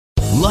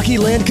Lucky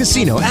Land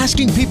Casino,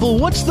 asking people,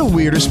 what's the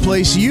weirdest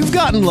place you've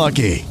gotten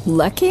lucky?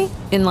 Lucky?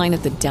 In line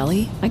at the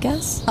deli, I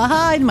guess?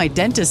 Aha, in my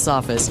dentist's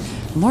office.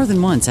 More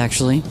than once,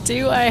 actually.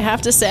 Do I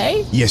have to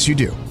say? Yes, you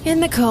do. In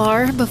the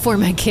car before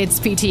my kids'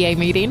 PTA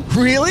meeting.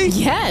 Really?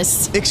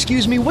 Yes.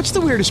 Excuse me, what's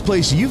the weirdest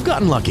place you've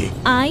gotten lucky?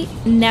 I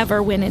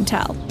never win and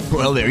tell.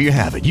 Well, there you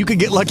have it. You can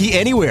get lucky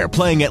anywhere,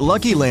 playing at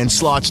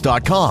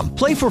LuckyLandSlots.com.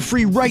 Play for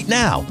free right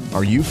now.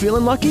 Are you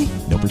feeling lucky?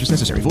 No purchase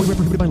necessary. Void where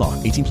prohibited by law.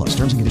 18 plus.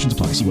 Terms and conditions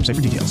apply. See website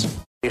for details.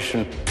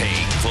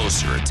 Paying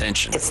closer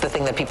attention. It's the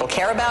thing that people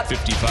care about.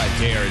 55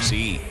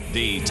 KRZ,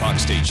 the talk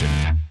station.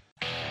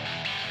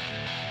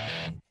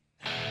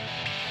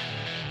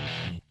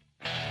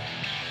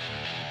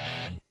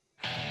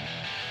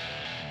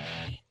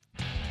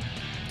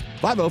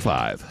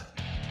 .505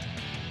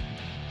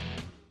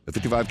 at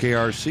 55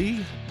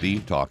 KRC, the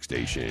talk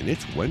station.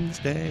 It's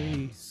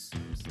Wednesday.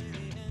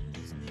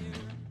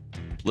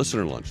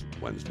 Listener lunch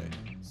Wednesday.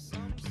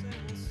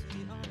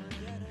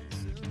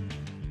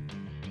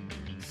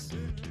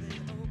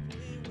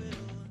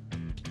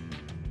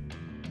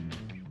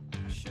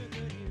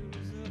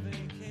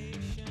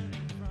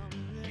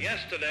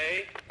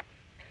 Yesterday,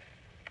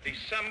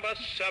 December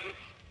 7th,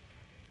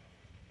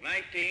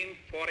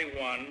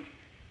 1941,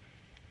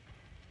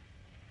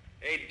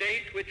 a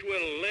date which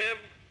will live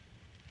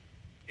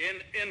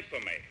in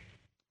infamy.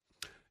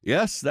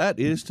 Yes, that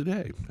is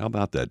today. How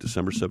about that?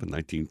 December 7th,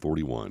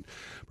 1941.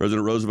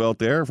 President Roosevelt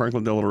there,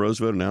 Franklin Delano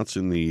Roosevelt,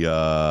 announcing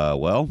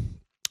the,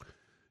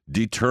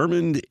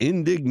 determined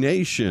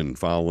indignation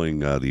following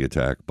the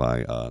attack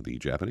by the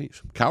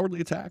Japanese.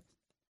 Cowardly attack.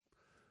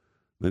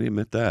 Many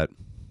admit that.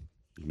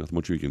 Nothing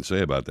much we can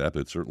say about that,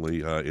 but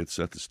certainly it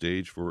set the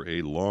stage for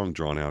a long,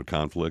 drawn-out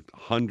conflict.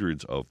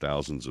 Hundreds of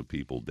thousands of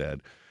people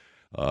dead.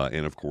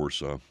 And, of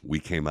course, we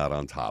came out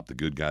on top. The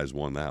good guys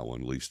won that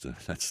one. At least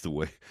that's the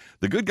way.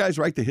 The good guys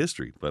write the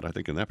history. But I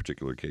think in that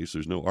particular case,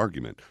 there's no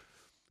argument.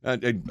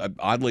 And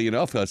oddly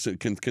enough,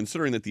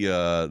 considering that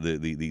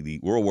the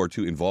World War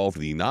II involved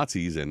the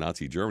Nazis and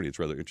Nazi Germany, it's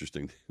rather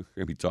interesting. We're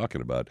going to be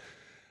talking about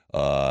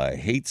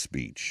hate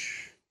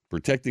speech.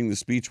 Protecting the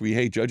speech we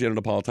hate. Judge Ed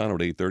Napolitano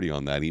at 8:30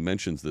 on that. He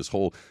mentions this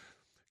whole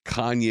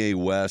Kanye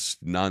West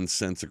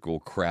nonsensical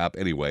crap.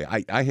 Anyway,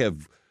 I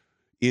have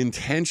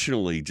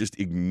intentionally just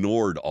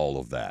ignored all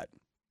of that.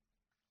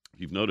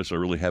 You've noticed I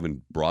really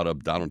haven't brought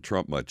up Donald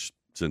Trump much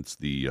since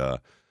the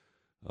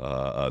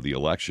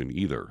election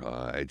either.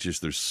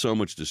 There's so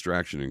much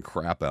distraction and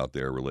crap out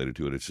there related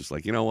to it. It's just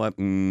like, you know what?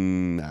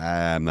 I'm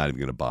not even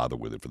going to bother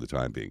with it for the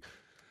time being.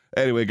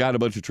 Anyway, got in a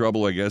bunch of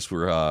trouble, I guess,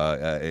 for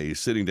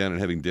sitting down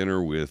and having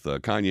dinner with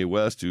Kanye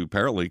West, who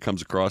apparently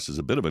comes across as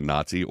a bit of a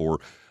Nazi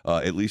or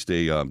at least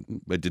a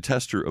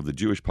detester of the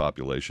Jewish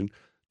population.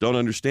 Don't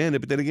understand it.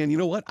 But then again, you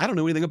know what? I don't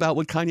know anything about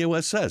what Kanye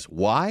West says.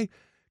 Why?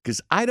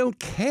 Because I don't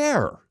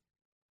care.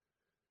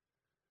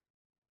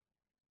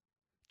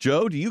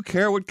 Joe, do you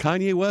care what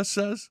Kanye West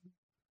says?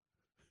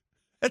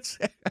 I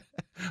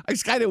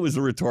just kind of was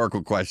a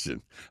rhetorical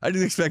question. I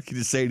didn't expect you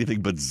to say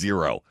anything but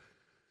zero.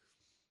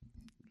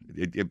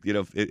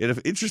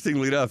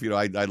 Interestingly enough,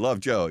 I love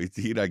Joe.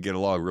 He and I get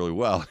along really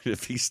well.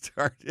 If he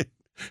started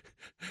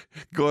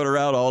going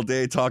around all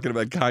day talking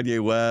about Kanye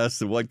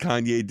West and what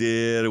Kanye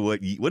did, and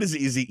what is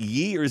it? Is it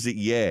ye or is it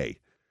yay?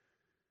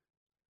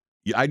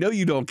 I know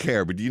you don't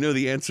care, but do you know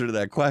the answer to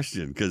that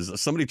question?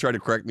 Because somebody tried to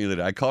correct me that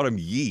I called him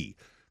ye,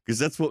 because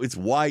that's what it's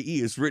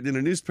Y-E. It's written in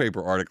a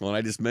newspaper article, and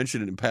I just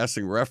mentioned it in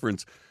passing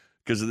reference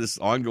because of this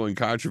ongoing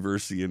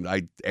controversy. And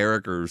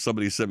Eric or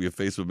somebody sent me a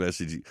Facebook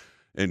message.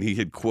 And he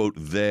had, quote,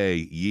 they,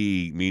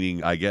 ye,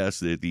 meaning, I guess,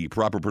 that the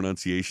proper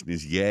pronunciation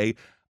is yay.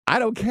 I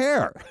don't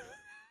care.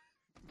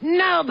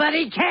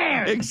 Nobody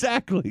cares.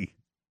 Exactly.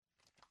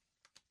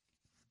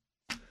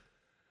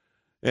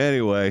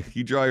 Anyway,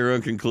 you draw your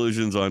own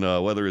conclusions on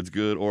whether it's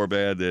good or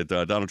bad that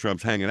Donald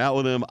Trump's hanging out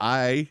with him.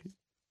 I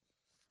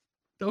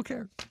don't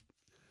care.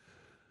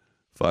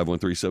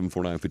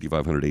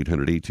 513-749-5500,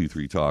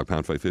 800-823-TALK,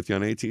 pound 550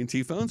 on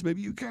AT&T phones.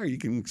 Maybe you care. You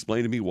can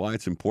explain to me why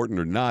it's important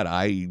or not.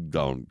 I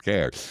don't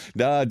care.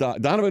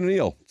 Donovan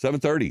O'Neill,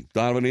 7:30.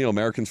 Donovan O'Neill,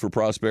 Americans for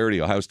Prosperity,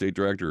 Ohio State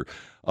Director,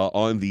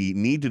 on the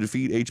need to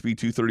defeat HB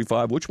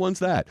 235. Which one's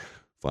that?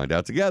 Find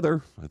out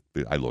together.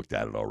 I looked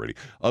at it already.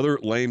 Other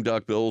lame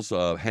duck bills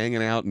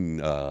hanging out in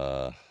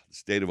the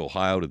state of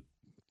Ohio to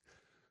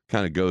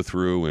kind of go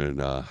through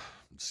and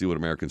see what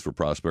Americans for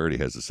Prosperity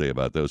has to say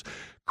about those.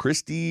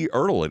 Christy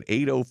Ertl at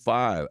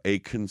 8:05, a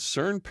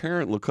concerned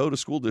parent, Lakota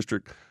School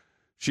District.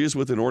 She is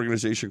with an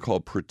organization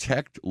called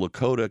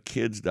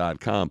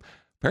ProtectLakotaKids.com.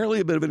 Apparently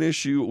a bit of an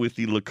issue with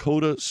the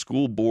Lakota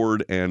School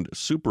Board and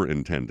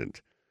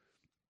Superintendent.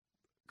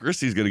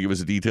 Christy's going to give us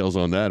the details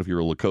on that if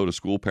you're a Lakota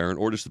school parent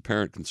or just a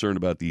parent concerned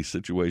about the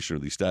situation or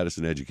the status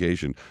in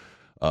education.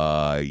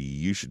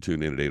 You should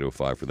tune in at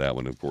 8:05 for that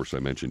one. Of course, I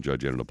mentioned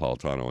Judge Ed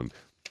Napolitano and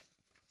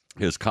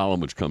his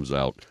column, which comes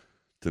out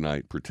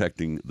tonight,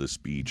 Protecting the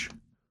Speech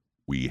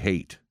We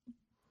Hate.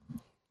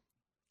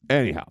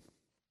 Anyhow,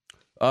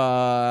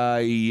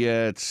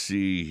 Let's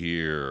see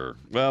here.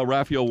 Well,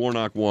 Raphael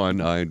Warnock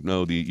won. I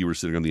know you were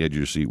sitting on the edge of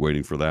your seat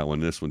waiting for that one.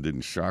 This one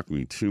didn't shock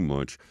me too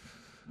much,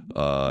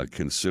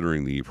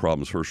 considering the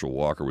problems Herschel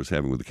Walker was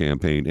having with the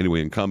campaign.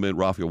 Anyway, incumbent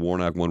Raphael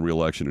Warnock won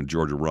re-election in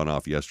Georgia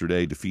runoff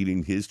yesterday,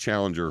 defeating his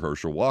challenger,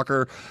 Herschel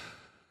Walker,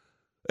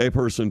 a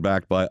person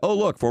backed by,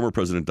 former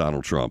President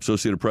Donald Trump.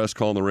 Associated Press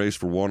calling the race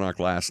for Warnock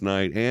last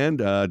night. And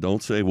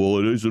don't say, well,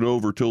 it isn't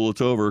over till it's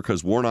over,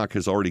 because Warnock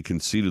has already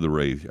conceded the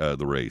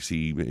race.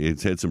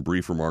 He's had some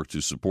brief remarks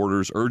to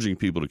supporters, urging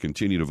people to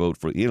continue to vote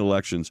in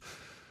elections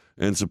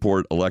and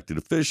support elected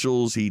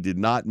officials. He did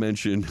not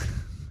mention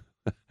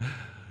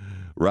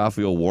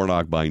Raphael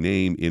Warnock by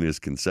name in his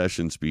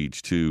concession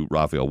speech to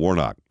Raphael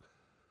Warnock.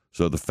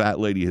 So the fat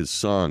lady has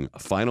sung.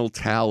 Final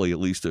tally, at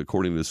least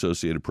according to the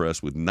Associated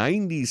Press, with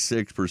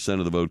 96%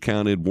 of the vote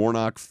counted.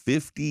 Warnock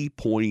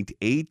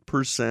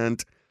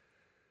 50.8%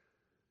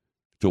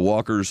 to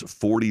Walker's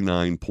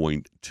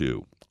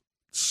 49.2%.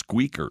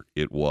 Squeaker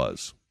it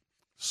was.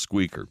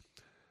 Squeaker.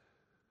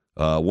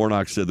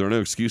 Warnock said, there are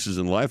no excuses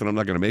in life, and I'm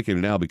not going to make any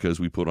now because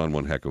we put on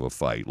one heck of a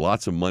fight.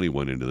 Lots of money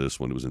went into this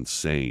one. It was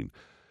insane.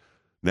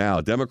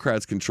 Now,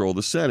 Democrats control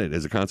the Senate.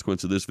 As a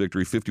consequence of this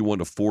victory,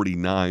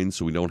 51-49,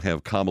 so we don't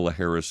have Kamala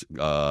Harris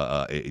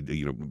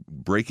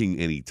breaking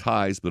any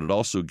ties, but it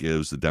also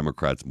gives the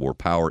Democrats more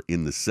power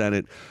in the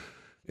Senate,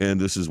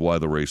 and this is why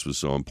the race was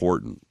so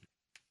important.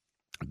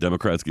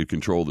 Democrats get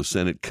control of the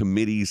Senate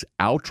committees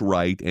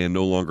outright and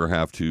no longer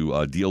have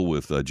to deal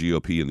with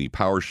GOP and the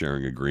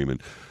power-sharing agreement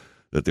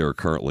that they're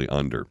currently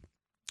under.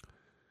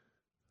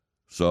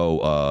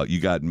 So you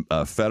got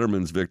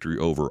Fetterman's victory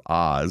over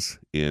Oz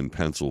in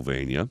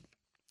Pennsylvania.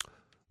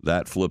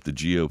 That flipped the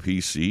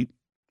GOP seat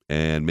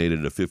and made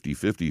it a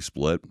 50-50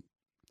 split.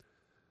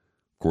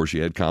 Of course,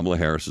 you had Kamala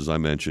Harris, as I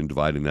mentioned,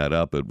 dividing that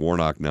up. But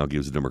Warnock now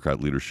gives the Democrat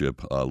leadership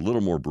a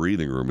little more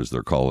breathing room, as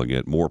they're calling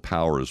it, more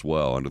power as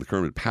well. Under the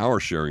current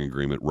power-sharing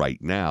agreement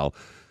right now,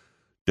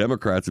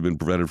 Democrats have been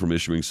prevented from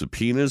issuing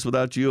subpoenas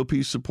without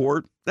GOP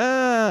support.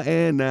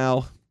 And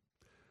now,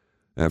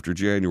 after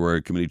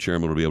January, committee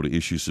chairman will be able to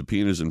issue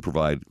subpoenas and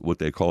provide what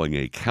they're calling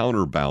a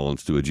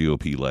counterbalance to a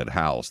GOP-led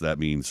House. That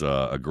means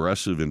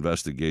aggressive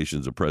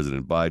investigations of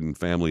President Biden,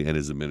 family, and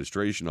his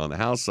administration on the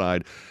House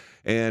side,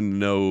 and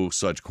no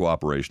such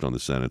cooperation on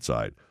the Senate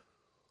side.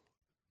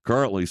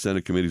 Currently,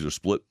 Senate committees are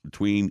split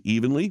between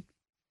evenly.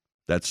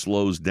 That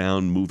slows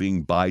down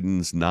moving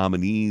Biden's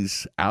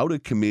nominees out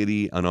of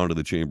committee and onto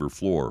the chamber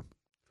floor.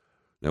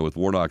 Now, with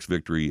Warnock's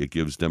victory, it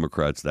gives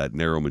Democrats that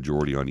narrow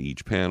majority on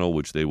each panel,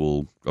 which they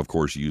will, of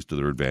course, use to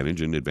their advantage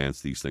and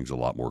advance these things a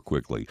lot more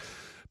quickly.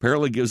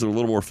 Apparently gives them a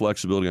little more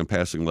flexibility on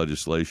passing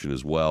legislation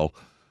as well.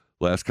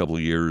 Last couple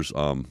of years,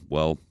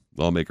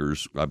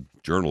 lawmakers,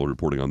 Journal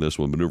reporting on this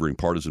one, maneuvering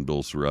partisan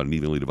bills throughout an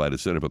evenly divided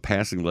Senate, but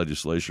passing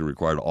legislation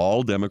required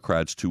all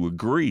Democrats to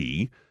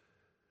agree.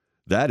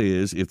 That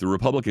is, if the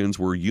Republicans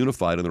were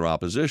unified in their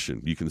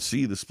opposition. You can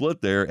see the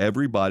split there.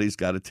 Everybody's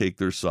got to take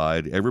their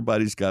side.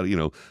 Everybody's got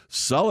to,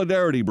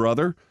 solidarity,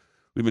 brother.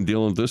 We've been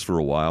dealing with this for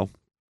a while.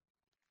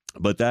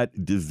 But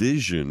that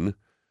division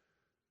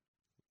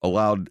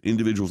allowed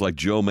individuals like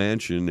Joe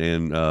Manchin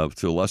and,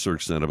 to a lesser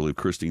extent, I believe,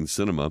 Christine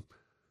Sinema,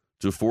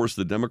 to force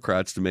the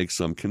Democrats to make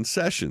some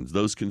concessions.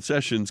 Those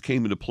concessions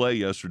came into play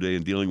yesterday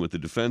in dealing with the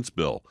defense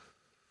bill.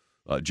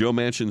 Joe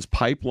Manchin's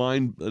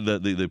pipeline,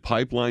 the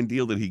pipeline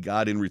deal that he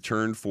got in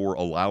return for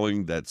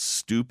allowing that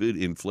stupid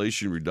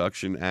Inflation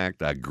Reduction Act,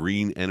 that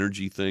green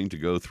energy thing to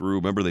go through.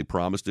 Remember, they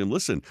promised him,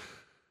 listen,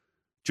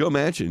 Joe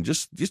Manchin,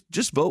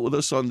 just vote with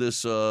us on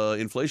this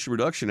Inflation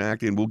Reduction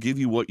Act, and we'll give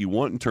you what you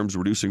want in terms of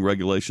reducing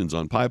regulations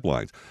on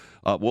pipelines.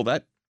 Well,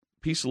 that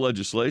piece of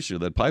legislation,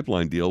 that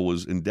pipeline deal,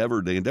 they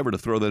endeavored to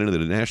throw that into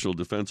the National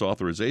Defense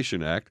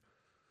Authorization Act.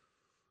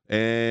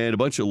 And a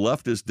bunch of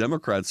leftist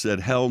Democrats said,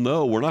 hell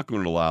no, we're not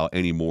going to allow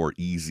any more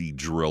easy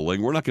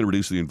drilling. We're not going to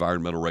reduce the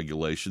environmental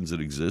regulations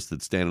that exist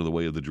that stand in the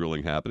way of the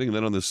drilling happening. And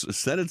then on the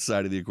Senate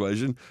side of the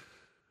equation,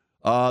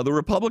 the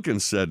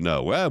Republicans said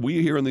no. Well,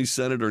 we here in the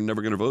Senate are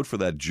never going to vote for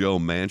that Joe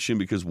Manchin,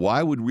 because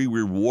why would we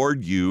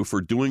reward you for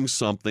doing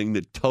something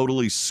that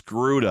totally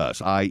screwed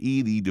us,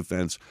 i.e. the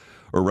defense,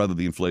 or rather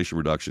the Inflation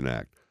Reduction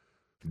Act?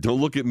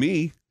 Don't look at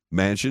me,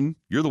 Manchin.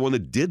 You're the one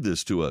that did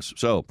this to us.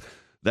 So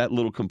that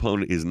little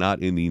component is not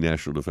in the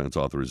National Defense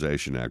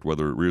Authorization Act.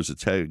 Whether it rears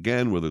its head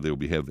again, whether there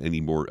will have any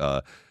more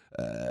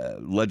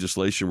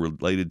legislation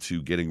related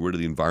to getting rid of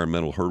the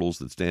environmental hurdles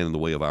that stand in the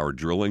way of our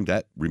drilling,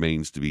 that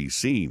remains to be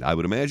seen. I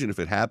would imagine if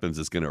it happens,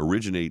 it's going to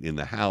originate in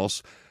the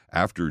House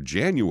after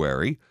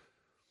January.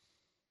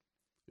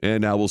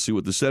 And now we'll see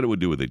what the Senate would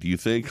do with it. Do you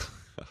think?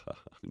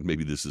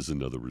 Maybe this is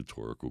another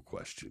rhetorical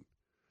question.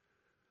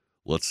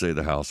 Let's say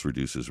the House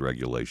reduces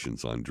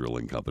regulations on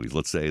drilling companies.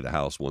 Let's say the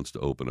House wants to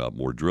open up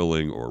more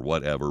drilling or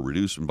whatever,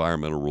 reduce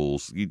environmental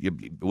rules,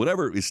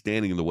 whatever is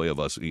standing in the way of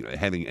us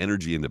having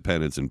energy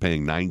independence and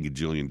paying $9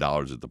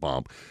 gajillion at the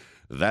pump.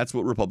 That's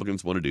what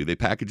Republicans want to do. They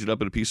package it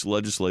up in a piece of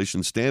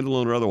legislation,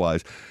 standalone or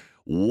otherwise.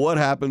 What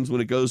happens when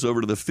it goes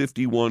over to the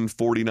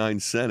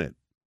 51-49 Senate?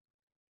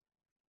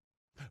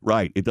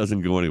 Right, it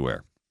doesn't go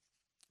anywhere.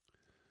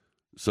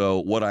 So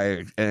what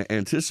I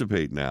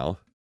anticipate now,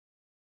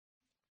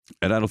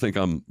 and I don't think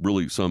I'm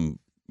really some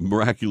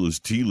miraculous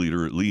tea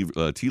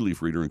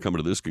leaf reader and coming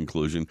to this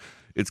conclusion,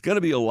 it's going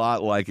to be a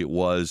lot like it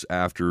was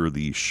after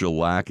the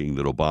shellacking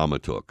that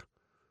Obama took.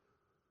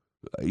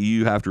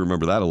 You have to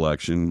remember that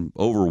election,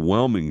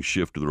 overwhelming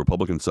shift to the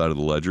Republican side of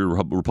the ledger.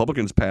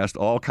 Republicans passed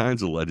all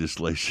kinds of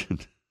legislation.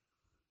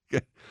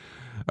 I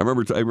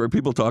remember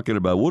people talking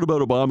about, what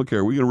about Obamacare?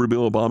 Are we going to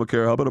repeal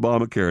Obamacare? How about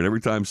Obamacare? And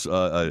every time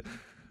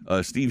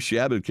Steve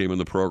Shabbat came in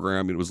the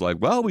program, it was like,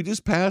 well, we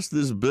just passed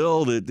this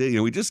bill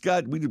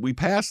that, we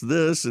passed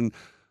this, and,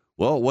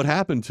 well, what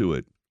happened to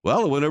it?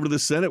 Well, it went over to the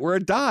Senate where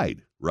it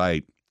died,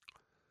 right?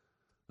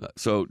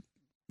 So,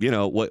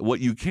 what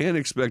you can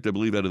expect, I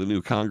believe, out of the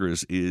new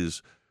Congress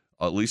is,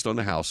 at least on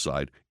the House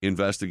side,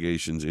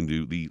 investigations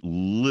into the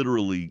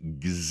literally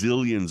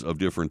gazillions of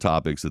different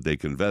topics that they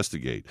can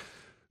investigate.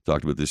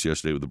 Talked about this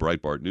yesterday with the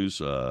Breitbart News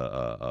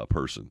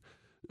person.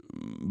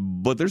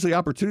 But there's the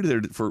opportunity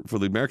there for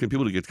the American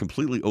people to get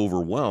completely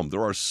overwhelmed.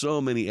 There are so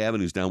many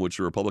avenues down which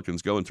the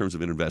Republicans go in terms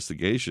of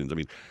investigations. I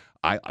mean,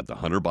 the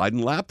Hunter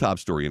Biden laptop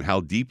story and how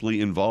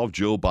deeply involved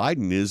Joe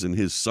Biden is in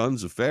his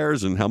son's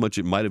affairs and how much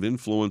it might have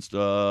influenced,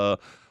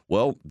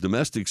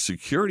 domestic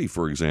security,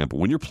 for example.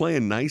 When you're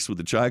playing nice with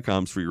the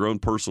Chi-Coms for your own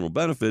personal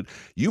benefit,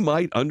 you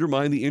might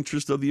undermine the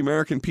interest of the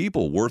American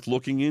people. Worth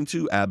looking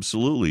into?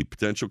 Absolutely.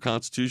 Potential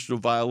constitutional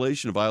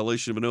violation, a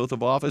violation of an oath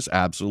of office?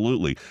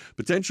 Absolutely.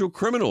 Potential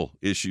criminal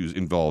issues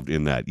involved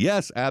in that?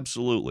 Yes,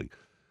 absolutely.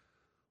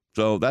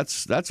 So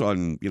that's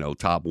on,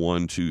 top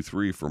 1, 2,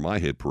 3 for my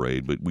hit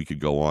parade, but we could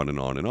go on and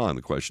on and on.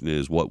 The question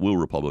is, what will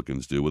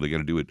Republicans do? Are they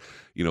going to do it,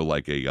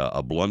 like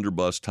a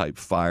blunderbuss type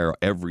fire,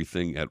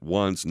 everything at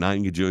once,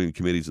 9 gajillion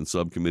committees and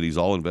subcommittees,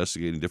 all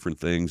investigating different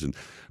things and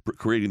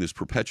creating this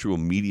perpetual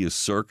media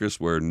circus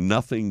where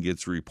nothing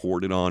gets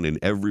reported on and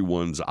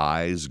everyone's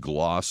eyes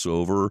gloss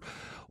over?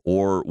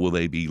 Or will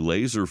they be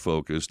laser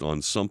focused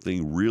on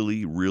something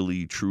really,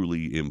 really,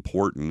 truly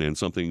important and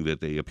something that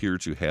they appear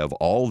to have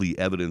all the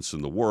evidence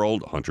in the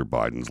world, Hunter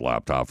Biden's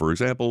laptop, for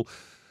example,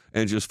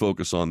 and just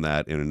focus on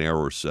that in a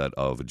narrower set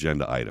of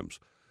agenda items?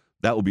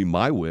 That would be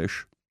my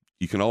wish.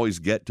 You can always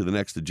get to the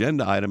next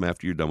agenda item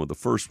after you're done with the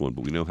first one,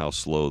 but we know how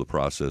slow the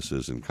process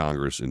is in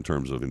Congress in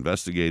terms of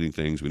investigating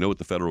things. We know what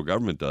the federal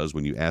government does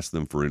when you ask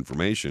them for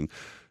information.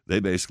 They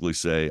basically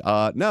say,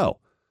 no.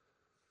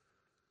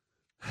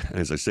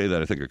 As I say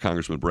that, I think of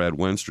Congressman Brad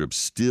Wenstrup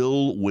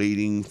still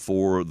waiting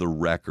for the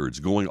records,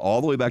 going all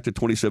the way back to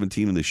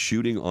 2017 and the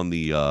shooting on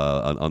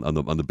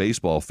the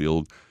baseball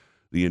field,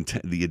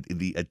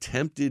 the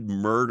attempted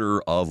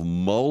murder of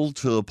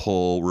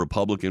multiple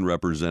Republican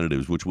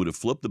representatives, which would have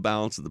flipped the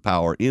balance of the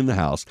power in the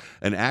House,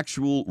 an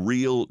actual,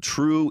 real,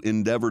 true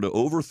endeavor to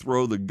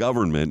overthrow the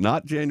government,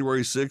 not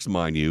January 6th,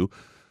 mind you.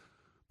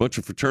 Bunch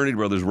of fraternity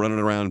brothers running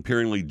around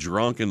apparently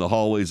drunk in the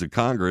hallways of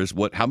Congress.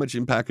 How much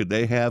impact could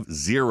they have?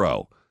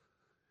 Zero.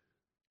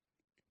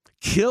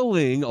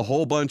 Killing a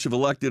whole bunch of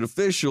elected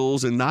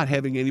officials and not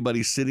having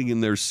anybody sitting in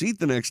their seat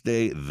the next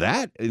day,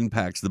 that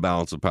impacts the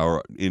balance of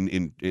power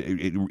in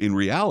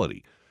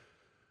reality.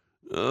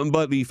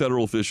 But the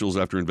federal officials,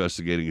 after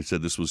investigating it,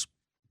 said this was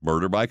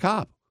murder by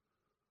cop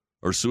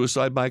or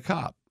suicide by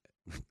cop.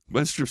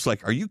 Wenstrup's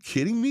like, are you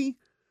kidding me?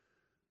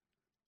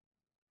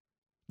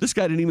 This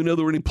guy didn't even know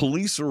there were any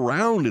police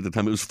around at the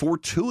time. It was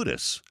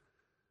fortuitous.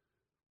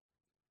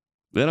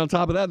 Then on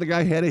top of that, the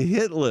guy had a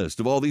hit list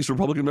of all these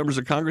Republican members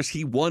of Congress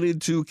he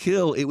wanted to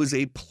kill. It was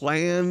a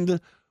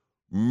planned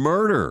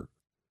murder.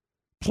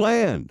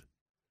 Planned.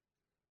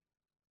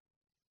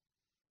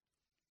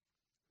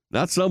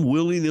 Not some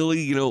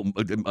willy-nilly,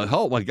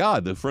 oh my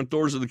God, the front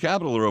doors of the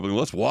Capitol are open.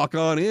 Let's walk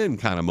on in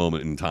kind of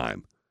moment in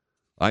time.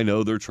 I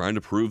know they're trying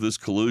to prove this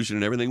collusion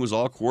and everything was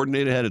all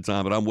coordinated ahead of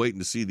time, but I'm waiting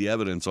to see the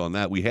evidence on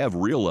that. We have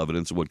real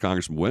evidence of what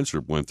Congressman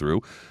Wenstrup went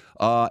through.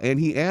 And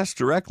he asked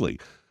directly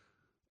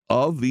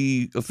of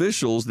the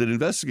officials that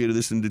investigated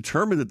this and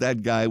determined that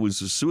that guy was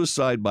a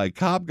suicide by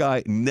cop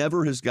guy.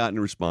 Never has gotten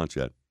a response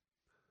yet.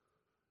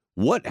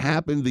 What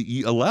happened that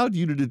allowed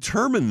you to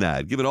determine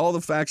that, given all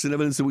the facts and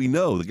evidence that we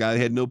know? The guy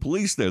had no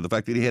police there, the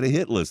fact that he had a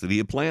hit list, that he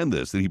had planned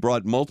this, that he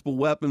brought multiple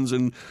weapons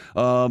and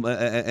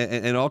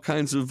all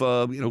kinds of,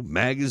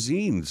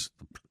 magazines.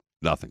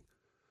 Nothing.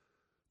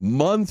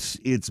 Months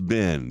it's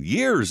been.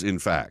 Years, in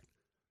fact.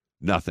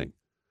 Nothing.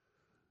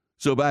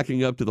 So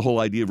backing up to the whole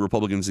idea of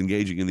Republicans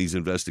engaging in these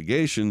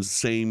investigations,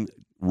 same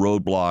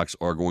roadblocks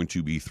are going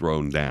to be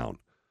thrown down.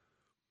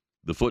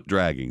 The foot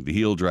dragging, the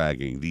heel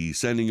dragging, the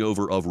sending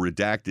over of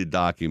redacted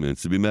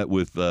documents to be met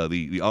with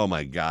the oh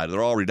my God,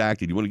 they're all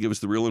redacted. You want to give us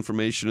the real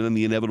information, and then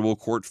the inevitable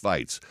court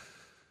fights.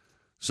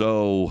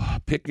 So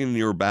picking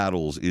your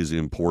battles is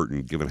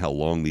important given how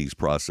long these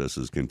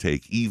processes can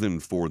take,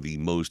 even for the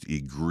most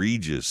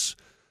egregious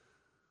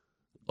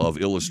of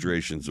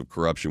illustrations of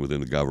corruption within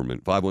the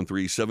government.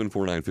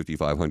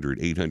 513-749-5500,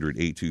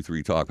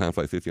 800-823-TALK, pound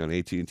 550 on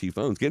AT&T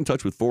phones. Get in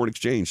touch with Foreign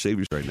Exchange. Save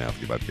your right now if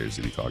you're about to Kansas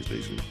City Talk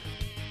Station.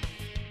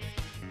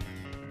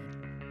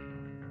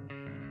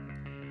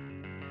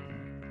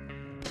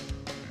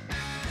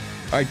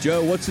 All right,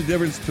 Joe, what's the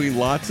difference between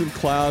lots of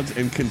clouds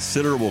and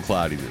considerable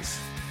cloudiness?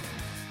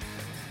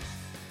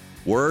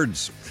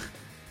 Words.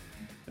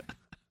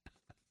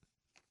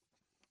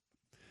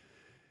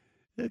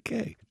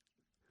 Okay.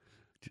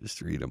 Just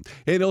read them.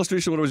 Hey, an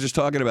illustration of what I was just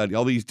talking about,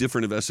 all these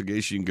different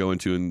investigations you can go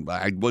into, and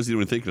I wasn't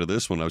even thinking of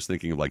this one. I was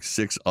thinking of like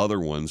 6 other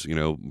ones. You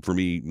know, for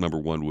me, number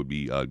one would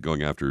be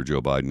going after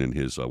Joe Biden and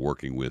his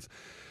working with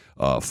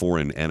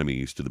foreign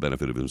enemies to the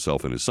benefit of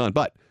himself and his son.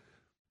 But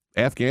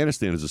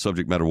Afghanistan is the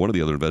subject matter of one of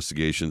the other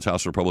investigations.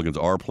 House Republicans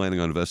are planning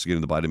on investigating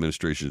the Biden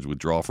administration's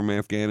withdrawal from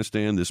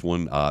Afghanistan. This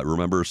one,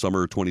 remember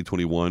summer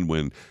 2021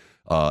 when,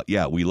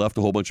 we left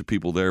a whole bunch of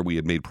people there. We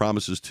had made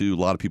promises to. A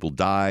lot of people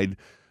died.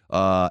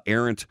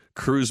 Errant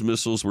cruise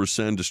missiles were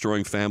sent,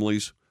 destroying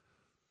families.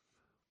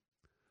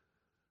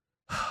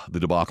 The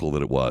debacle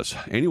that it was.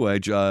 Anyway,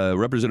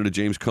 Representative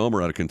James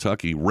Comer out of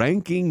Kentucky,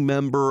 ranking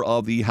member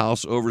of the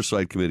House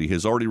Oversight Committee,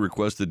 has already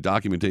requested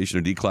documentation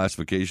and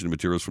declassification of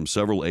materials from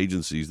several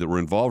agencies that were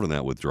involved in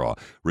that withdrawal.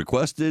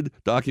 Requested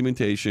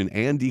documentation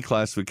and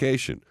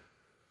declassification.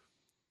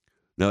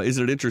 Now,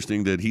 isn't it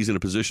interesting that he's in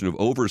a position of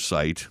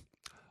oversight?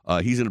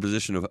 He's in a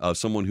position of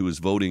someone who is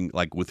voting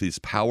like with his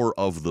power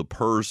of the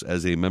purse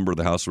as a member of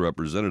the House of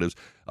Representatives.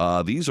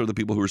 These are the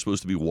people who are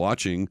supposed to be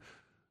watching.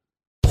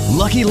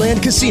 Lucky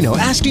Land Casino,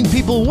 asking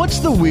people, what's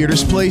the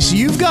weirdest place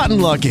you've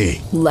gotten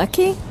lucky?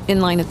 Lucky?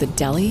 In line at the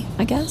deli,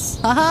 I guess?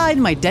 Aha,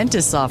 in my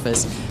dentist's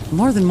office.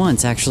 More than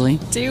once, actually.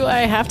 Do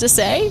I have to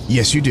say?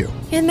 Yes, you do.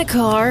 In the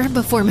car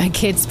before my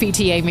kids'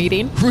 PTA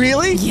meeting.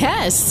 Really?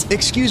 Yes.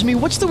 Excuse me,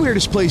 what's the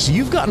weirdest place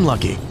you've gotten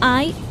lucky?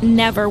 I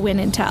never win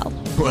and tell.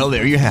 Well,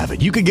 there you have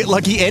it. You can get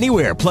lucky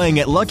anywhere, playing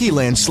at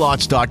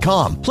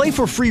LuckyLandSlots.com. Play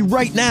for free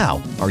right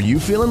now. Are you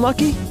feeling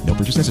lucky? No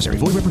purchase necessary.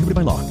 Void where prohibited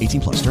by law.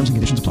 18 plus. Terms and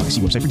conditions apply.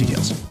 See website for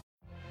details.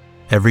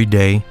 Every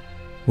day,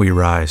 we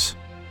rise,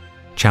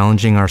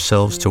 challenging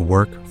ourselves to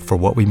work for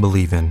what we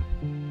believe in.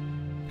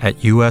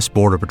 At U.S.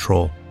 Border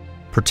Patrol,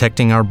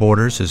 protecting our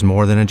borders is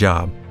more than a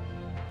job.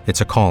 It's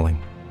a calling.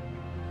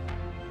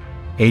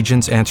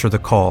 Agents answer the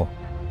call,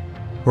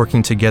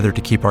 working together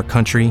to keep our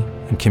country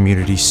and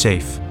communities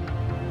safe.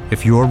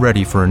 If you're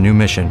ready for a new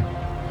mission,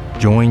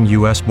 join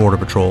U.S. Border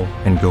Patrol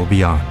and go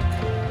beyond.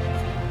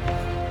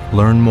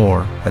 Learn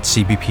more at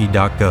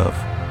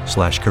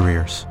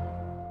cbp.gov/careers.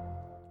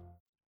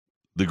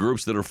 The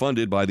groups that are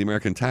funded by the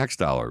American tax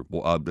dollar,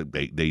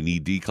 they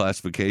need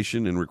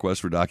declassification and requests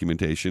for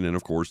documentation. And,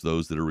 of course,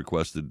 those that are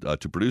requested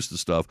to produce the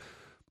stuff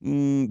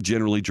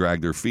generally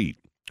drag their feet.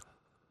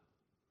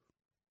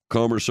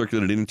 Comer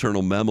circulated an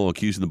internal memo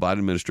accusing the Biden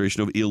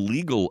administration of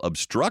illegal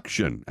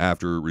obstruction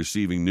after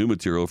receiving new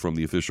material from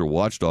the official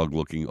watchdog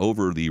looking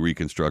over the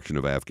reconstruction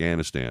of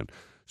Afghanistan.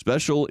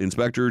 Special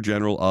Inspector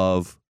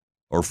General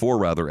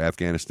for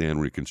Afghanistan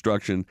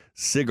Reconstruction,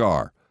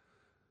 SIGAR.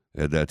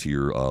 Add that to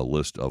your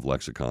list of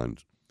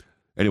lexicons.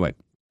 Anyway,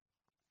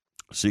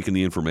 seeking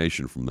the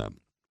information from them.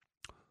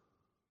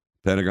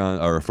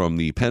 From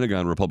the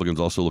Pentagon,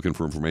 Republicans also looking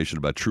for information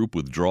about troop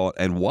withdrawal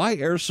and why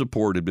air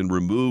support had been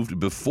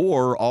removed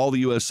before all the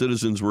U.S.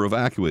 citizens were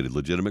evacuated.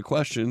 Legitimate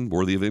question,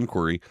 worthy of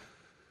inquiry.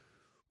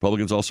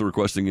 Republicans also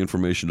requesting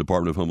information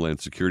Department of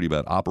Homeland Security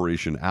about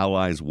Operation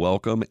Allies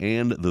Welcome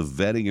and the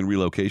vetting and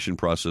relocation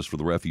process for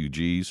the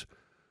refugees.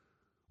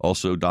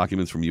 Also,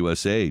 documents from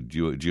USAID.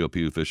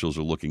 GOP officials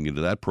are looking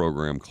into that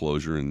program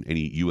closure and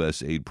any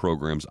USAID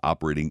programs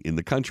operating in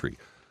the country.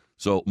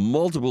 So,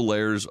 multiple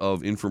layers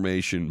of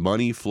information,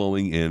 money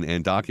flowing in,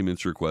 and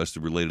documents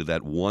requested related to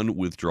that one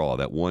withdrawal,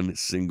 that one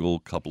single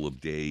couple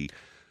of day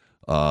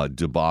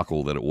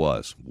debacle that it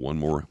was. One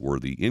more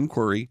worthy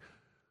inquiry.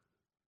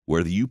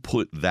 Whether you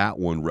put that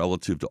one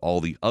relative to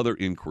all the other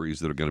inquiries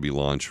that are going to be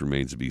launched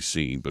remains to be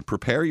seen. But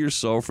prepare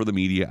yourself for the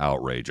media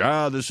outrage.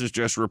 This is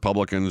just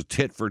Republicans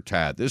tit for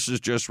tat. This is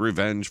just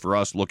revenge for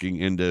us looking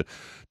into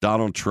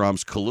Donald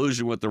Trump's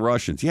collusion with the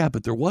Russians. Yeah,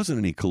 but there wasn't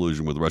any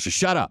collusion with Russia.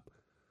 Shut up.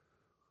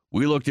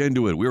 We looked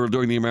into it. We were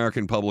doing the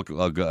American public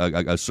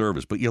a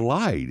service. But you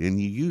lied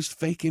and you used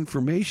fake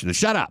information.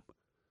 Shut up.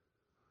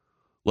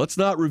 Let's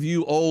not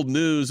review old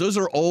news. Those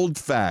are old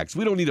facts.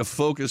 We don't need to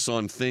focus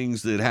on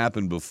things that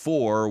happened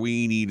before.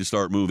 We need to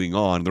start moving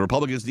on. The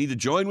Republicans need to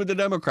join with the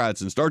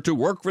Democrats and start to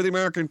work for the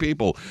American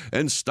people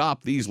and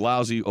stop these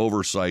lousy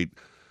oversight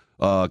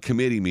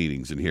committee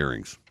meetings and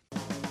hearings.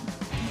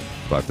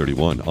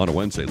 5:31 on a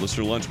Wednesday.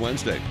 Listener Lunch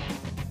Wednesday.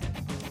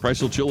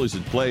 Price Hill Chili's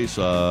in place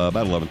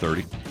about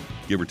 11:30,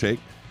 give or take.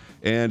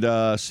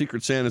 And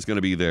Secret Santa's going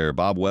to be there.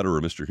 Bob Wetterer,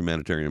 Mr.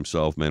 Humanitarian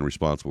himself, man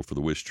responsible for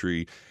the wish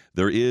tree.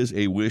 There is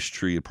a wish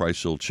tree at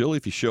Price Hill Chili.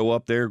 If you show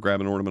up there,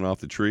 grab an ornament off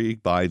the tree,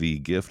 buy the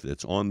gift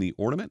that's on the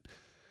ornament,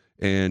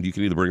 and you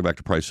can either bring it back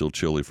to Price Hill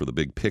Chili for the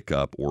big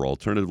pickup, or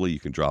alternatively, you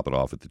can drop it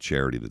off at the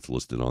charity that's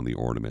listed on the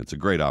ornament. It's a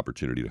great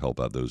opportunity to help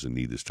out those in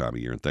need this time of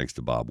year, and thanks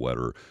to Bob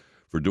Wetterer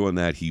for doing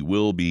that. He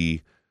will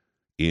be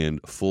in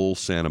full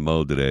Santa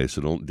mode today,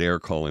 so don't dare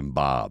call him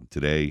Bob.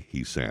 Today,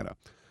 he's Santa.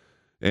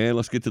 And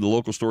let's get to the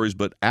local stories,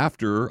 but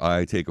after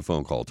I take a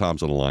phone call.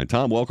 Tom's on the line.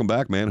 Tom, welcome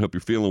back, man. Hope you're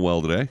feeling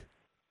well today.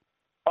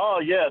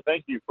 Oh, yeah,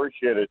 thank you.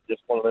 Appreciate it.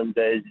 Just one of them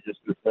days, there's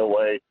no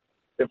way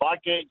if I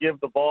can't give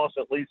the boss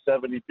at least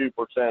 72%,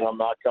 I'm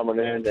not coming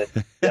in.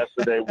 And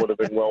yesterday would have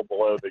been well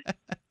below the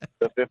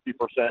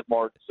 50%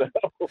 mark. So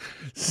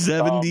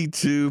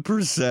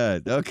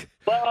 72%. Okay.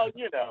 Well,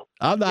 you know.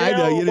 I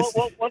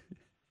know.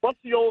 What's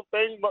the old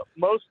thing?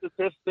 Most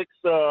statistics,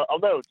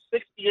 68.9%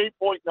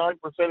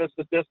 of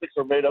statistics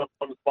are made up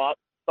on the spot,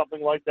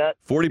 something like that.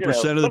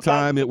 40% of the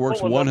time, it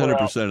works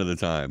 100% of the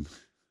time.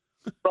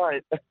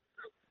 Right.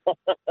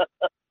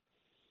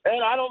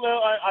 And I don't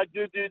know.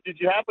 Did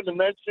you happen to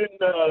mention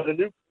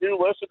the new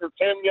listener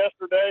Tim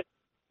yesterday?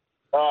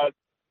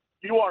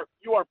 You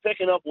are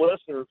picking up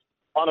listeners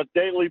on a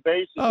daily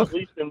basis, at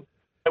least in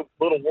the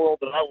little world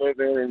that I live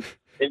in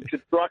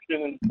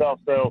construction and stuff.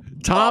 So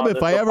Tom,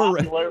 if I ever,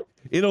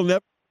 it'll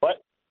never.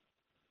 What?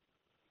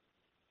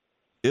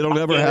 It'll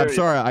never happen.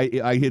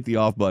 Sorry, I hit the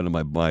off button on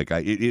my mic.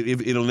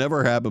 It'll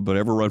never happen, but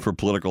ever run for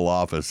political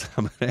office,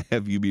 I'm going to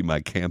have you be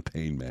my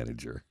campaign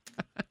manager.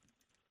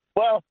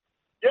 Well.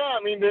 Yeah,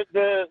 I mean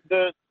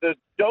the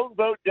Don't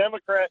Vote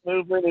Democrat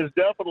movement is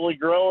definitely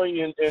growing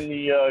in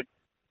the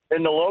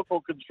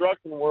local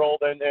construction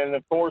world, and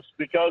of course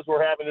because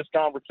we're having this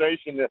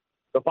conversation,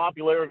 the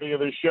popularity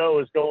of this show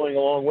is going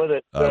along with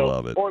it. So, I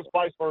love it. Or it's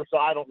vice versa,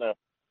 I don't know.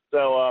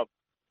 So,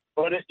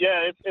 but it's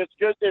good.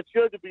 It's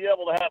good to be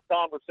able to have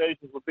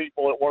conversations with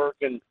people at work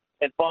and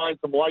find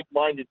some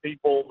like-minded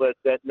people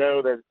that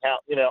know that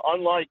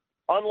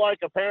unlike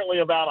apparently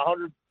about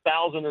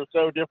 100,000 or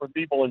so different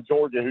people in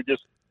Georgia who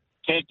just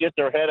can't get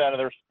their head out of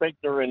their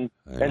sphincter and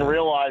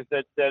realize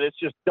that it's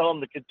just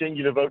dumb to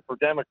continue to vote for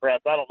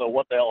Democrats. I don't know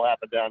what the hell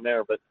happened down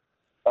there, but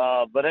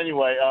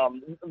anyway,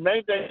 the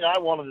main thing I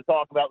wanted to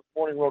talk about this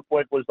morning real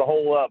quick was the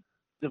whole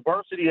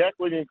diversity,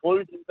 equity,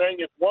 inclusion thing.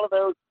 It's one of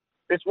those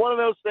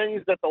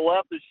things that the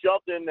left has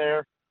shoved in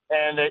there,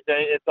 and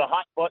it's a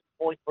hot button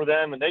point for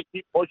them, and they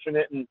keep pushing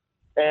it, and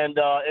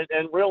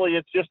really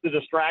it's just a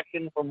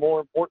distraction from more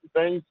important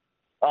things.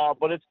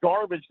 But it's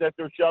garbage that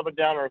they're shoving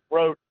down our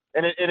throat.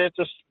 And it's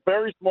a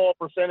very small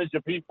percentage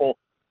of people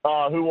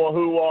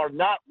who are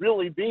not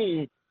really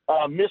being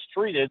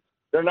mistreated.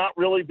 They're not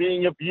really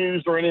being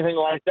abused or anything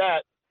like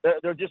that.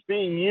 They're just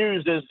being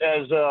used as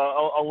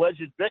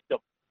alleged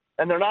victims,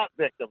 and they're not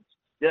victims.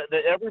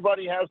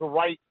 Everybody has a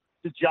right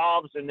to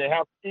jobs, and they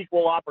have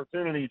equal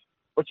opportunities.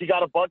 But you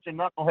got a bunch of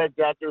knuckleheads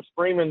out there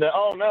screaming that,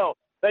 oh no,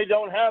 they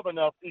don't have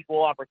enough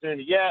equal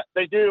opportunity. Yeah,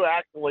 they do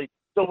actually.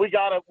 So we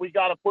gotta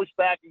push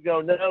back and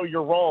go, no,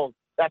 you're wrong.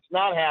 That's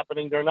not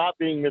happening. They're not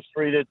being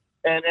mistreated.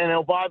 And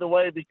oh, by the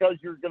way, because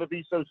you're going to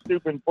be so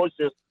stupid and push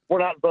this, we're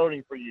not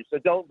voting for you. So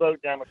don't vote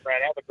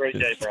Democrat. Have a great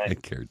day, Brian.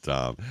 Take care,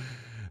 Tom.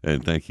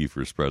 And thank you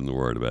for spreading the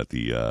word about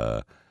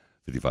the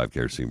 55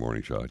 KRC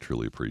Morning Show. I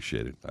truly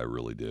appreciate it. I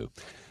really do.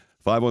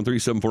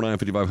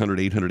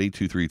 513-749-5500,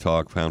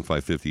 800-823-TALK, pound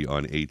 550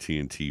 on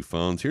AT&T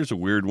phones. Here's a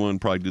weird one.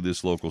 Probably do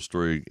this local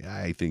story.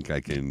 I think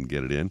I can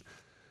get it in.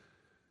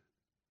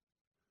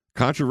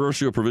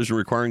 Controversial provision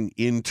requiring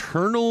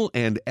internal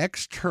and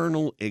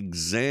external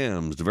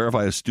exams to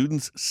verify a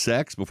student's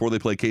sex before they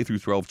play K through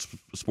 12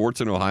 sports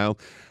in Ohio.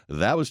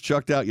 That was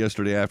chucked out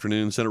yesterday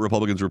afternoon. Senate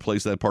Republicans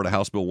replaced that part of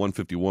House Bill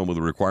 151 with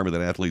a requirement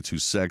that athletes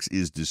whose sex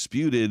is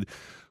disputed,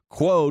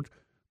 quote,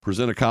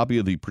 present a copy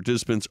of the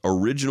participant's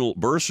original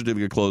birth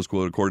certificate, close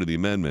quote, according to the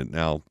amendment.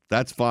 Now,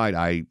 that's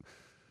fine.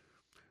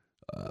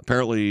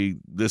 Apparently,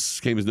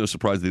 this came as no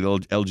surprise to the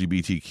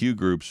LGBTQ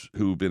groups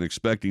who've been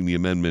expecting the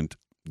amendment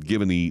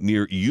given the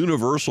near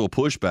universal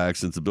pushback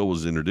since the bill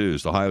was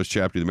introduced. Ohio's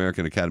chapter of the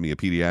American Academy of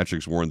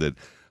Pediatrics warned that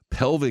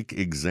pelvic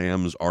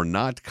exams are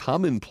not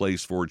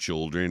commonplace for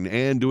children,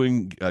 and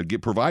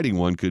providing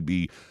one could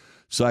be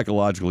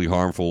psychologically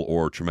harmful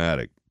or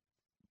traumatic.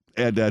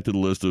 Add that to the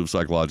list of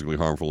psychologically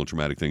harmful and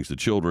traumatic things to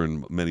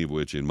children, many of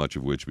which and much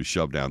of which was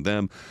shoved down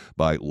them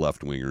by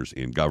left-wingers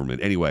in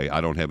government. Anyway,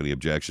 I don't have any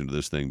objection to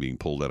this thing being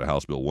pulled out of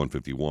House Bill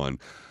 151.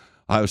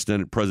 Ohio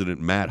Senate President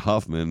Matt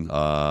Huffman,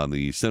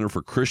 the Center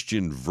for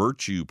Christian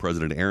Virtue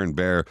President Aaron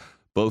Baer,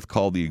 both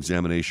called the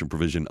examination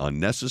provision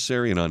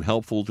unnecessary and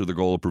unhelpful to the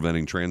goal of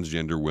preventing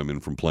transgender women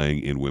from playing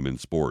in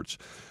women's sports.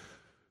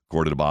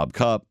 According to Bob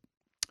Cupp,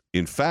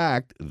 in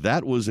fact,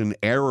 that was an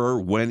error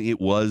when it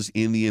was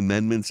in the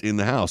amendments in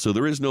the House. So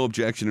there is no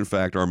objection. In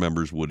fact, our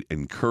members would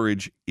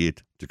encourage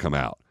it to come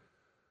out.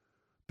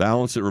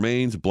 Balance it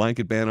remains.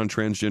 Blanket ban on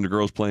transgender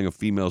girls playing of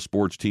female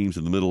sports teams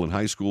in the middle and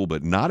high school,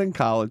 but not in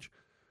college.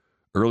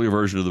 Earlier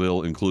version of the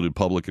bill included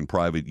public and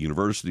private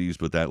universities,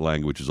 but that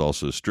language is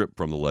also stripped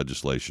from the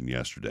legislation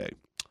yesterday.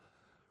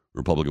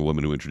 Republican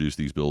women who introduced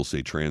these bills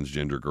say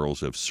transgender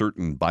girls have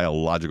certain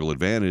biological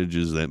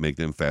advantages that make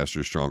them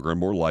faster, stronger, and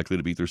more likely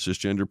to beat their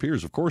cisgender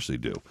peers. Of course they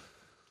do.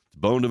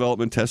 Bone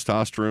development,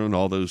 testosterone,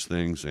 all those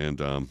things,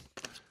 and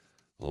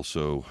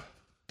also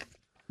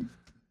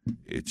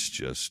it's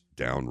just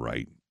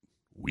downright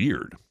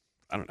weird.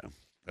 I don't know.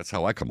 That's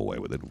how I come away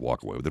with it,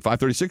 walk away with it.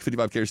 536,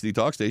 55 KRC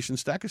Talk Station,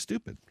 Stack of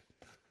Stupid.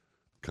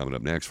 Coming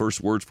up next,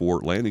 first words for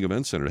Landing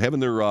Event Center.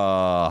 Having their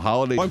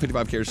holiday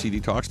 155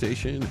 KRCD Talk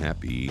Station.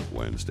 Happy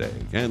Wednesday.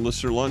 And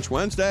listener lunch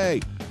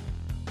Wednesday.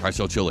 Price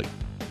El Chili.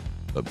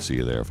 Love to see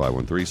you there.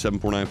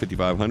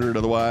 513-749-5500.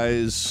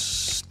 Otherwise,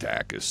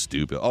 stack is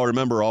stupid. Oh,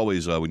 remember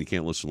always when you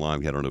can't listen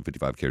live, head on to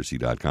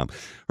 55krc.com.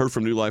 Heard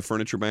from New Life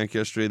Furniture Bank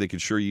yesterday. They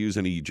could sure use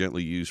any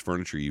gently used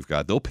furniture you've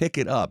got. They'll pick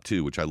it up,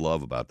 too, which I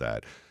love about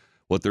that.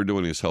 What they're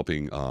doing is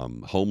helping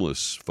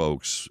homeless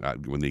folks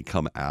when they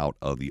come out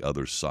of the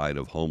other side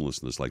of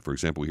homelessness. Like, for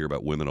example, we hear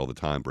about women all the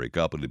time break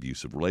up in an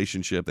abusive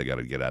relationship. They got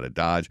to get out of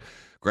Dodge,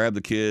 grab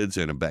the kids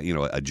and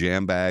a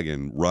jam bag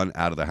and run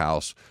out of the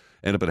house.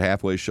 End up at a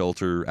halfway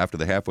shelter. After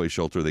the halfway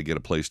shelter, they get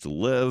a place to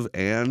live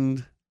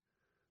and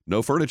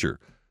no furniture.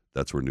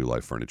 That's where New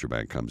Life Furniture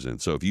Bank comes in.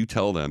 So if you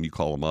tell them, you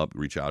call them up,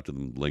 reach out to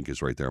them, link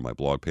is right there on my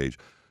blog page.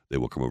 They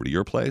will come over to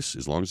your place.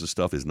 As long as the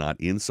stuff is not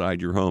inside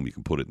your home, you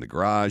can put it in the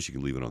garage, you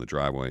can leave it on the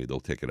driveway.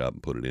 They'll take it up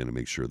and put it in and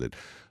make sure that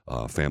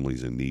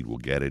families in need will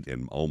get it.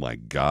 And oh my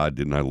God,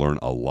 didn't I learn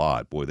a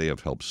lot? Boy, they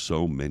have helped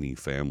so many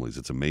families.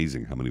 It's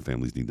amazing how many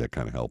families need that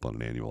kind of help on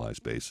an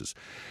annualized basis.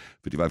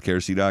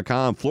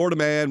 55krc.com. Florida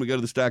man, we go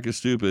to the stack of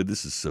stupid.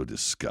 This is so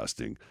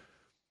disgusting.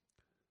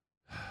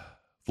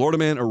 Florida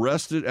man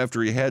arrested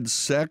after he had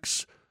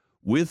sex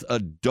with a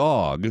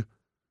dog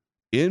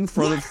in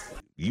front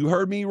of, you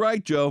heard me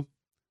right, Joe,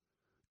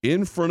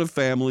 in front of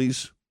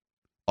families,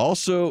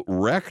 also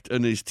wrecked a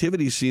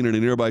nativity scene in a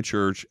nearby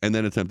church, and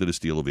then attempted to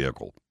steal a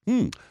vehicle.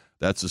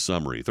 That's the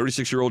summary.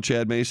 36-year-old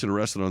Chad Mason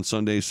arrested on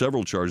Sunday,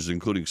 several charges,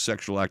 including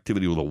sexual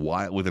activity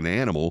with an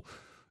animal,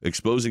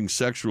 exposing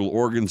sexual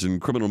organs,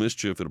 and criminal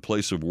mischief at a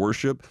place of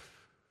worship.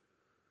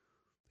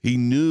 He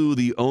knew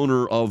the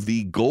owner of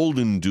the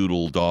Golden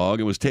Doodle dog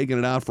and was taking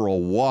it out for a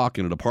walk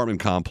in an apartment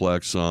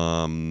complex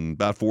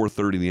about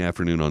 4:30 in the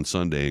afternoon on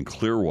Sunday in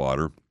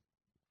Clearwater,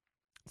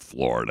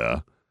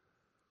 Florida.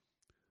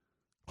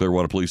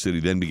 Clearwater police said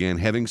he then began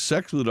having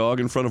sex with the dog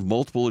in front of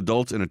multiple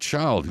adults and a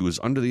child who was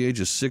under the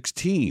age of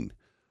 16.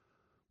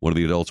 One of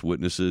the adults'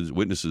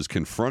 witnesses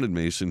confronted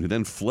Mason, who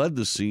then fled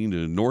the scene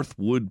to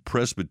Northwood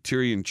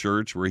Presbyterian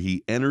Church, where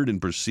he entered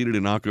and proceeded to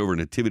knock over a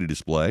nativity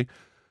display,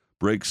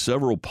 break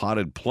several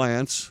potted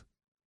plants,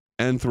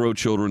 and throw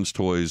children's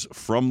toys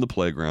from the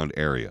playground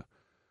area.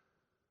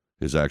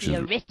 His actions...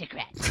 The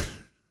aristocrat.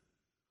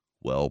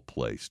 Well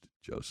placed,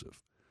 Joseph.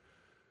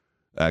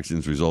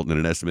 Accidents resulted in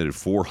an estimated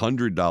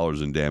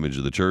 $400 in damage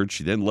to the church.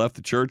 He then left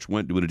the church,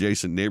 went to an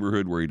adjacent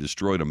neighborhood where he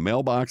destroyed a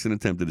mailbox and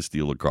attempted to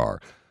steal a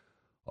car.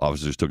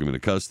 Officers took him into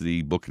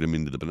custody, booked him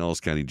into the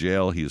Pinellas County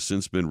Jail. He has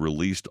since been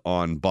released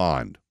on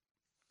bond.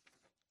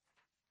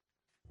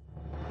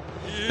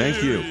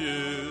 Thank you. He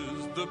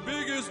is the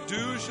biggest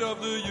douche of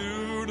the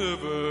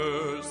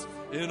universe.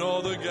 In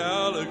all the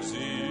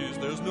galaxies,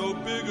 there's no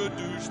bigger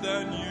douche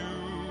than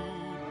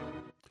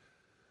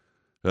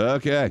you.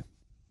 Okay.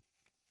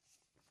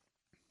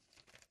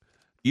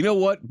 You know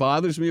what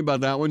bothers me about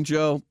that one,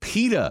 Joe?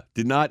 PETA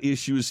did not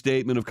issue a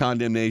statement of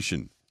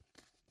condemnation.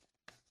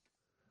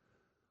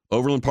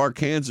 Overland Park,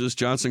 Kansas,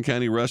 Johnson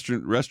County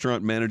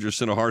restaurant manager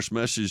sent a harsh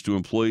message to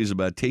employees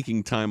about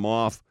taking time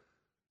off,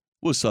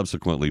 was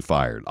subsequently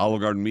fired. Olive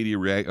Garden Media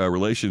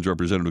Relations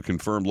representative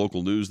confirmed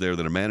local news there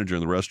that a manager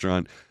in the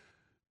restaurant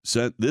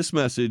sent this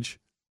message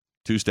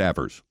to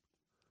staffers.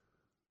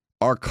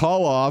 Our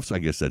call-offs, I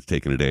guess that's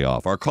taking a day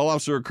off. Our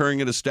call-offs are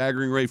occurring at a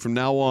staggering rate from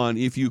now on.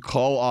 If you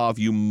call off,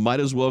 you might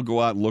as well go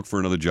out and look for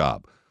another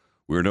job.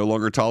 We're no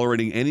longer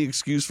tolerating any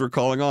excuse for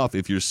calling off.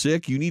 If you're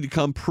sick, you need to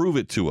come prove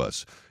it to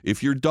us.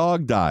 If your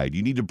dog died,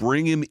 you need to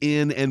bring him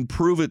in and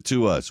prove it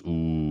to us.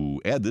 Ooh,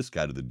 add this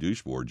guy to the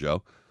douche board,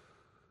 Joe.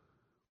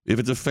 If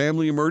it's a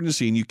family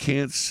emergency and you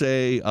can't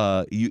say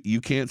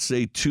you can't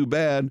say too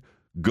bad,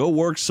 go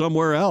work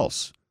somewhere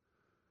else.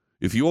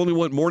 If you only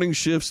want morning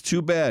shifts,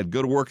 too bad.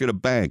 Go to work at a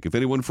bank. If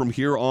anyone from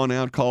here on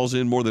out calls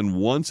in more than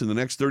once in the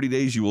next 30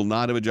 days, you will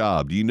not have a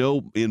job. Do you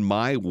know in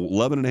my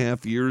 11 and a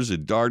half years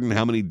at Darden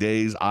how many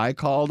days I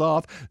called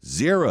off?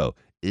 0.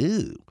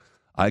 Ew.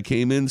 I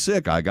came in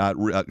sick. I got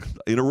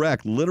in a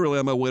wreck literally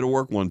on my way to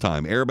work one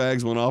time.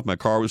 Airbags went off. My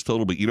car was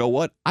totaled. But you know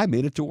what? I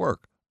made it to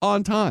work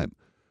on time.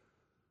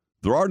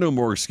 There are no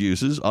more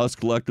excuses. Us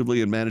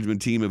collectively and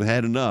management team have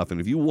had enough.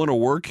 And if you want to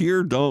work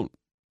here, don't.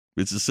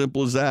 It's as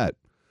simple as that.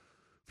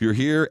 If you're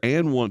here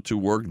and want to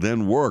work,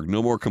 then work.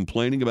 No more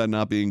complaining about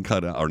not being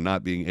cut out or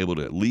not being able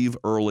to leave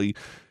early.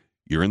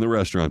 You're in the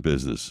restaurant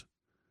business.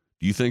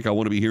 Do you think I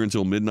want to be here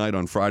until midnight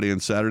on Friday and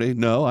Saturday?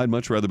 No, I'd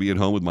much rather be at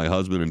home with my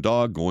husband and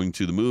dog, going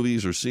to the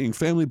movies or seeing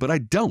family, but I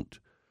don't.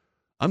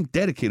 I'm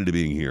dedicated to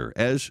being here,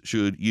 as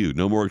should you.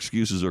 No more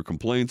excuses or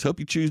complaints. Hope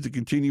you choose to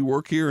continue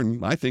work here,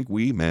 and I think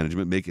we,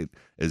 management, make it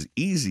as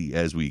easy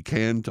as we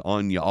can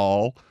on you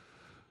all.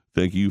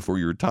 Thank you for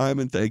your time,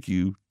 and thank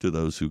you to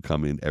those who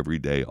come in every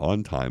day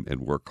on time and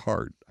work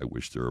hard. I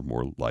wish there were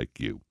more like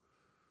you.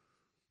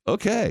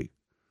 Okay.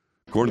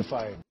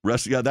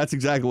 Yeah, that's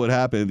exactly what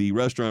happened. The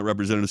restaurant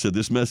representative said,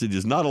 this message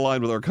is not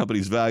aligned with our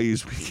company's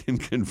values. We can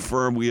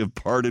confirm we have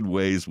parted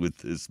ways with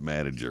this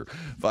manager.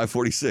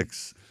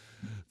 546,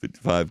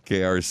 55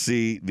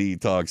 KRC, the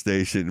talk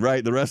station.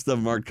 Right, the rest of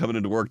them aren't coming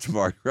into work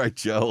tomorrow. Right,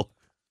 Joe?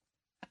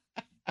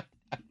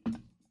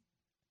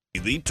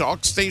 The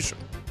talk station.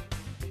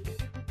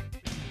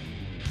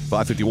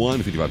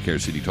 551, 55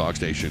 KRCD Talk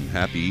Station.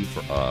 Happy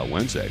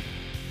Wednesday.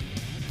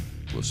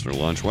 Listener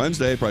Lunch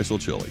Wednesday. Price a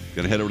little chilly.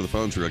 Going to head over to the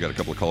phones here. I got a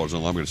couple of callers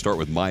on. I'm going to start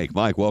with Mike.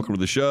 Mike, welcome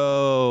to the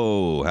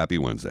show. Happy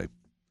Wednesday.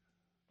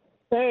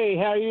 Hey,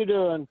 how you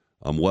doing?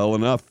 I'm well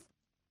enough.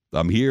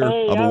 I'm here.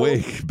 Hey, I'm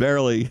awake.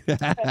 Barely.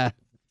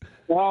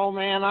 Oh,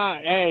 man,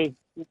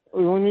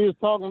 when you was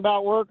talking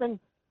about working,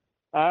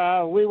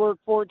 we work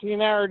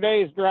 14-hour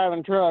days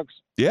driving trucks.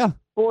 Yeah.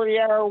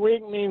 40-hour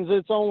week means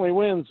it's only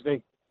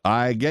Wednesday.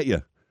 I get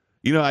you.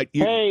 You know,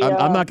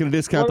 I'm not going to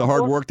discount the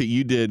hard work that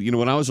you did. You know,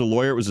 when I was a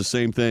lawyer, it was the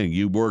same thing.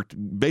 You worked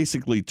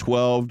basically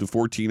 12 to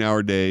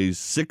 14-hour days,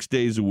 6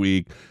 days a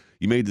week.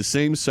 You made the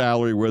same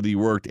salary whether you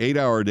worked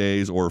 8-hour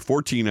days or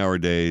 14-hour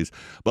days.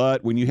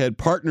 But when you had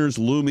partners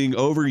looming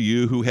over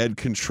you who had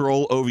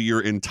control over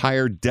your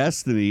entire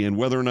destiny and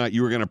whether or not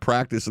you were going to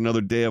practice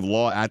another day of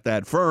law at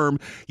that firm,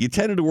 you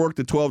tended to work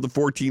the 12 to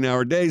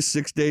 14-hour days,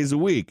 6 days a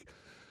week.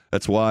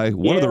 That's why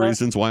one of the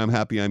reasons why I'm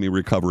happy I'm a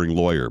recovering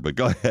lawyer. But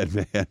go ahead,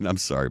 man. I'm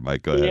sorry,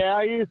 Mike. Go ahead. Yeah,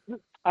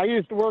 I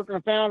used to work in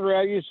a foundry.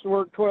 I used to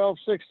work 12,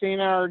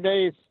 16-hour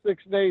days,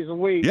 6 days a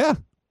week. Yeah.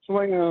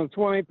 Swinging a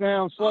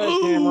 20-pound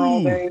sledgehammer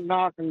all day,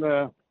 knocking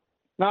the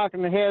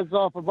heads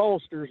off of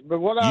bolsters.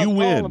 But what I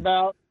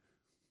was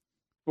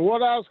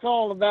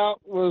calling about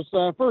was,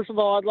 first of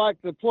all, I'd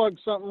like to plug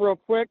something real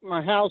quick.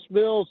 My House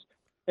bills,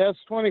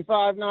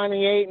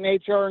 S2598 and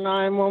HR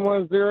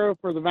 9110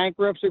 for the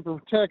bankruptcy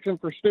protection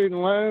for student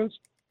loans.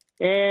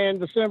 And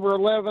December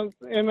 11th,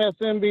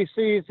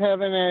 MSNBC is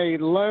having a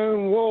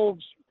Lone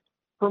Wolves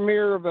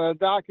premiere of a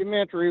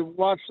documentary.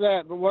 Watch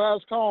that. But what I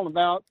was calling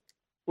about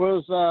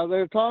was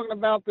they're talking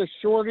about the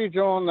shortage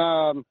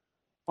on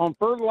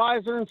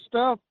fertilizer and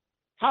stuff.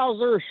 How's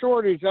there a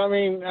shortage? I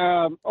mean,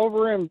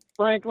 over in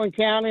Franklin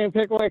County and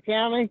Pickaway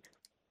County,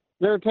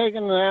 they're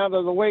taking it out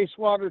of the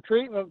wastewater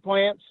treatment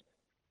plants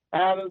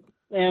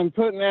and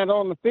putting that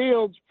on the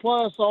fields,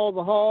 plus all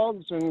the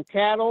hogs and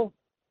cattle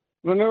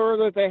manure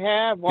that they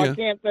have. Why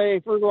can't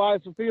they fertilize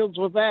the fields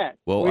with that?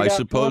 Well, I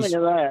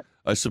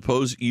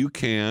suppose you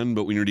can,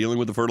 but when you're dealing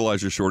with the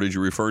fertilizer shortage,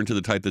 you're referring to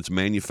the type that's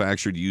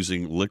manufactured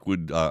using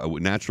liquid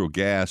natural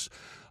gas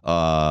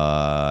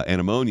and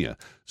ammonia.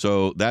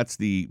 So that's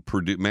the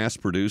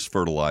mass-produced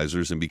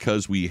fertilizers, and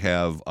because we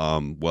have,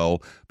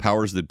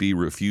 powers that be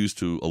refuse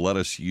to let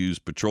us use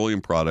petroleum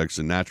products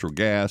and natural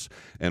gas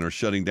and are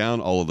shutting down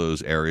all of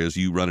those areas,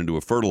 you run into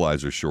a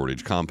fertilizer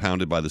shortage,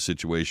 compounded by the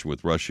situation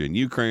with Russia and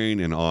Ukraine,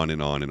 and on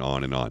and on and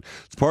on and on.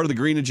 It's part of the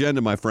green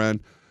agenda, my friend.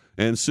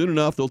 And soon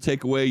enough, they'll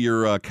take away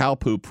your cow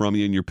poop from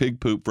you and your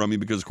pig poop from you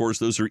because, of course,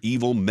 those are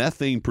evil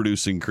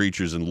methane-producing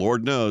creatures. And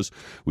Lord knows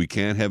we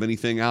can't have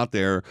anything out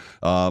there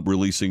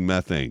releasing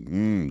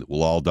methane.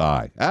 We'll all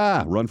die.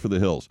 Run for the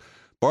hills.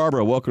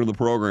 Barbara, welcome to the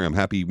program.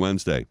 Happy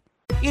Wednesday.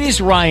 It is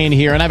Ryan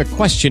here, and I have a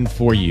question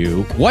for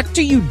you. What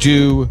do you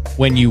do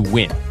when you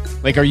win?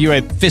 Like, are you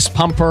a fist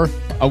pumper,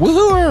 a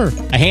woo-hooer,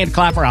 a hand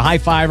clapper, a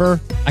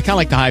high-fiver? I kind of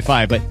like the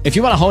high-five, but if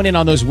you want to hone in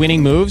on those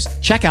winning moves,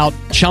 check out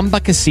Chumba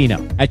Casino.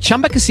 At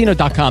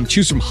ChumbaCasino.com,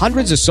 choose from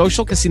hundreds of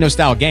social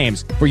casino-style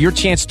games for your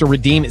chance to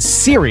redeem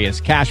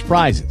serious cash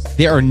prizes.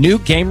 There are new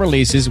game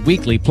releases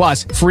weekly,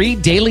 plus free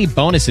daily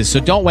bonuses, so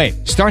don't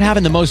wait. Start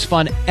having the most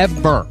fun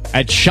ever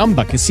at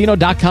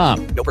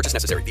ChumbaCasino.com. No purchase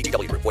necessary.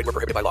 VGW Group. Void where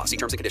prohibited by law. See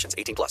terms and conditions.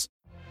 18+.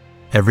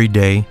 Every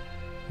day,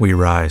 we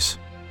rise,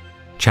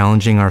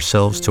 challenging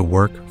ourselves to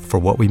work for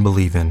what we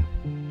believe in.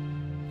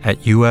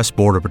 At U.S.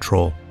 Border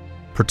Patrol,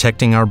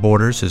 protecting our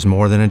borders is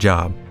more than a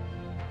job.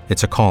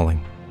 It's a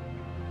calling.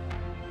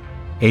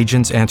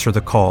 Agents answer the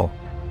call,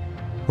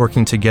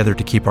 working together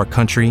to keep our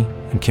country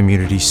and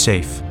communities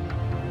safe.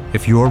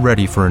 If you're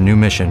ready for a new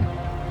mission,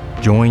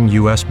 join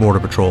U.S. Border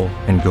Patrol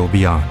and go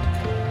beyond.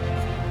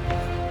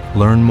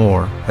 Learn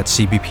more at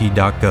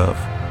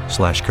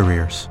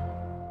cbp.gov/careers.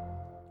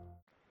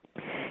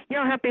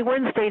 Happy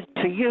Wednesday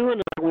to you,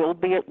 and I will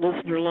be at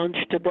Listener Lunch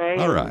today.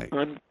 All right.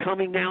 I'm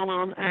coming down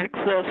on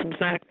Access. In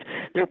fact,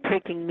 they're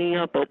picking me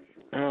up at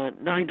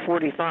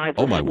 9:45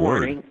 this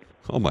morning. Word.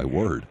 Oh, my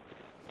word.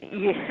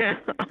 Yeah.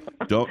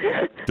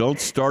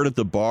 Don't start at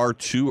the bar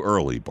too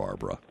early,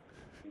 Barbara.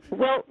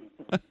 Well,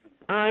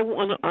 I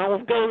will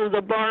go to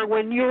the bar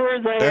when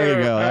you're there. There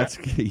you go.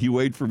 You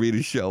wait for me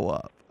to show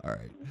up. All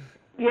right.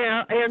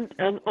 Yeah, and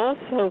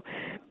also,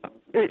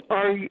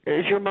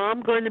 is your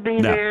mom going to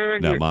be there?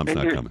 No, Mom's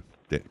not coming.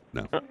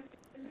 No.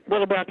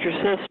 What about your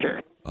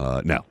sister?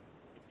 No.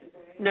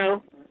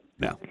 No?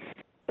 No.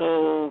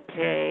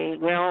 Okay.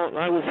 Well,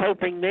 I was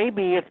hoping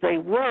maybe if they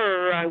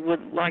were, I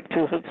would like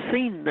to have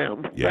seen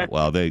them. Yeah,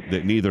 well, they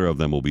neither of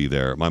them will be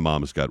there. My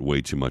mom's got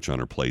way too much on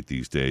her plate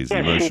these days.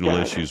 Yes, Emotional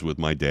issues with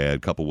my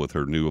dad, coupled with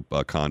her new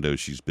condo.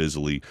 She's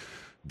busily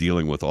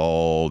dealing with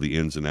all the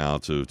ins and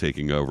outs of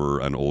taking over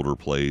an older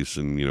place,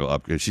 and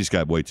she's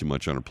got way too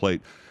much on her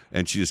plate,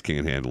 and she just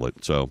can't handle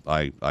it. So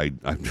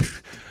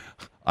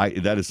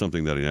That is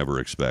something that I never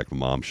expect.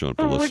 Mom showing up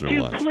to listen would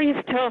you lunch.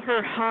 please tell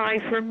her hi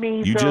for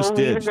me? You just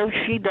did. Even though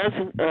she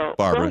doesn't.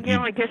 Barbara,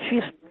 I guess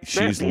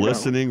she's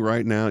listening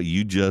right now.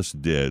 You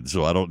just did,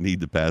 so I don't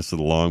need to pass it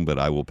along, but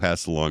I will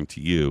pass it along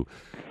to you.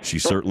 She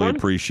certainly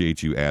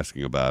appreciates you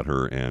asking about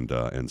her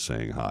and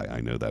saying hi.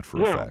 I know that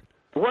for a fact.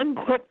 One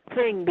quick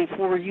thing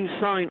before you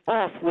sign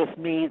off with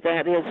me,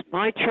 that is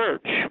my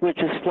church, which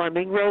is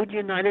Fleming Road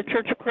United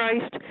Church of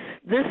Christ.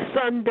 This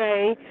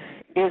Sunday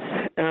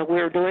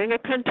we're doing a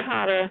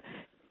cantata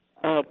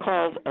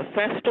called A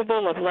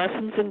Festival of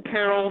Lessons and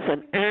Carols,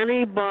 and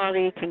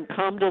anybody can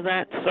come to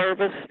that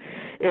service.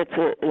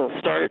 It'll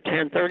start at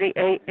 10:30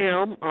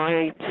 a.m.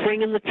 I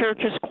sing in the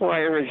church's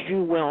choir, as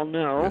you well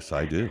know. Yes,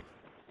 I do.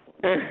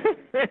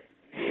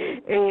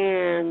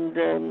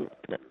 And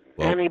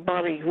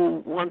anybody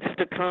who wants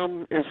to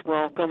come is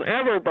welcome.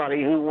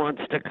 Everybody who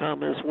wants to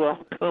come is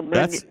welcome.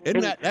 That's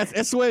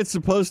the way it's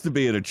supposed to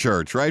be at a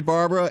church, right,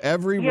 Barbara?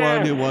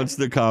 Everyone who wants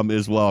to come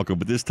is welcome.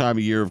 But this time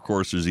of year, of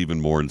course, there's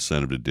even more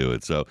incentive to do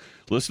it. So,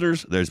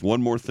 listeners, there's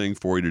one more thing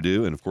for you to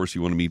do. And, of course,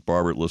 you want to meet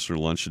Barbara at Listener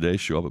Lunch today.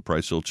 Show up at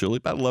Price Hill Chili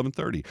about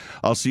 11:30.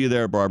 I'll see you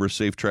there, Barbara.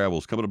 Safe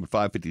travels. Coming up at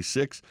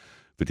 5:56.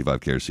 55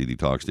 KRC, the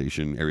talk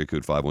station, area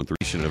code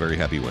 513. And a very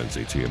happy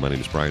Wednesday to you. My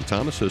name is Brian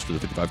Thomas, host of the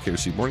 55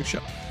 KRC Morning Show.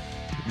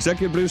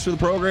 Executive producer of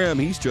the program,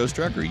 he's Joe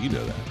Strecker. You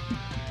know that.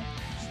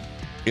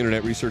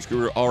 Internet research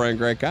guru, all-around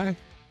great guy.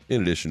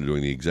 In addition to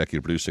doing the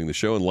executive producing the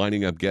show and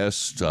lining up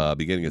guests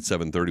beginning at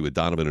 7:30 with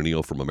Donovan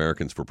O'Neill from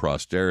Americans for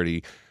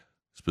Prosperity,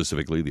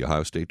 specifically the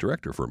Ohio State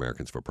Director for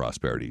Americans for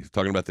Prosperity.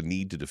 Talking about the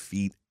need to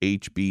defeat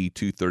HB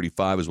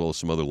 235 as well as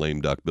some other lame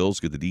duck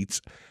bills. Get the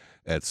deets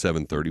at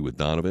 7:30 with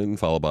Donovan,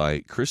 followed by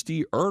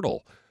Christy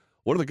Ertl,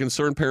 one of the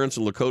concerned parents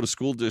in Lakota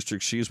School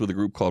District. She's with a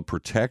group called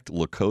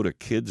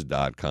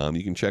ProtectLakotaKids.com.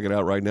 You can check it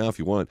out right now if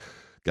you want.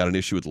 Got an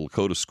issue with the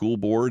Lakota School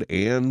Board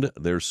and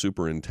their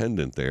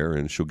superintendent there,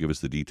 and she'll give us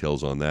the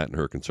details on that and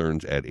her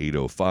concerns at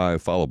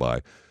 8:05, followed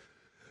by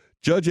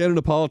Judge Anna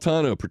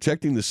Napolitano,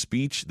 protecting the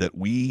speech that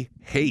we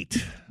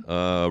hate.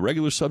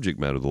 Regular subject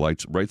matter. The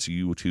rights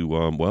you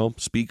to,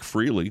 speak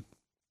freely,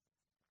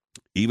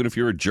 even if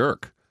you're a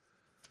jerk.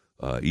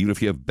 Even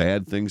if you have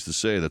bad things to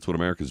say. That's what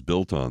America's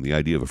built on, the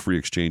idea of a free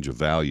exchange of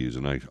values,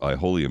 and I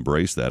wholly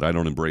embrace that. I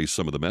don't embrace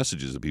some of the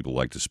messages that people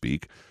like to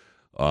speak,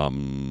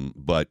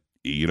 but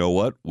you know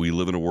what? We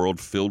live in a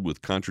world filled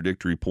with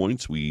contradictory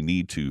points. We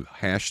need to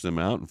hash them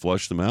out and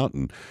flush them out,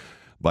 and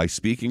by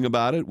speaking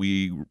about it,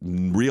 we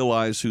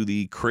realize who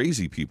the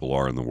crazy people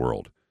are in the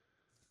world.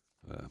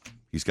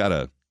 He's got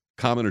a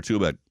comment or two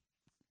about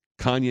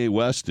Kanye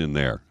West in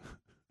there.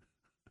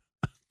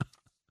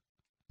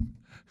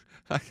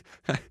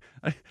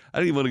 I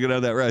didn't even want to get out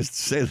of that rest.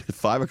 Say the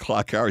 5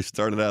 o'clock hour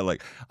started out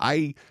like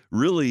I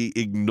really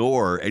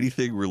ignore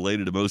anything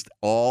related to most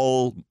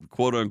all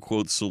quote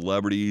unquote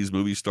celebrities,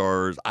 movie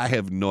stars. I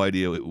have no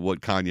idea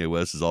what Kanye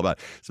West is all about.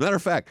 As a matter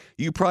of fact,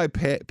 you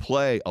probably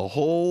play a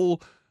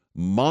whole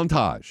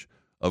montage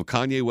of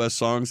Kanye West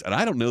songs, and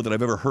I don't know that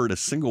I've ever heard a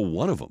single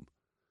one of them.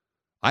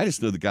 I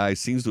just know the guy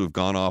seems to have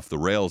gone off the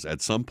rails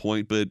at some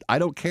point, but I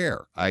don't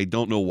care. I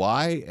don't know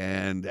why,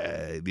 and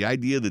the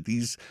idea that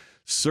these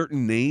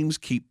certain names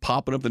keep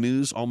popping up in the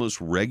news almost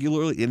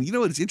regularly. And you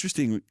know, it's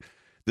interesting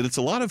that it's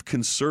a lot of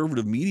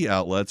conservative media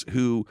outlets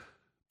who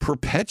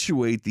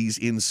perpetuate these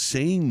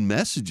insane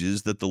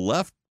messages that the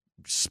left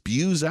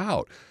spews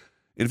out.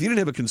 And if you didn't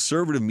have a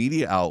conservative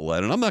media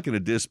outlet, and I'm not going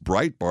to diss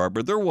Breitbart,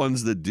 but they're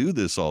ones that do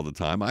this all the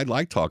time. I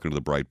like talking to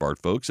the Breitbart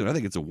folks, and I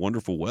think it's a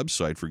wonderful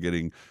website for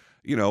getting,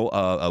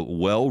 a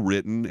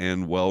well-written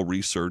and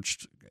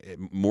well-researched,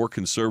 more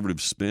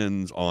conservative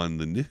spins on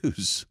the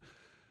news.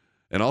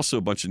 And also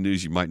a bunch of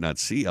news you might not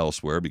see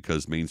elsewhere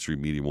because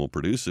mainstream media won't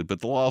produce it.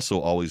 But they'll also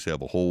always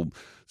have a whole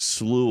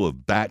slew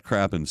of bat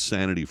crap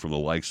insanity from the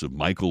likes of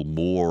Michael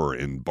Moore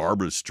and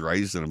Barbara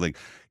Streisand. I'm like,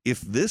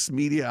 if this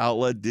media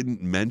outlet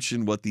didn't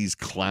mention what these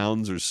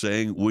clowns are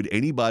saying, would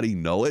anybody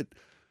know it?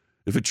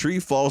 If a tree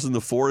falls in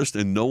the forest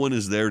and no one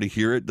is there to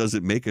hear it, does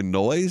it make a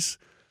noise?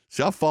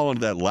 See, I'll fall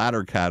into that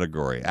latter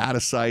category. Out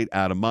of sight,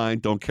 out of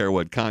mind. Don't care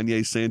what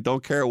Kanye's saying.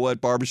 Don't care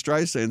what Barbara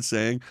Streisand's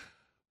saying.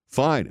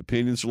 Fine.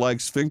 Opinions are like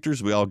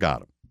sphincters. We all got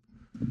them.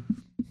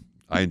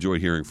 I enjoy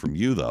hearing from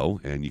you,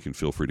 though, and you can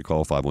feel free to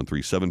call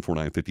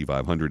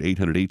 513-749-5500,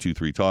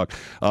 800-823-TALK.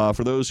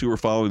 For those who were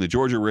following the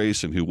Georgia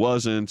race and who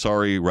wasn't,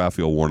 sorry,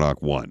 Raphael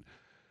Warnock won.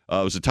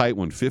 It was a tight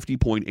one,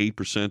 50.8%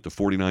 to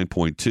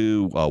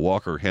 49.2%.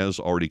 Walker has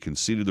already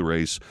conceded the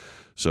race,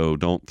 so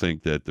don't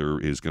think that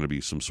there is going to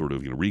be some sort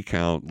of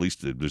recount. At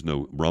least there's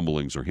no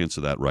rumblings or hints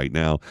of that right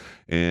now.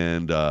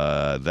 And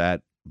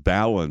that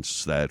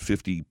balance, that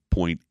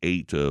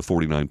 50.8 to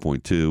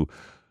 49.2,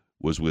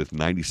 was with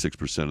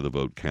 96% of the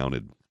vote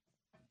counted.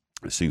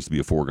 It seems to be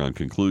a foregone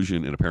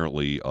conclusion, and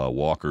apparently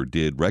Walker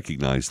did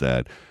recognize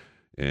that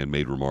and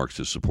made remarks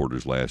to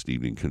supporters last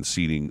evening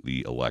conceding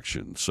the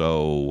election.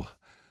 So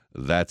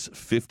that's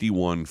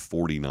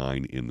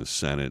 51-49 in the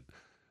Senate.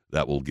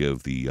 that will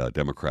give the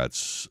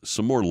Democrats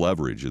some more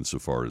leverage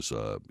insofar as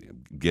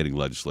getting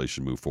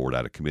legislation moved forward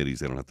out of committees.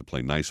 They don't have to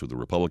play nice with the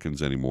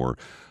Republicans anymore.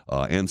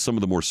 And some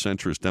of the more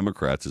centrist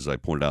Democrats, as I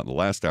pointed out in the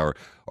last hour,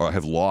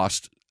 have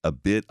lost a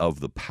bit of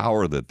the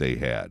power that they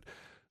had.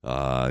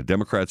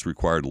 Democrats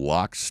required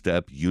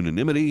lockstep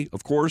unanimity,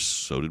 of course.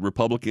 So did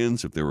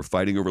Republicans if they were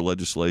fighting over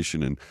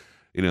legislation. And,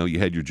 you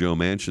had your Joe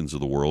Manchins of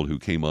the world who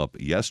came up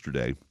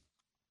yesterday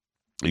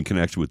in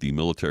connection with the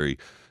military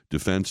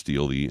defense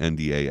deal, the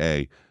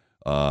NDAA,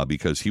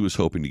 because he was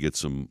hoping to get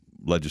some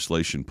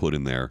legislation put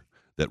in there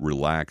that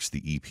relaxed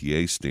the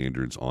EPA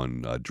standards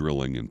on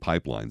drilling and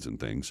pipelines and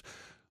things.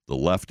 The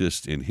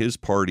leftist in his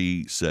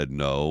party said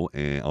no,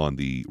 and on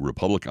the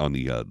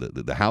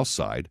the House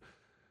side,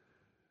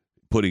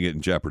 putting it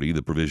in jeopardy,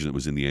 the provision that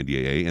was in the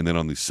NDAA. And then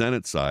on the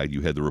Senate side,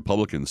 you had the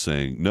Republicans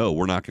saying, no,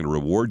 we're not going to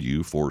reward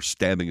you for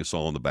stabbing us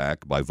all in the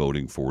back by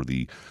voting for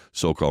the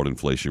so-called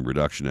Inflation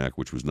Reduction Act,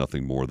 which was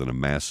nothing more than a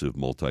massive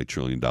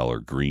multi-trillion-dollar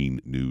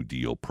Green New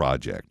Deal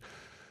project.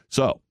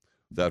 So,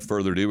 without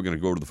further ado, we're going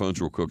to go over to the phones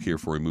real quick here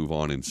before we move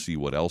on and see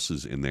what else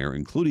is in there,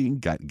 including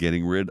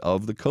getting rid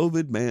of the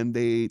COVID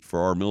mandate for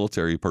our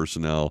military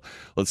personnel.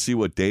 Let's see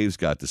what Dave's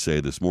got to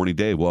say this morning.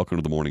 Dave, welcome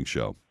to the morning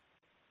show.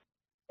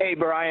 Hey,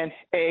 Brian.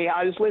 Hey,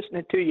 I was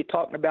listening to you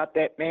talking about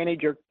that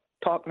manager,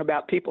 talking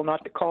about people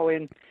not to call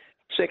in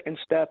sick and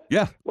stuff.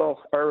 Yeah.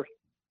 Well, or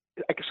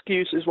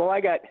excuses. Well,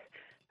 I got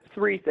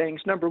three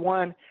things. Number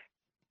one,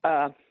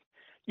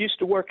 used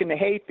to work in the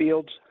hay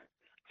fields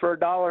for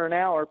 $1 an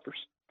hour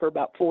for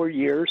about 4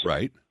 years.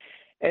 Right.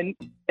 And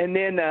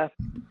then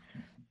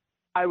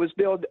I was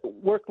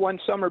worked one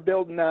summer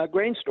building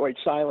grain storage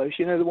silos.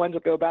 The ones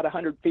that go about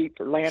 100 feet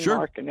for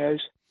Landmark and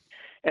those.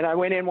 And I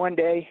went in one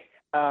day,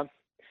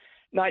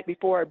 night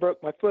before I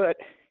broke my foot,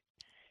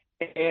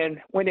 and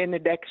went in the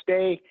next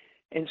day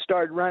and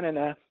started running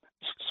a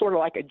sort of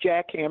like a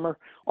jackhammer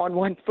on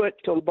one foot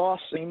till the boss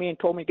seen me and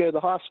told me to go to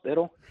the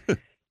hospital.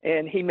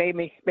 And he made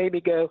me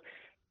go.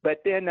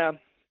 But then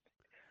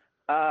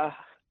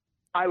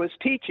I was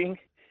teaching,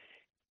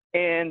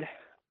 and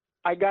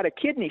I got a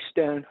kidney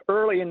stone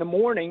early in the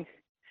morning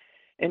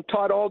and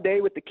taught all day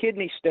with the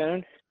kidney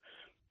stone.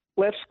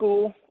 Left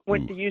school,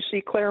 went to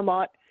UC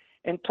Claremont,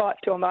 and taught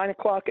till 9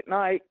 o'clock at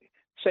night,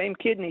 same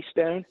kidney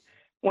stone.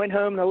 Went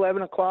home at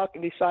 11 o'clock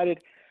and decided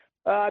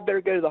I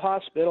better go to the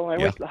hospital. I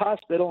went to the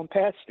hospital and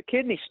passed the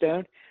kidney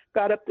stone.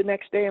 Got up the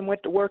next day and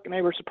went to work, and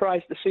they were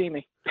surprised to see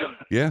me.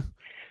 Yeah.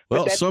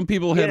 Well, some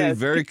people have a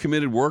very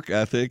committed work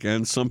ethic,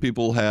 and some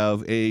people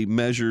have a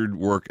measured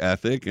work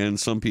ethic, and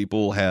some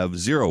people have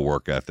zero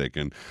work ethic.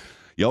 And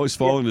you always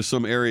fall into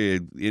some area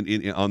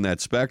on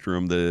that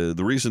spectrum. The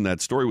reason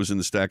that story was in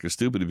the Stack of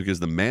Stupid is because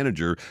the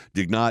manager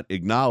did not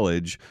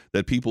acknowledge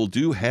that people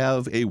do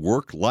have a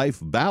work-life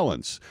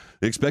balance.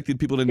 They expected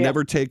people to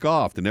never take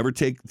off, to never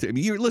take.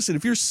 Listen,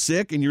 if you're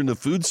sick and you're in the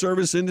food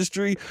service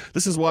industry,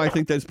 this is why I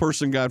think that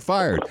person got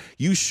fired.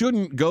 You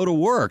shouldn't go to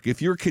work.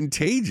 If you're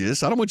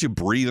contagious, I don't want you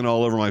breathing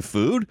all over my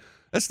food.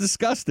 That's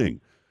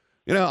disgusting.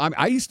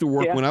 I used to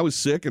work when I was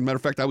sick. And matter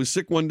of fact, I was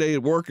sick one day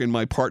at work, and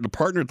my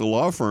partner at the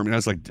law firm, and I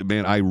was like,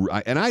 man,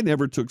 I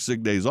never took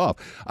sick days off.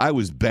 I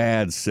was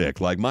bad sick.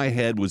 Like, my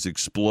head was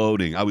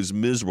exploding. I was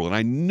miserable, and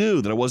I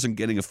knew that I wasn't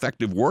getting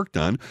effective work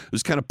done. It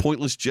was kind of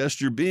pointless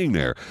gesture being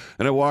there.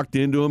 And I walked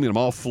into him, and I'm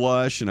all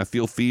flush, and I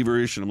feel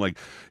feverish, and I'm like,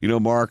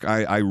 Mark,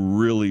 I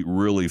really,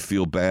 really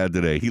feel bad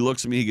today. He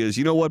looks at me, he goes,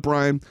 you know what,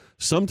 Brian?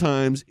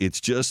 Sometimes it's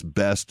just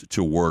best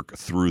to work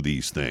through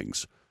these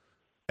things.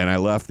 And I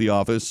left the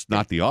office,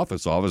 not the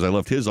office, I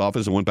left his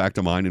office and went back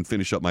to mine and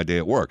finished up my day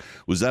at work.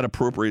 Was that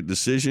appropriate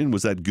decision?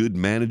 Was that good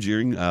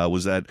managing?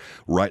 Was that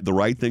the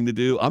right thing to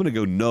do? I'm going to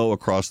go no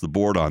across the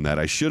board on that.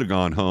 I should have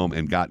gone home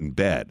and got in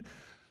bed.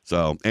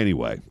 So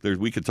anyway,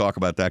 we could talk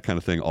about that kind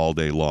of thing all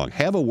day long.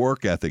 Have a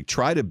work ethic.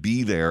 Try to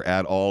be there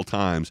at all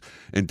times,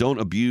 and don't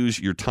abuse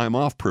your time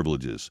off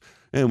privileges.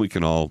 And we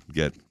can all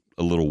get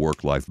a little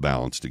work-life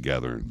balance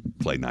together and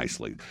play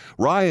nicely.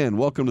 Ryan,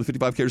 welcome to the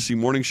 55 KRC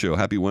Morning Show.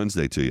 Happy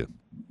Wednesday to you.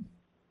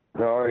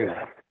 How are you?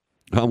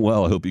 I'm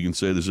well. I hope you can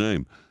say the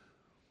same.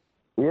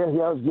 Yeah,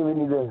 I was giving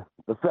you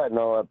the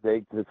fentanyl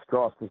update. It's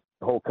across the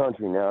whole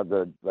country now.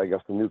 I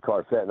guess the new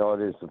car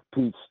fentanyl, it is the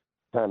peach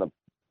kind of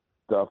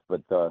stuff,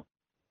 but I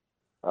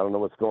don't know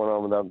what's going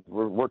on with them.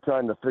 We're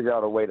trying to figure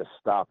out a way to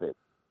stop it.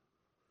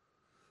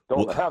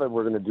 Don't know how that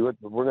we're going to do it,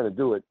 but we're going to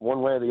do it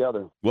one way or the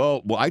other.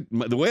 Well,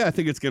 the way I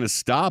think it's going to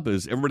stop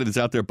is everybody that's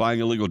out there buying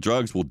illegal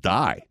drugs will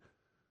die.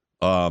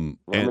 They're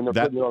putting it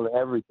on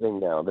everything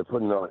now. They're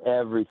putting it on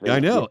everything. I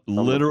know,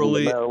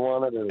 literally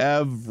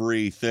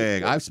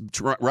everything.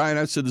 Ryan,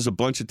 I've said this a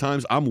bunch of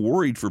times. I'm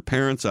worried for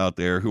parents out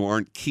there who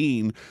aren't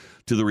keen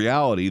to the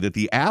reality that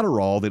the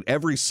Adderall that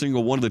every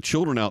single one of the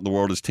children out in the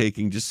world is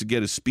taking just to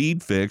get a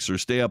speed fix or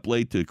stay up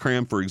late to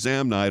cram for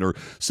exam night, or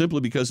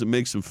simply because it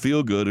makes them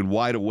feel good and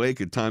wide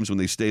awake at times when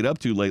they stayed up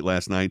too late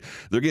last night,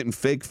 they're getting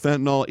fake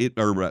fentanyl,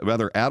 or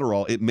rather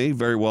Adderall. It may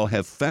very well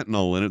have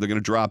fentanyl in it. They're going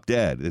to drop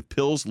dead. The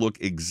pills look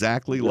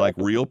exactly like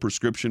real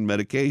prescription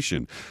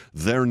medication.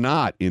 They're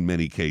not in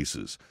many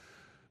cases.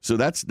 So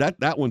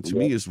that one to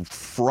me is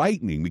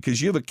frightening,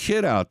 because you have a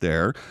kid out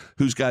there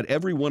who's got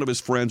every one of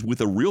his friends with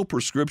a real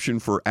prescription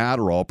for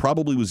Adderall,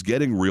 probably was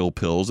getting real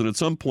pills, and at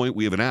some point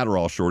we have an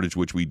Adderall shortage,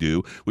 which we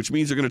do, which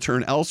means they're going to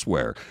turn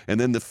elsewhere. And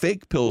then the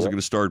fake pills are going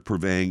to start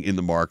purveying in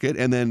the market,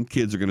 and then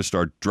kids are going to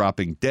start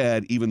dropping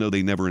dead, even though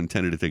they never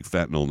intended to take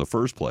fentanyl in the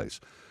first place.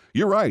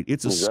 You're right.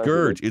 It's a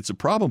scourge. It's a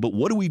problem. But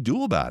what do we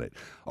do about it?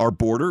 Our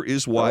border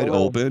is wide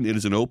open. It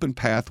is an open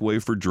pathway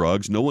for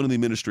drugs. No one in the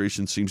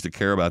administration seems to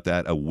care about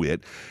that a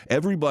whit.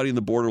 Everybody in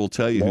the border will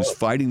tell you who's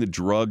fighting the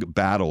drug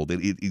battle that,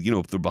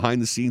 if they're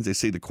behind the scenes, they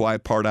say the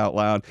quiet part out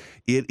loud.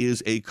 It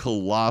is a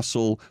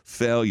colossal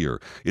failure.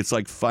 It's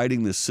like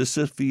fighting the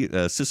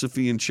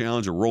Sisyphean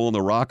challenge of rolling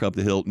the rock up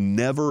the hill,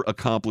 never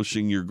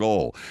accomplishing your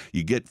goal.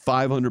 You get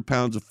 500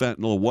 pounds of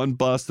fentanyl, one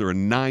bust. There are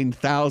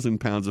 9,000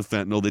 pounds of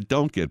fentanyl that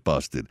don't get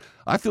busted.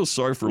 I feel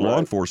sorry for law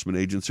enforcement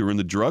agents who are in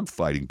the drug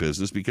fighting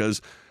business,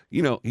 because,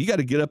 you got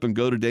to get up and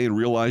go today and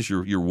realize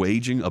you're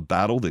waging a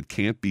battle that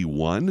can't be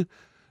won. I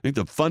think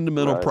the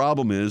fundamental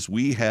problem is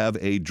we have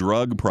a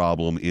drug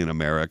problem in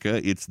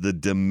America. It's the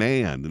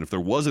demand. And if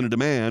there wasn't a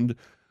demand,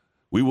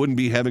 we wouldn't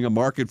be having a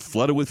market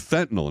flooded with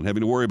fentanyl and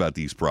having to worry about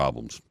these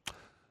problems.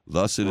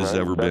 Thus it has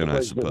ever been, I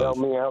suppose. That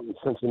helped me out in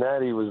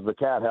Cincinnati was the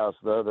Cat House,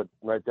 though, that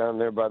right down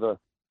there by the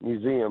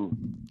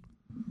museum.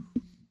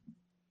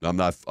 I'm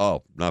not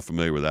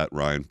familiar with that,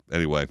 Ryan.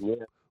 Anyway,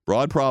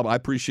 broad problem. I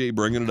appreciate you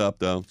bringing it up,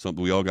 though.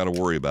 Something we all got to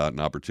worry about, an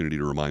opportunity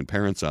to remind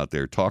parents out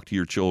there, talk to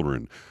your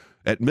children.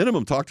 At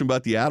minimum, talk to them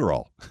about the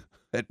Adderall.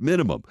 At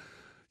minimum.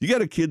 You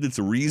got a kid that's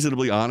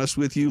reasonably honest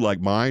with you,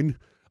 like mine?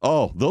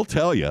 Oh, they'll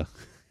tell you.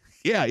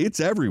 Yeah, it's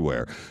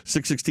everywhere.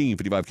 616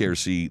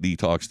 55KRC, the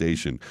talk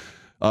station.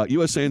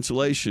 USA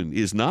Insulation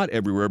is not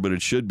everywhere, but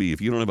it should be. If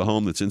you don't have a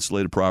home that's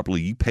insulated properly,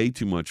 you pay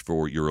too much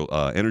for your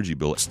energy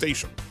bill.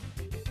 Station.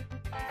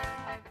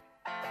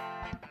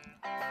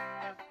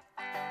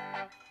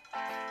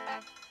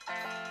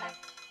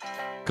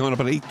 Coming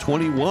up at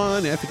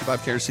 8:21 at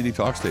 55 KRC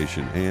Talk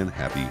Station, and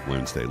happy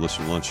Wednesday.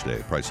 Listener lunch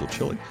day, Price Hill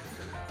Chili.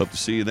 Hope to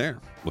see you there.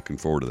 Looking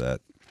forward to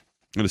that.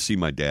 I'm going to see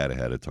my dad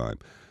ahead of time,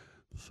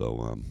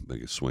 so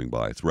make a swing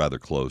by. It's rather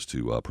close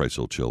to Price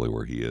Hill Chili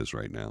where he is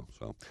right now.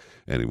 So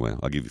anyway,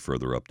 I'll give you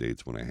further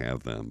updates when I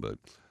have them. But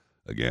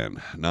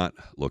again, not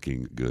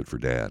looking good for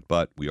Dad.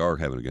 But we are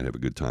going to have a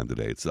good time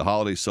today. It's the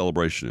holiday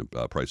celebration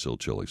at Price Hill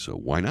Chili, so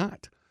why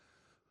not?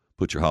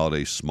 Put your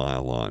holiday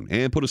smile on.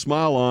 And put a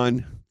smile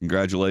on.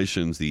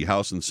 Congratulations. The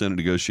House and Senate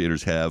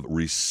negotiators have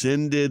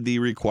rescinded the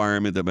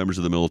requirement that members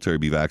of the military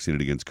be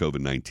vaccinated against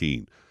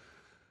COVID-19.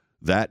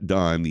 That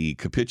done, the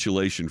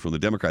capitulation from the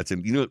Democrats.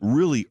 And, it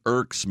really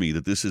irks me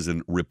that this is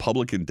a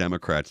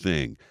Republican-Democrat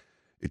thing.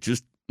 It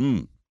just,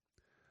 how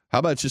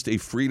about just a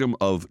freedom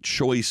of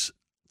choice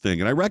thing?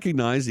 And I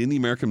recognize in the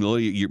American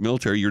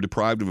military, you're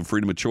deprived of a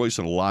freedom of choice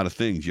on a lot of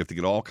things. You have to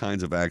get all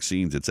kinds of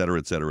vaccines, et cetera,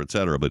 et cetera, et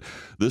cetera. But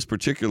this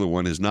particular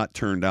one has not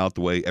turned out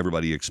the way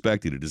everybody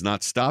expected. It does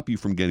not stop you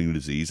from getting a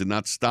disease and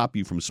not stop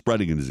you from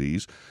spreading a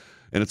disease.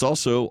 And it's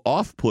also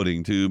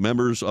off-putting to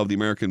members of the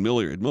American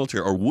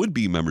military, or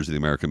would-be members of the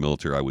American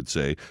military, I would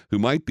say, who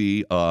might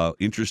be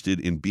interested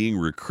in being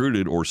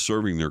recruited or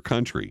serving their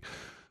country.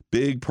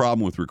 Big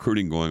problem with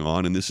recruiting going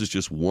on, and this is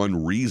just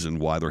one reason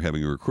why they're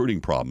having a recruiting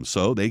problem.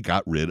 So they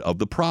got rid of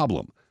the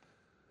problem.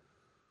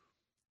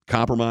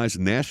 Compromise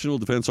National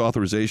Defense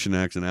Authorization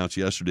Act announced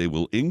yesterday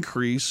will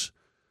increase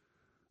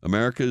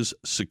America's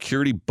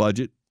security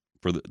budget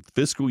for the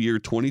fiscal year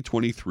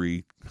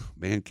 2023.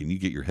 Man, can you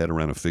get your head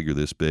around a figure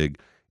this big?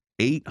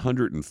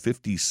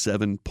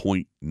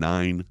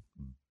 $857.9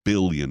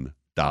 billion.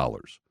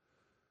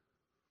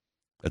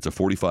 That's a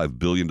 $45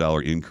 billion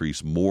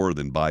increase, more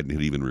than Biden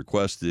had even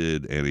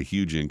requested, and a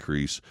huge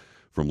increase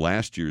from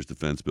last year's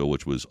defense bill,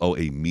 which was,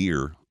 a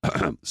mere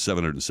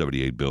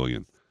 $778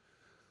 billion.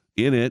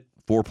 In it,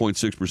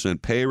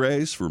 4.6% pay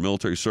raise for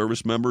military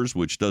service members,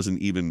 which doesn't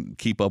even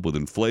keep up with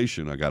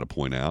inflation, I got to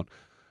point out.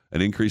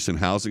 An increase in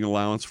housing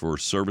allowance for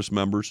service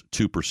members,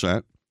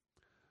 2%.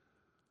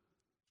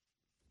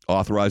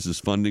 Authorizes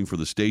funding for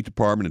the State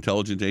Department,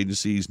 intelligence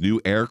agencies,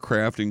 new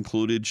aircraft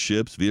included,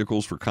 ships,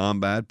 vehicles for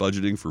combat,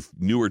 budgeting for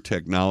newer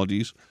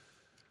technologies,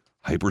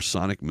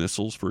 hypersonic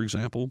missiles, for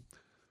example.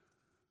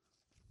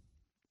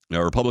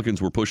 Now,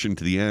 Republicans were pushing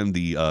to the end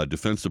the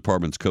Defense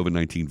Department's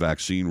COVID-19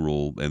 vaccine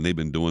rule, and they've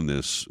been doing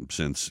this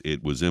since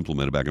it was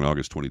implemented back in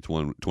August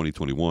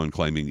 2021,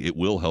 claiming it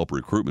will help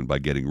recruitment by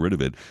getting rid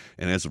of it.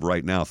 And as of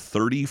right now,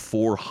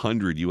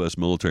 3,400 U.S.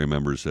 military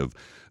members have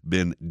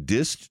been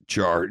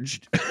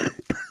discharged,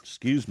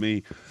 excuse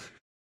me,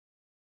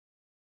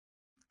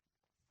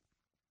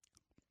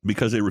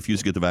 because they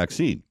refuse to get the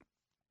vaccine.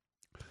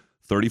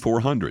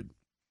 3,400.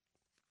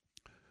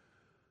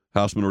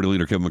 House Minority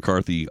Leader Kevin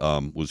McCarthy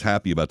was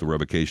happy about the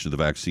revocation of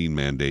the vaccine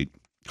mandate,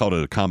 called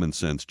it a common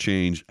sense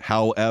change.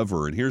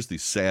 However, and here's the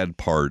sad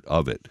part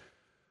of it,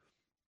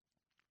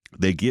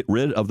 they get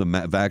rid of the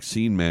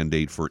vaccine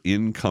mandate for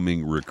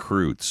incoming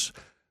recruits.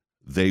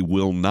 They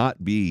will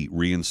not be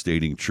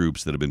reinstating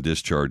troops that have been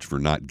discharged for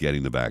not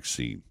getting the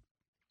vaccine.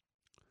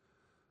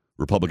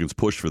 Republicans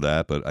pushed for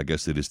that, but I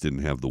guess they just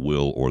didn't have the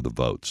will or the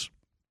votes.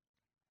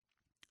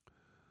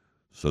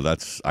 So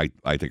that's, I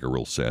think, a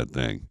real sad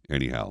thing.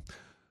 Anyhow,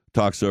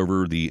 talks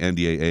over the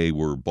NDAA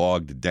were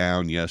bogged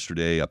down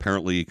yesterday.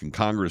 Apparently,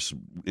 Congress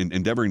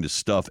endeavoring to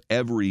stuff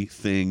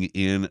everything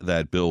in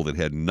that bill that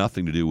had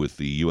nothing to do with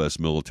the U.S.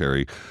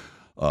 military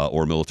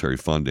or military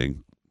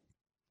funding.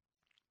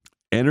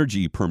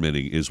 Energy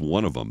permitting is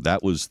one of them.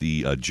 That was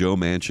the Joe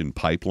Manchin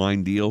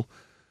pipeline deal.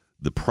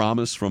 The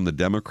promise from the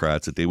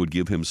Democrats that they would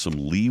give him some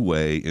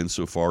leeway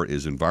insofar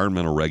as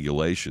environmental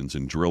regulations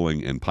and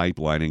drilling and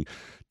pipelining.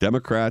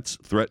 Democrats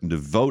threatened to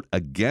vote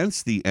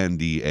against the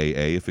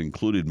NDAA if it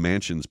included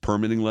Manchin's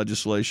permitting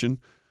legislation.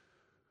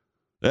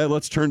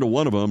 Let's turn to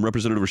one of them,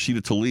 Representative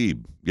Rashida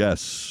Tlaib.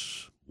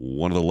 Yes,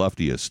 one of the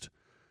leftiest.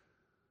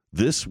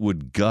 This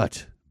would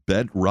gut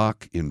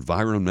bedrock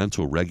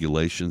environmental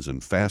regulations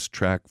and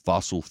fast-track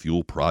fossil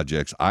fuel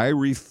projects. I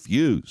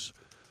refuse.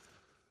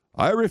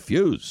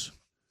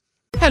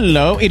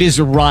 Hello, it is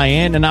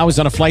Ryan, and I was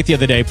on a flight the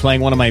other day playing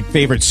one of my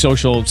favorite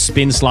social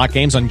spin slot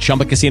games on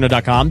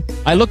ChumbaCasino.com.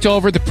 I looked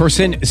over at the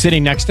person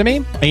sitting next to me,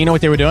 and you know what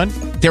they were doing?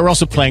 They were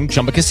also playing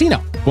Chumba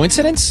Casino.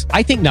 Coincidence?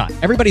 I think not.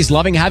 Everybody's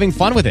loving having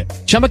fun with it.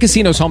 Chumba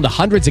Casino is home to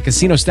hundreds of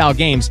casino-style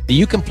games that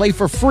you can play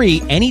for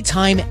free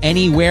anytime,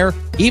 anywhere,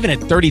 even at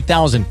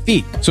 30,000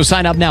 feet. So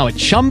sign up now at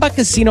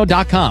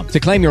ChumbaCasino.com to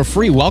claim your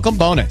free welcome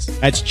bonus.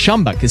 That's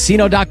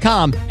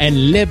ChumbaCasino.com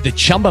and live the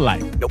Chumba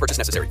life. No purchase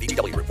necessary.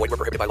 VGW. Void where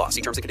prohibited by law.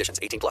 See terms and conditions.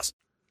 18+.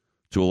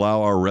 To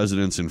allow our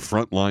residents in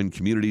frontline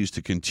communities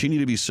to continue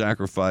to be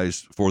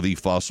sacrificed for the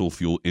fossil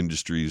fuel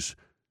industry's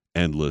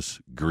endless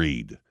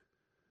greed.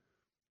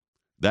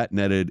 That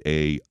netted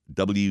a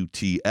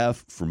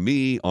WTF for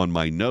me on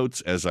my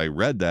notes as I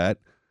read that.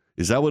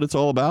 Is that what it's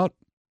all about?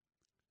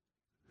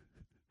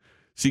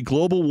 See,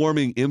 global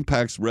warming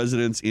impacts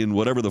residents in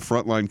whatever the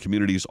frontline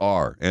communities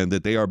are, and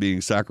that they are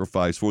being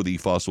sacrificed for the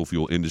fossil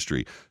fuel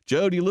industry.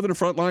 Joe, do you live in a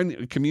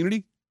frontline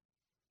community?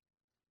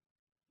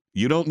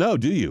 You don't know,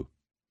 do you?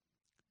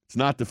 It's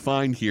not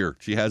defined here.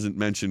 She hasn't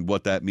mentioned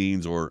what that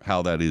means or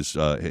how that is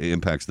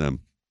impacts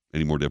them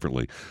any more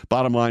differently.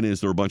 Bottom line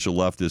is there were a bunch of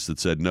leftists that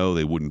said no,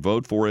 they wouldn't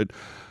vote for it.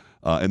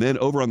 And then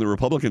over on the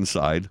Republican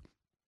side,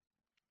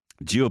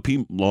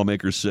 GOP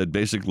lawmakers said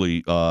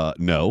basically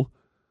no.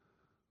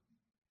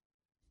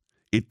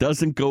 It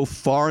doesn't go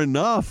far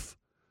enough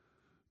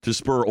to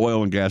spur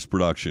oil and gas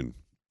production.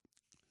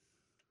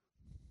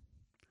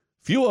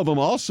 Few of them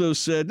also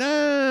said,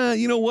 nah,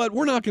 you know what?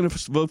 We're not going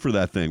to vote for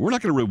that thing. We're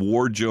not going to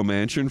reward Joe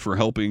Manchin for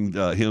helping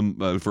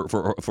him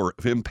for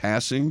him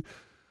passing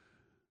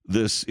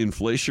this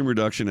Inflation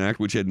Reduction Act,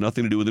 which had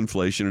nothing to do with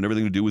inflation and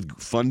everything to do with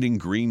funding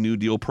Green New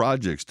Deal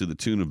projects to the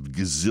tune of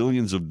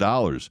gazillions of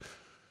dollars.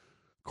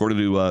 According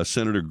to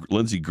Senator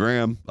Lindsey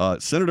Graham,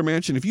 Senator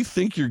Manchin, if you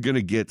think you're going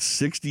to get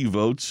 60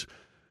 votes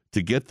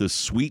to get the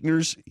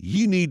sweeteners,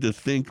 you need to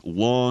think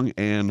long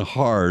and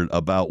hard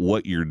about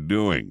what you're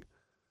doing.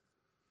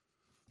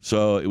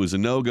 So it was a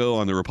no-go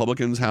on the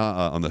Republicans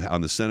on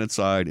the Senate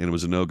side, and it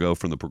was a no-go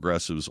from the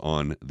progressives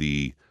on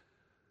the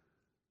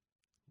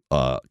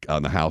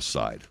House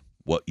side.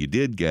 What you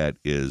did get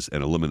is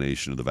an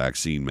elimination of the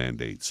vaccine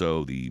mandate.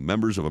 So the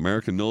members of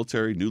American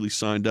military newly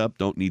signed up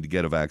don't need to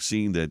get a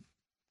vaccine that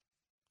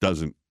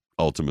doesn't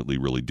ultimately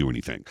really do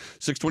anything.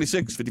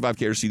 626, 55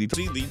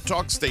 KRCD. The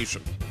talk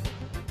station.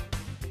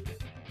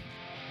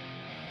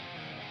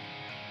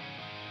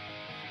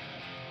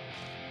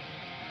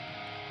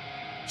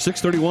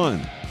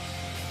 .631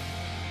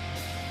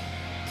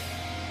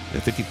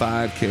 at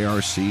 55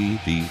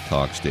 KRC, the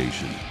talk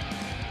station.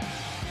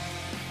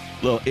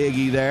 Little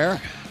Iggy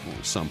there.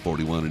 Sum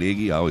 41 and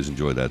Iggy. I always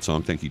enjoy that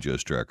song. Thank you, Joe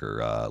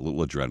Strecker. A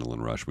little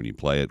adrenaline rush when you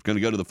play it. Going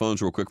to go to the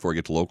phones real quick before I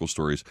get to local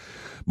stories.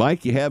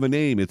 Mike, you have a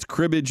name. It's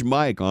Cribbage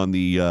Mike on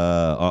the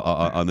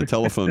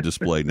telephone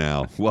display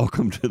now.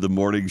 Welcome to the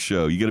morning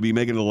show. You going to be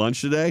making a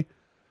lunch today?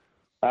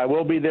 I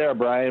will be there,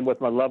 Brian, with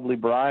my lovely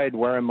bride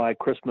wearing my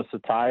Christmas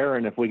attire,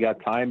 and if we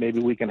got time, maybe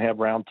we can have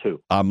round two.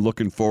 I'm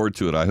looking forward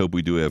to it. I hope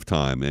we do have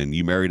time. And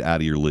you married out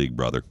of your league,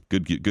 brother.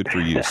 Good for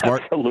you.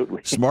 Smart,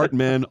 Absolutely. Smart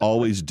men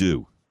always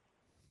do.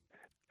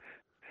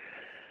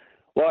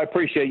 Well, I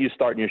appreciate you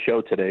starting your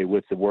show today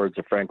with the words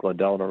of Franklin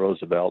Delano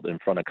Roosevelt in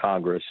front of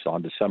Congress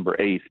on December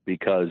 8th,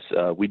 because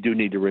we do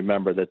need to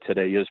remember that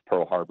today is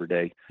Pearl Harbor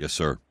Day. Yes,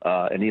 sir.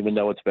 And even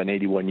though it's been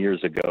 81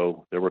 years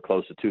ago, there were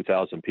close to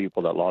 2,000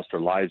 people that lost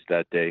their lives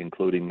that day,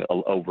 including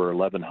over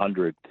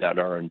 1,100 that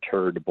are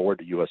interred aboard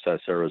the USS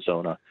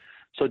Arizona.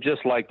 So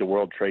just like the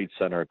World Trade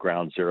Center at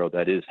Ground Zero,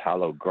 that is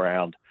hallowed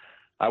ground.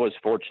 I was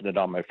fortunate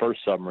on my first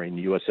submarine,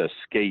 the USS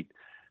Skate,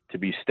 to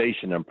be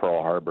stationed in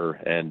Pearl Harbor,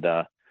 and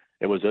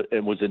it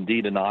was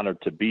indeed an honor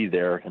to be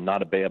there, and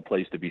not a bad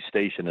place to be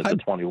stationed as a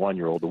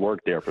 21-year-old to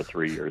work there for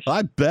 3 years.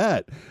 I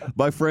bet.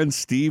 My friend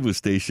Steve was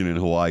stationed in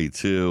Hawaii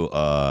too,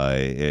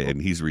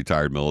 and he's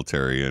retired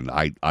military. And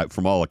I,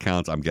 from all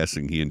accounts, I'm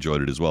guessing he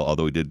enjoyed it as well.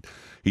 Although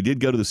he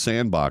did go to the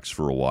sandbox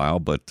for a while,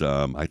 but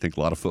I think a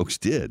lot of folks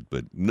did.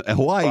 But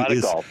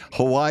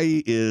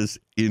Hawaii is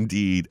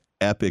indeed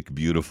epic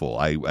beautiful.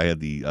 I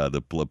had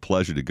the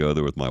pleasure to go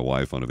there with my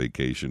wife on a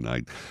vacation.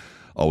 I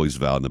always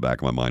vowed in the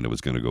back of my mind I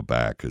was going to go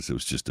back because it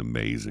was just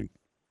amazing.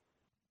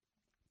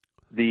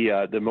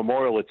 The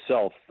memorial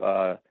itself,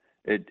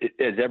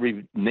 as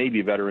every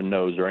Navy veteran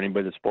knows, or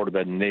anybody that's boarded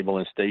at a naval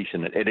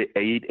installation, at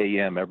 8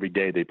 a.m. every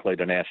day they played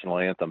the national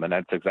anthem, and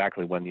that's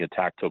exactly when the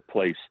attack took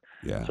place.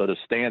 Yeah. So to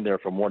stand there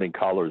for morning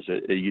colors,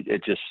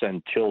 it just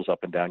sends chills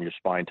up and down your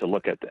spine to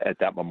look at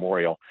that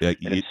memorial. Yeah,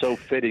 and it's so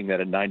fitting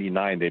that in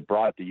 '99 they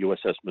brought the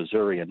USS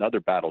Missouri, another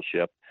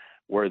battleship,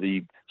 where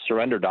the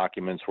surrender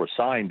documents were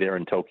signed there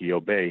in Tokyo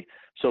Bay.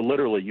 So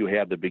literally you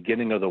have the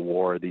beginning of the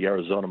war, the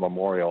Arizona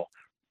Memorial,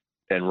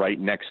 and right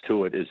next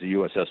to it is the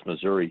USS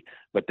Missouri.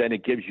 But then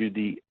it gives you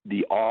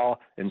the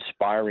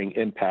awe-inspiring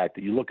impact.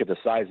 You look at the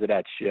size of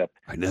that ship,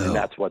 I know. And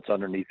that's what's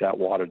underneath that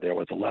water there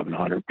with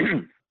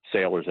 1,100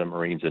 sailors and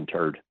Marines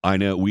interred. I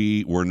know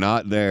we were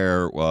not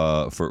there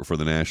for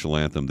the national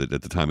anthem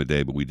at the time of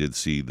day, but we did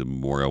see the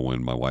memorial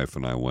when my wife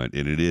and I went,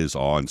 and it is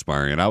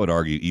awe-inspiring. And I would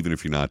argue, even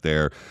if you're not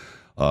there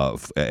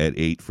at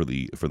 8 for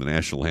the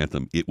national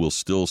anthem, it will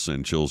still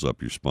send chills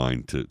up your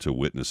spine to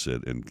witness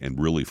it and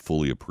really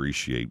fully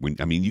appreciate.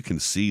 You can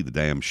see the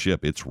damn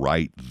ship; it's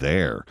right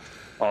there.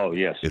 Oh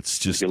yes, it's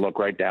just you look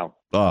right down.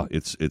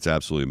 It's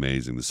absolutely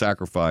amazing. The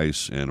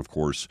sacrifice, and of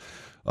course,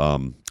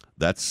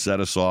 that set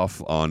us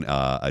off on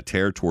a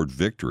tear toward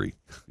victory.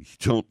 You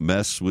don't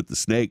mess with the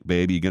snake,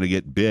 baby. You're going to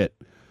get bit.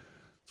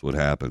 That's what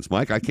happens.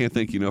 Mike, I can't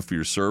thank you enough for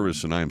your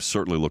service, and I am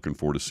certainly looking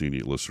forward to seeing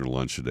you at Listener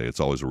Lunch today. It's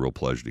always a real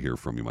pleasure to hear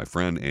from you, my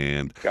friend.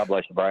 And God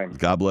bless you, Brian.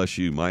 God bless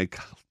you, Mike.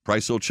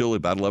 Price Hill Chili,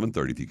 about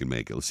 11:30 if you can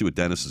make it. Let's see what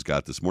Dennis has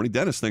got this morning.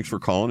 Dennis, thanks for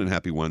calling, and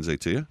happy Wednesday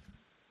to you.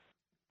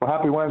 Well,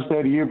 happy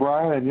Wednesday to you,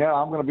 Brian. And yeah,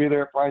 I'm going to be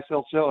there at Price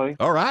Hill Chili.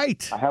 All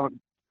right. I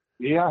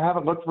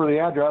haven't looked for the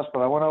address, but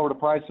I went over to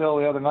Price Hill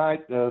the other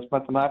night.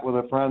 Spent the night with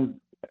a friend,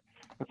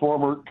 a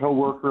former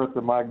coworker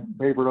at my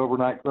favorite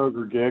overnight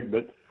Kroger gig.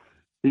 But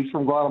he's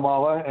from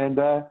Guatemala, and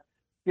that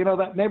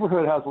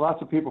neighborhood has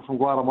lots of people from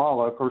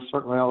Guatemala. Of course,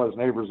 certainly all his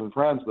neighbors and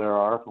friends there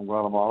are from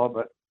Guatemala.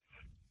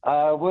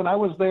 But when I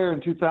was there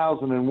in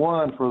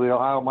 2001 for the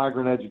Ohio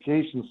Migrant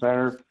Education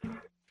Center,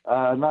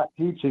 not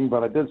teaching,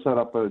 but I did set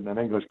up an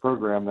English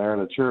program there at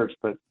a church.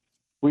 But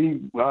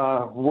we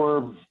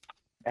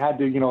had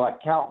to,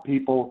 count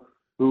people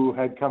who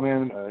had come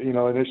in,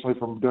 initially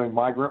from doing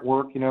migrant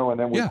work, and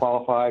then we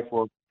qualify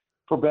for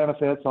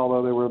benefits,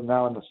 although they were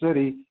now in the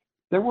city.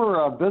 There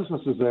were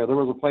businesses there. There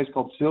was a place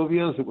called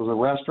Sylvia's. It was a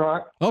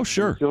restaurant. Oh,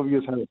 sure.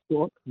 Sylvia's had a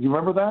store. You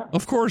remember that?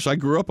 Of course. I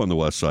grew up on the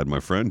west side, my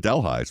friend.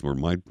 Delhi's, where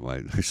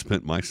I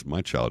spent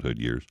my childhood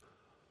years.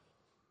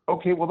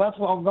 Okay, well, that's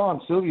long gone.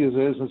 Sylvia's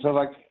is. And so,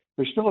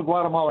 there's still a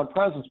Guatemalan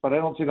presence, but I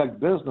don't see,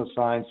 business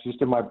signs just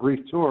in my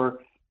brief tour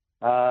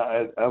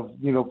of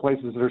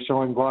places that are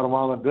showing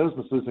Guatemalan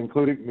businesses,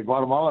 including the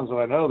Guatemalans that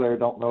I know there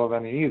don't know of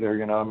any either.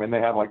 They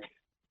have,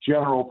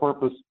 general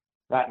purpose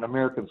Latin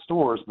American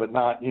stores, but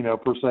not,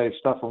 per se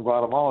stuff from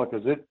Guatemala,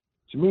 because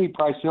to me,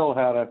 Price Hill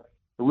had a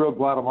real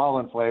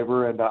Guatemalan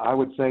flavor. And I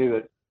would say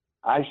that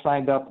I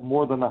signed up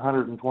more than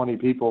 120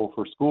 people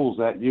for schools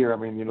that year.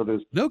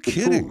 There's no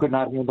kidding. The school could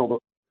not handle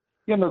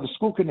the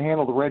school couldn't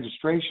handle the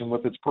registration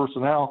with its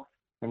personnel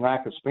and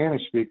lack of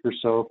Spanish speakers.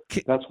 So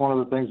that's one of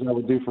the things I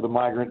would do for the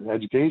Migrant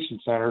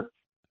Education Center.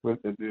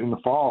 In the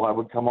fall, I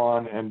would come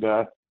on and,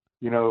 I'd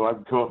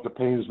go up to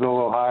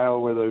Paynesville, Ohio,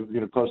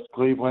 where close to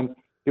Cleveland,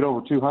 get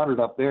over 200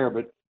 up there,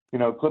 but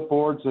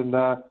clipboards and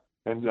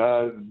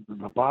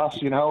the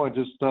boss, and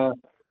just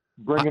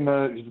bringing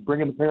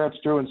the parents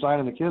through and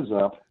signing the kids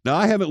up. Now,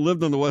 I haven't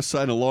lived on the west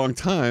side in a long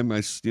time.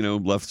 I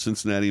left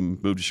Cincinnati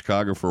and moved to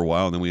Chicago for a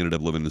while, and then we ended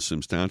up living in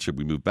Sims Township.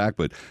 We moved back,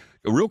 but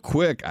real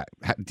quick,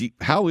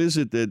 how is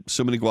it that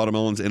so many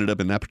Guatemalans ended up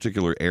in that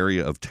particular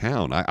area of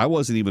town? I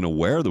wasn't even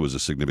aware there was a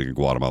significant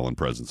Guatemalan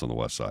presence on the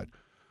west side.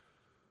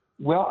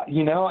 Well,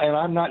 and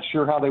I'm not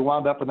sure how they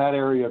wound up in that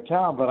area of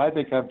town, but I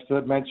think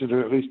I've mentioned, or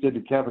at least did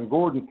to Kevin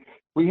Gordon,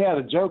 we had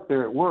a joke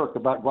there at work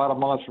about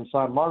Guatemalans from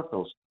San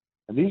Marcos.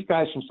 And these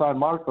guys from San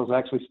Marcos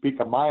actually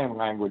speak a Mayan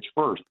language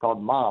first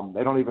called Mam.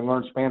 They don't even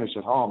learn Spanish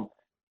at home.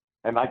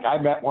 And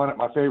I met one at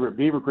my favorite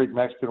Beaver Creek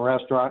Mexican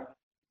restaurant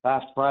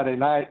last Friday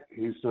night.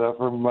 He's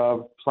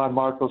from San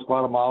Marcos,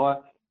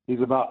 Guatemala.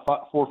 He's about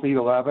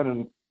 4'11",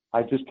 and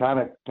I just kind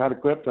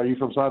of clipped, "Are you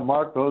from San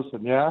Marcos?"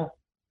 And yeah.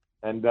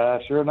 And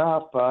sure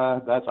enough,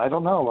 I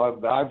don't know.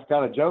 I've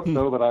got a joke,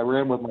 though, that I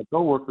ran with my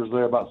coworkers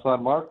there about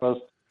San Marcos.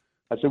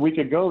 I said we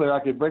could go there.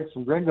 I could bring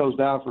some gringos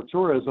down for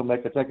tourism. They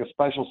could take a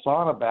special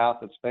sauna bath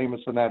that's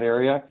famous in that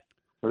area,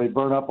 where they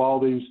burn up all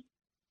these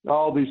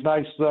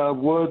nice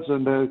woods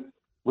and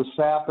with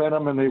sap in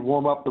them, and they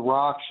warm up the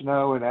rocks, and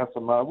have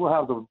some. We'll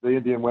have the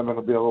Indian women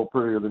will be a little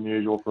prettier than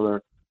usual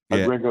for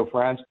their gringo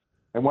friends.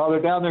 And while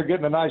they're down there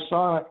getting a nice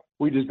sauna,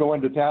 we just go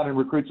into town and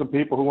recruit some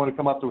people who want to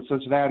come up to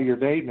Cincinnati or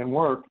Dayton and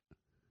work.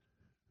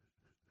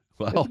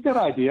 Well, it's a good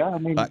idea. I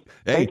mean,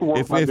 hey,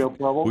 paperwork might be a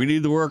trouble. we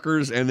need the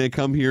workers and they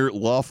come here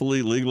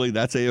lawfully, legally,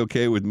 that's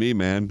A-okay with me,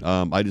 man.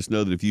 I just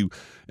know that if you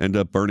end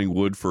up burning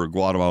wood for a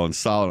Guatemalan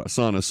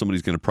sauna,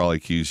 somebody's going to probably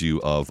accuse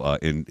you of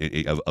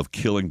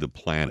killing the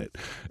planet.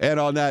 And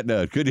on that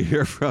note, good to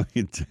hear from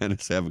you,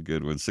 Dennis. Have a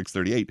good one.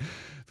 638,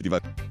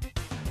 55.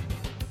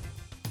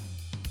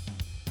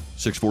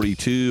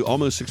 642,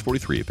 almost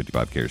 643 at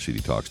 55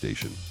 KRCD Talk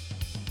Station.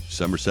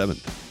 December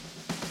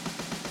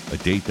 7th,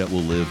 a date that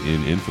will live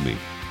in infamy.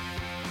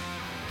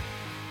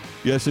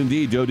 Yes,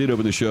 indeed. Joe did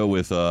open the show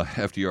with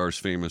FDR's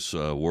famous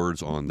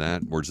words on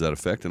that, words to that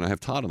effect. And I have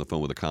Todd on the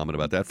phone with a comment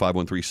about that.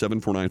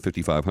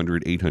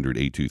 513-749-5500,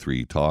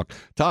 800-823-TALK.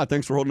 Todd,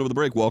 thanks for holding over the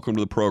break. Welcome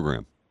to the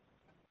program.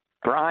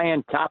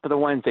 Brian, top of the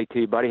Wednesday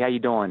to you, buddy. How you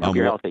doing? Hope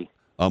you're healthy.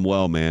 I'm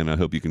well, man. I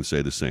hope you can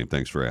say the same.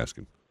 Thanks for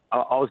asking.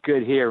 All's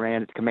good here,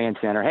 man, at the command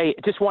center. Hey,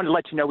 just wanted to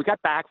let you know, we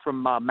got back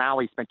from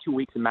Maui, spent 2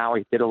 weeks in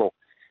Maui, did a little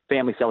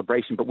family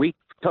celebration, but we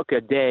took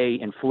a day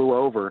and flew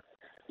over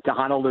to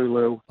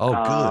Honolulu.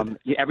 Oh, good.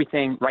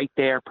 Everything right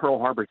there, Pearl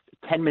Harbor,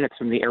 10 minutes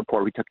from the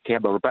airport. We took a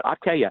cab over. But I'll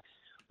tell you,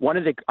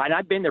 and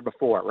I've been there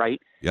before,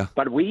 right? Yeah.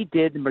 But we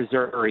did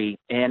Missouri,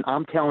 and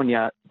I'm telling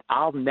you,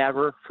 I'll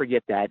never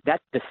forget that.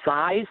 That's the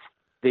size.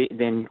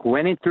 Then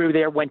went in through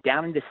there, went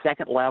down into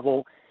second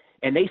level,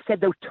 and they said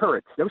those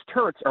turrets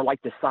are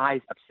like the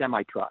size of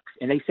semi-trucks.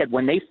 And they said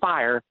when they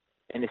fire,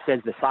 and it says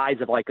the size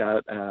of like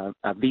a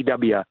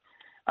VW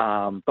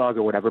bug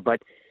or whatever,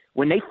 but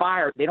when they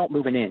fire, they don't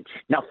move an inch.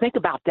 Now, think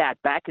about that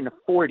back in the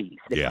 40s,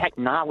 the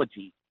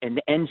technology and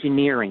the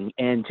engineering.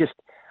 And just,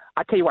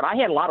 I tell you what, I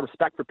had a lot of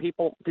respect for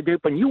people to do.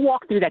 But when you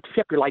walk through that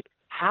ship, you're like,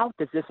 how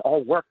does this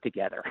all work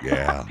together?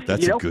 Yeah,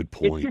 that's a good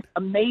point. It's just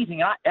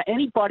amazing.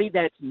 Anybody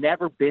that's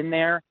never been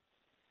there,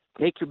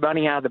 take your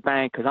money out of the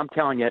bank, because I'm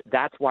telling you,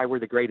 that's why we're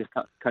the greatest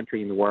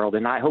country in the world.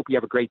 And I hope you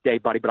have a great day,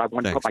 buddy, but I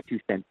wanted to put my 2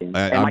 cents in.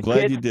 I'm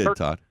glad you did,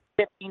 Todd.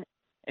 15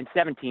 and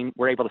 17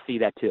 were able to see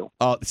that too.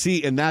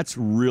 See, and that's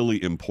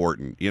really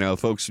important. You know,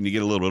 folks, when you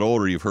get a little bit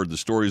older, you've heard the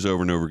stories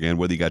over and over again.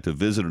 Whether you got to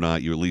visit or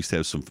not, you at least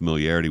have some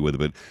familiarity with it.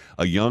 But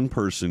a young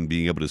person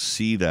being able to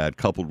see that,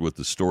 coupled with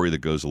the story that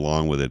goes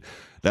along with it,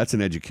 that's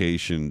an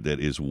education that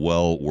is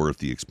well worth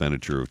the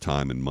expenditure of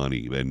time and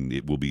money. And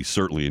it will be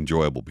certainly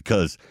enjoyable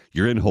because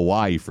you're in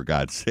Hawaii, for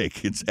God's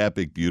sake. It's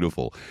epic,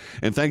 beautiful.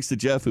 And thanks to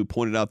Jeff, who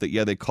pointed out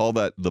that, they call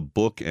that the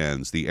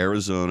bookends, the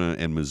Arizona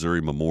and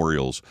Missouri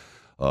memorials.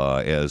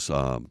 As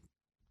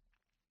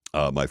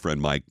my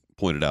friend Mike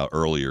pointed out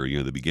earlier,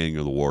 the beginning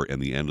of the war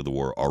and the end of the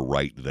war are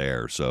right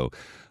there. So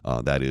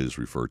that is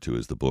referred to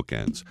as the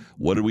bookends.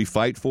 What did we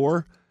fight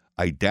for?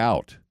 I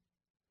doubt.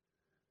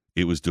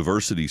 It was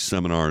diversity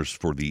seminars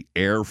for the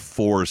Air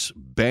Force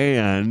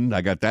Band. I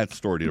got that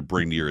story to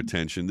bring to your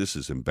attention. This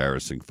is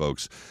embarrassing,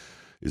 folks.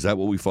 Is that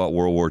what we fought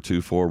World War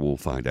II for? We'll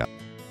find out.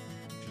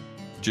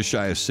 Just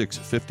shy of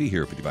 6:50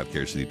 here at 55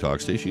 KRCD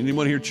Talk Station.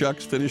 Anyone hear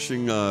Chuck's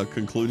finishing,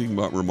 concluding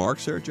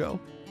remarks there, Joe?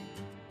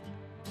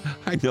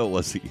 I know it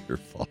wasn't your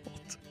fault.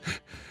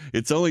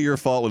 It's only your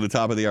fault when the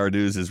top of the hour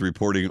news is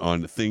reporting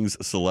on things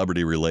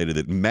celebrity related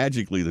that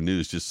magically the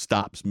news just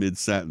stops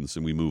mid-sentence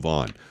and we move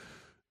on.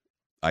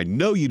 I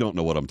know you don't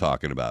know what I'm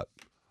talking about.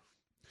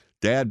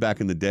 Dad, back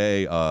in the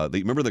day,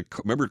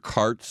 remember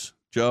carts,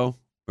 Joe?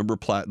 Remember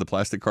the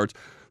plastic carts?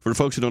 For the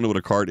folks who don't know what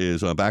a cart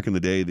is, back in the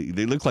day,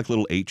 they looked like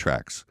little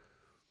 8-tracks.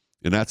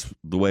 And that's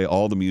the way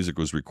all the music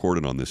was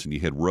recorded on this. And you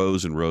had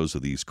rows and rows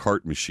of these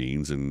cart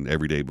machines. And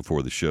every day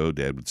before the show,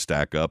 Dad would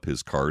stack up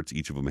his carts.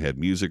 Each of them had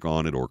music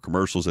on it or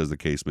commercials, as the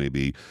case may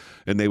be.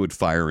 And they would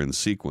fire in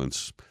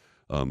sequence.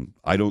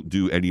 I don't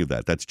do any of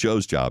that. That's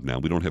Joe's job now.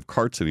 We don't have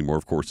carts anymore.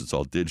 Of course, it's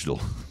all digital.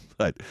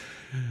 But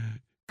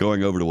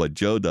going over to what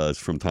Joe does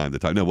from time to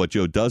time. No, what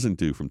Joe doesn't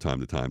do from time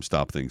to time,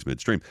 stop things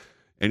midstream.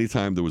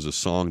 Anytime there was a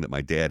song that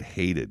my dad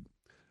hated,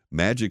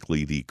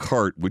 magically the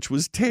cart, which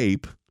was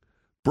tape,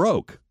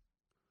 broke.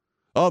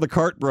 Oh, the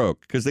cart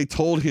broke because they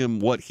told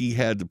him what he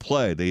had to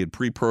play. They had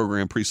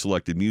pre-programmed,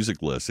 pre-selected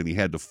music lists, and he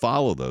had to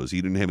follow those.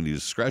 He didn't have any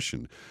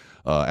discretion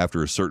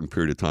after a certain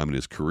period of time in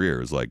his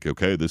career. It's like,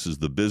 okay, this is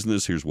the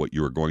business. Here's what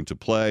you are going to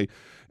play.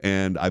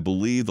 And I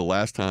believe the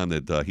last time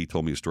that he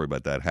told me a story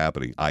about that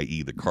happening,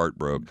 i.e. the cart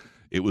broke,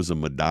 it was a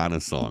Madonna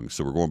song.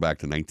 So we're going back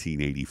to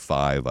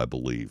 1985, I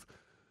believe,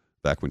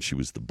 back when she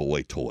was the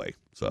boy toy.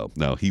 So,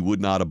 no, he would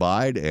not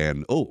abide.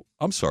 And, oh,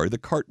 I'm sorry, the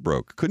cart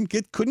broke. Couldn't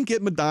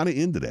get Madonna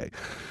in today.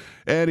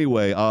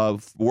 Anyway,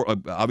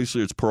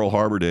 obviously it's Pearl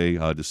Harbor Day,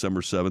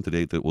 December 7th, a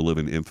date that will live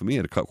in infamy.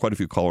 I had quite a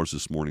few callers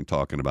this morning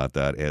talking about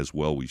that as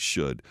well. We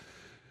should.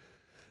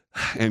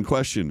 And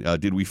question,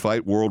 did we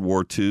fight World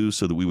War II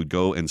so that we would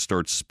go and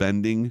start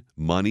spending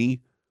money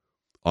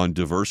on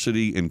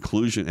diversity,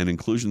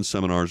 inclusion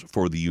seminars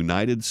for the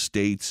United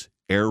States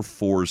Air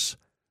Force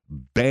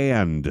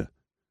Band?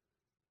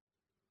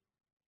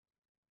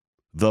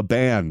 The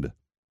band.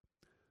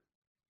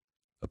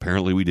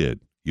 Apparently we did.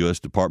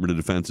 U.S. Department of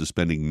Defense is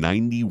spending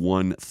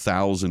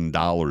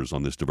 $91,000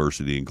 on this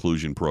diversity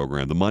inclusion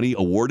program. The money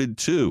awarded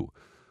to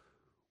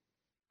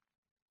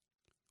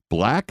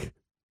Black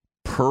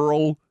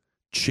Pearl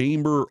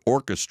Chamber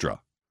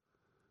Orchestra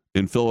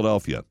in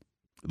Philadelphia.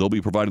 They'll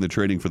be providing the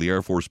training for the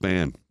Air Force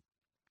Band.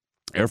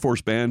 Air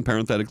Force Band,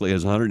 parenthetically,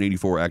 has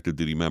 184 active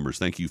duty members.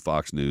 Thank you,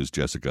 Fox News,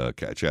 Jessica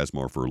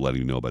Chasmore, for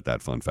letting you know about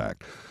that fun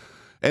fact.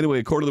 Anyway,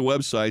 according to the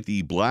website,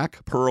 the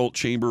Black Pearl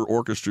Chamber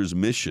Orchestra's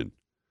mission,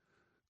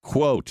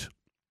 quote,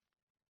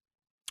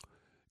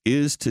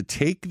 is to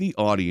take the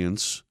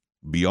audience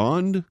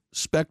beyond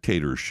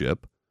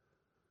spectatorship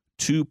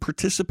to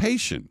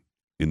participation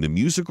in the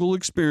musical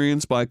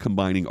experience by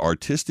combining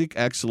artistic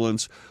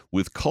excellence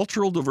with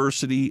cultural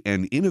diversity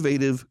and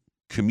innovative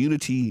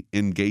community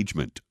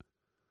engagement.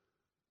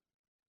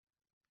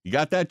 You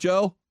got that,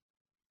 Joe?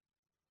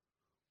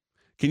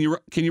 Can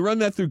you run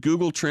that through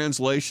Google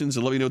Translations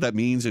and let me know what that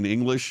means in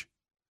English?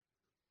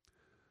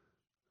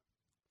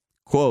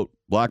 Quote,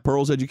 Black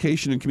Pearl's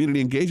education and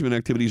community engagement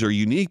activities are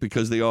unique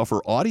because they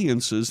offer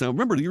audiences. Now,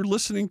 remember, you're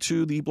listening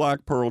to the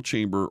Black Pearl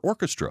Chamber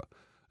Orchestra,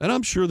 and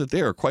I'm sure that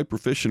they are quite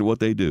proficient at what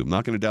they do. I'm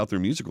not going to doubt their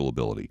musical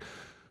ability.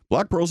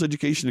 Black Pearl's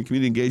education and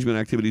community engagement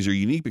activities are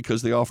unique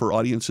because they offer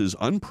audiences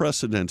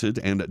unprecedented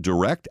and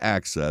direct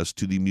access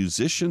to the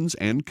musicians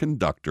and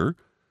conductor.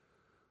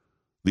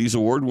 These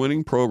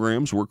award-winning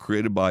programs were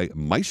created by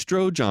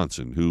Maestro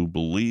Johnson, who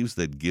believes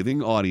that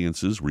giving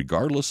audiences,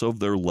 regardless of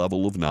their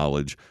level of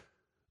knowledge,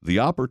 the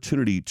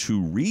opportunity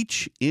to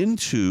reach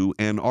into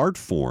an art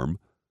form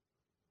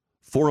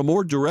for a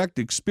more direct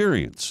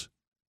experience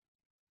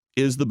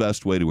is the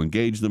best way to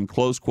engage them.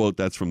 Close quote.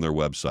 That's from their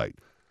website.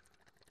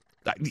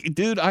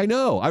 Dude, I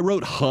know. I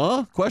wrote,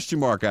 huh? Question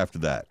mark after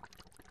that.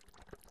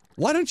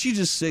 Why don't you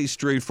just say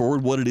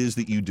straightforward what it is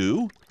that you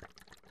do?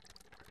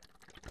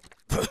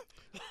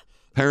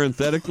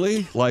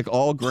 Parenthetically, like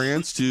all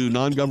grants to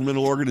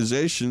non-governmental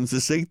organizations,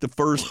 this ain't the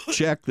first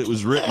check that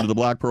was written to the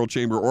Black Pearl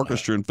Chamber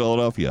Orchestra in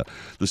Philadelphia.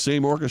 The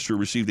same orchestra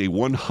received a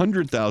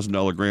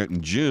 $100,000 grant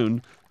in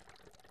June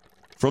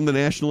from the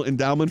National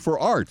Endowment for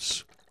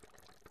Arts,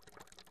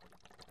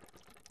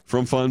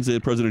 from funds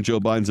that President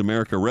Joe Biden's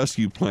America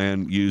Rescue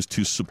Plan used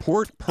to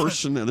support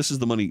and this is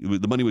the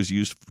money was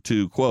used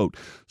to, quote,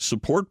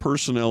 support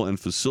personnel and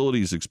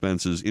facilities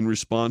expenses in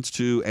response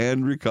to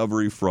and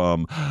recovery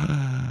from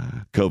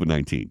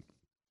COVID-19.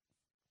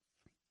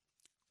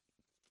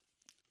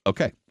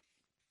 Okay.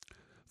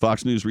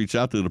 Fox News reached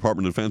out to the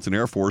Department of Defense and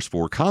Air Force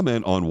for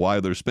comment on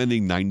why they're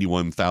spending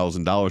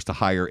 $91,000 to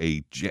hire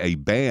a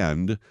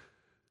band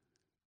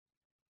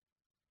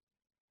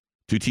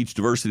to teach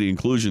diversity and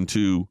inclusion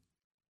to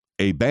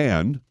a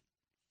band.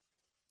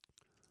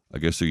 I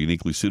guess they're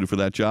uniquely suited for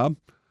that job.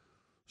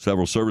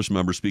 Several service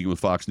members speaking with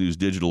Fox News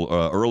Digital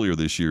earlier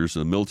this year, so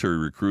the military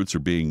recruits are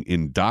being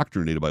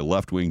indoctrinated by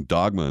left-wing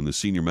dogma, and the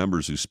senior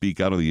members who speak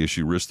out on the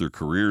issue risk their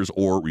careers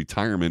or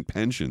retirement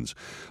pensions.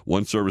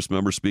 One service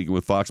member speaking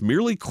with Fox,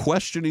 merely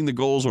questioning the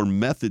goals or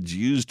methods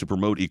used to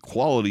promote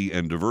equality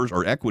and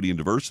equity and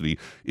diversity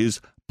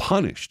is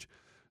punished,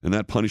 and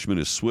that punishment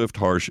is swift,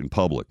 harsh, and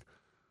public.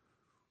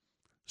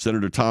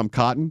 Senator Tom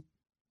Cotton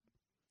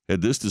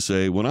had this to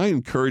say, when I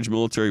encourage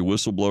military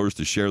whistleblowers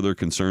to share their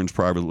concerns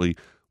privately,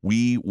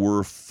 we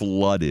were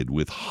flooded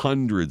with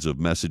hundreds of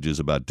messages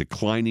about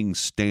declining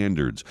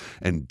standards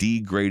and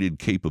degraded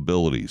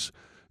capabilities.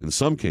 In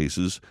some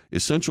cases,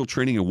 essential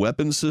training in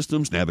weapons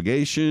systems,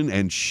 navigation,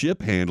 and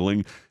ship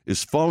handling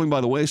is falling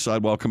by the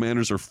wayside while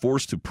commanders are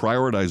forced to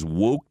prioritize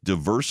woke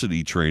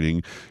diversity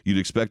training you'd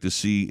expect to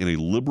see in a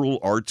liberal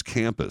arts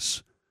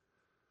campus.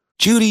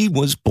 Judy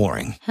was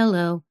boring.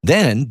 Hello.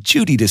 Then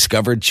Judy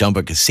discovered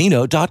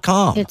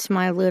ChumbaCasino.com. It's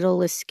my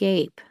little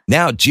escape.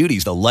 Now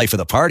Judy's the life of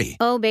the party.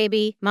 Oh,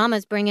 baby,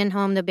 mama's bringing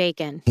home the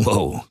bacon.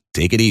 Whoa,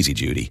 take it easy,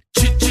 Judy.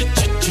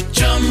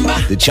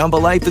 The Chumba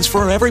life is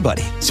for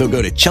everybody. So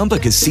go to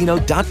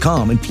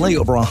ChumbaCasino.com and play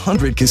over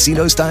 100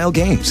 casino-style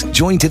games.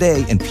 Join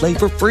today and play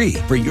for free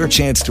for your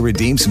chance to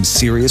redeem some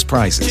serious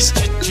prizes.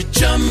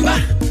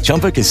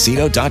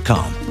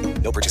 ChumbaCasino.com.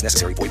 No purchase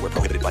necessary. Void where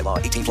prohibited by law.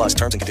 18 plus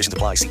terms and conditions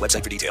apply. See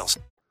website for details.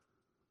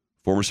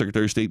 Former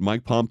Secretary of State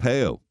Mike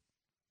Pompeo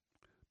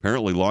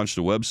apparently launched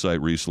a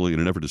website recently in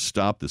an effort to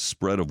stop the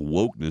spread of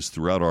wokeness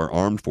throughout our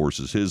armed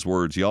forces. His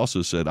words, he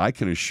also said, I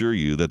can assure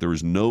you that there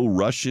is no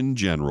Russian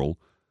general,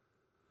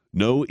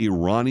 no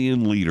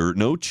Iranian leader,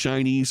 no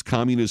Chinese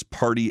Communist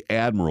Party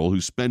admiral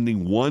who's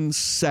spending 1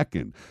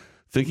 second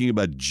thinking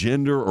about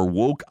gender or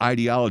woke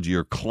ideology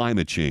or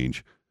climate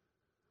change.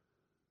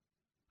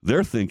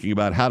 They're thinking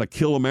about how to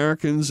kill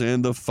Americans,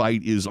 and the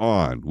fight is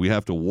on. We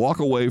have to walk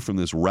away from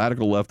this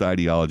radical left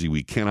ideology.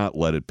 We cannot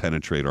let it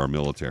penetrate our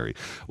military.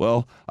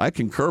 Well, I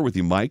concur with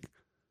you, Mike,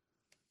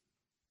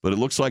 but it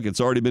looks like it's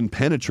already been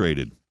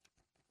penetrated.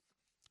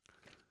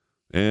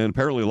 And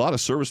apparently a lot of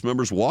service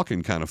members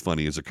walking kind of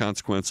funny as a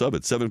consequence of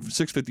it.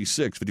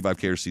 656, 55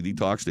 KRCD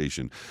Talk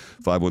Station,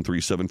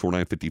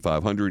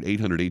 513-749-5500,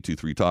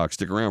 800-823-TALK.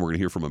 Stick around. We're going to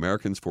hear from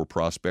Americans for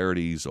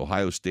Prosperity's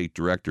Ohio State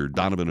Director,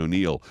 Donovan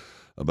O'Neill,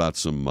 about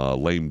some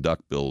lame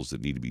duck bills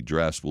that need to be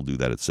dressed. We'll do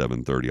that at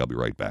 7:30. I'll be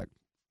right back.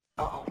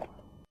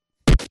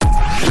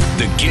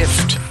 The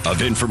gift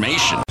of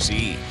information.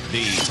 See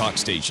the Talk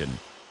Station.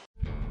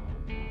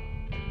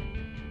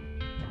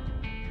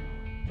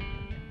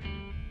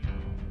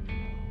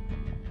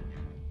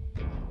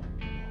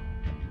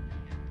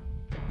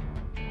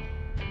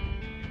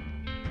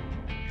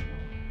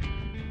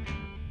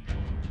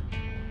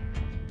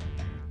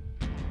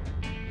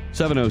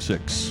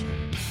 7:06.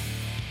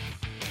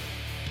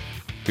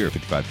 Here at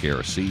 55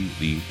 KRC,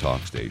 the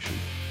talk station.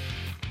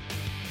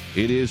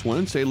 It is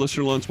Wednesday,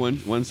 listener lunch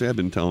Wednesday. I've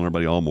been telling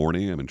everybody all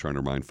morning. I've been trying to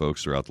remind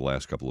folks throughout the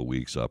last couple of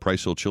weeks.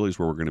 Price Hill Chili is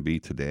where we're going to be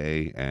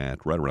today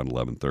at right around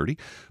 11:30.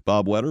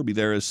 Bob Wetter will be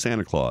there as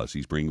Santa Claus.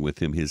 He's bringing with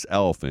him his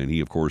elf, and he,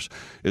 of course,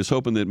 is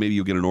hoping that maybe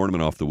you'll get an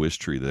ornament off the wish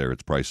tree there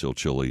at Price Hill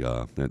Chili.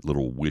 That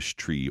little wish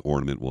tree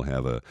ornament will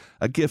have a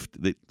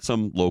gift that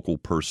some local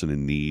person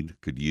in need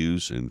could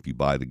use, and if you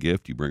buy the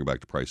gift, you bring it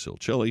back to Price Hill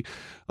Chili,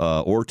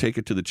 or take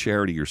it to the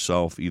charity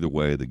yourself. Either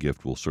way, the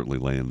gift will certainly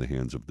land in the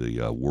hands of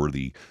the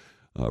worthy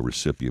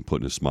recipient,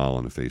 putting a smile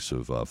on the face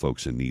of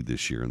folks in need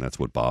this year, and that's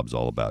what Bob's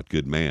all about.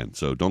 Good man.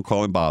 So don't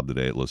call him Bob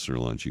today at Listener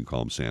Lunch. You can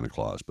call him Santa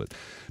Claus, but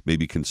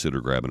maybe consider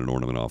grabbing an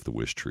ornament off the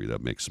wish tree.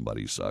 That makes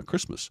somebody's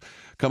Christmas.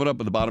 Coming up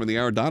at the bottom of the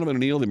hour, Donovan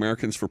O'Neill, the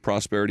Americans for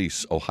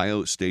Prosperity's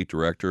Ohio State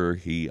Director.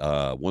 He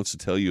wants to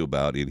tell you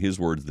about, in his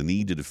words, the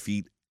need to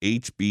defeat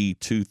HB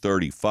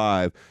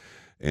 235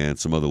 and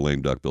some other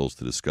lame duck bills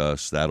to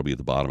discuss. That'll be at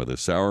the bottom of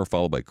this hour,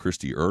 followed by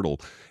Christy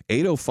Ertl.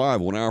 8:05,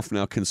 1 hour from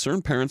now,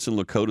 Concerned Parents in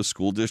Lakota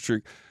School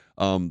District.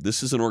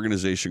 This is an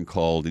organization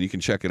called, and you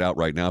can check it out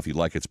right now if you'd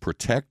like, it's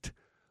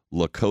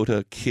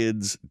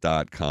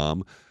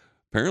protectlakotakids.com.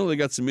 Apparently they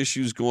got some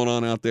issues going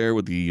on out there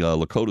with the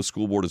Lakota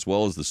School Board as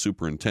well as the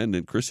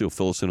superintendent. Christy will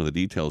fill us in on the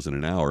details in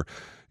an hour.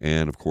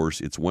 And, of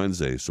course, it's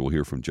Wednesday, so we'll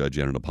hear from Judge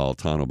Anna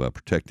Napolitano about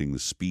protecting the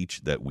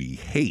speech that we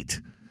hate.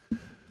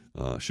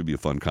 Should be a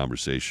fun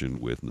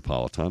conversation with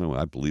Napolitano.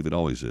 I believe it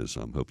always is.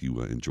 Hope you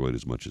enjoyed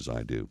as much as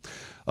I do.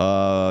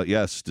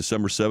 Yes,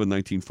 December 7,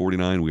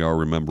 1949, we are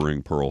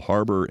remembering Pearl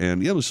Harbor.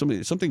 And, yeah, it was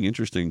something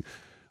interesting.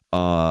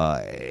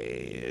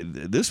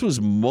 This was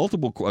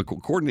multiple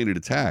coordinated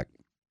attack.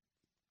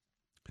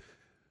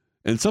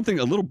 And something,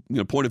 a little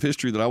point of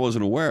history that I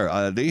wasn't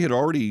aware. They had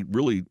already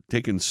really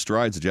taken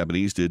strides, the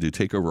Japanese did, to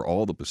take over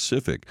all the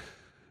Pacific.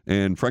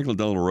 And Franklin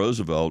Delano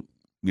Roosevelt,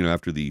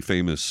 after the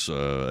famous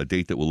 "a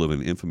date that will live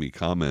in infamy"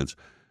 comments,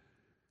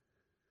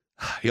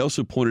 he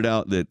also pointed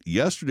out that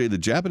yesterday the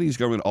Japanese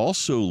government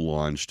also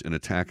launched an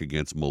attack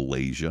against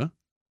Malaysia.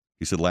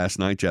 He said last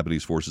night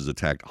Japanese forces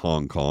attacked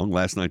Hong Kong.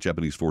 Last night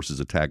Japanese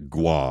forces attacked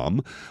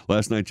Guam.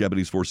 Last night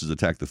Japanese forces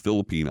attacked the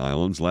Philippine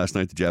Islands. Last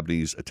night the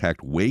Japanese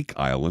attacked Wake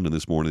Island. And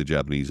this morning the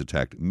Japanese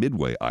attacked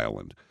Midway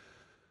Island.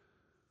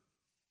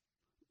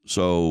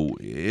 So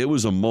it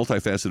was a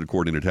multifaceted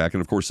coordinated attack.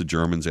 And, of course, the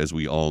Germans, as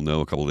we all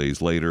know, a couple of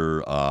days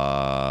later,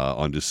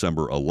 on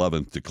December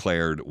 11th,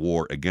 declared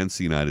war against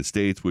the United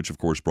States, which, of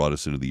course, brought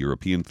us into the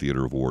European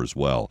theater of war as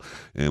well.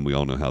 And we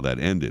all know how that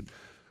ended.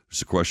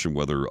 It's a question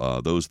whether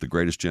those, the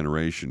greatest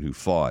generation who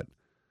fought,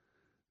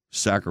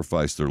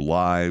 sacrificed their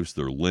lives,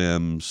 their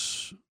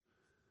limbs,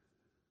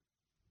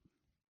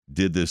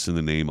 did this in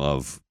the name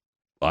of,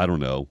 I don't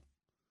know,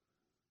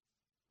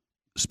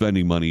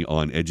 spending money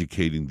on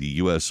educating the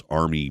U.S.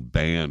 Army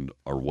band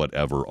or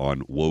whatever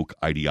on woke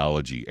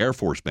ideology. Air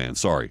Force band,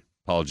 sorry.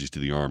 Apologies to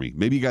the Army.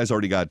 Maybe you guys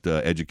already got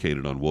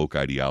educated on woke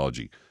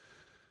ideology.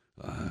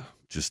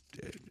 Just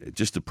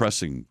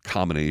depressing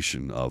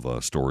combination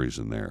of stories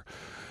in there.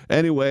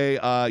 Anyway,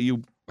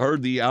 you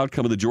heard the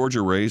outcome of the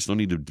Georgia race. No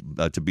need to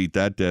beat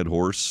that dead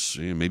horse.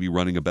 Maybe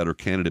running a better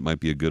candidate might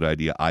be a good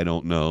idea. I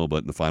don't know, but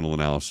in the final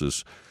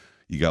analysis,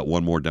 you got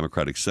one more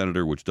Democratic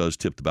senator, which does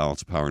tip the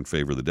balance of power in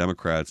favor of the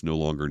Democrats, no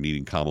longer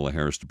needing Kamala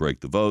Harris to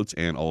break the votes,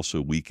 and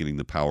also weakening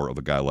the power of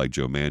a guy like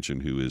Joe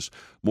Manchin, who is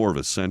more of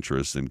a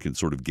centrist and can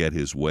sort of get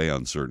his way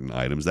on certain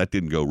items. That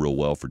didn't go real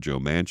well for Joe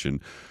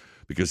Manchin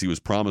because he was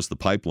promised the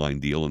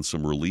pipeline deal and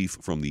some relief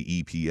from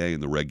the EPA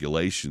and the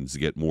regulations to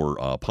get more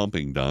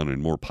pumping done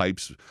and more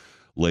pipes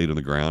laid on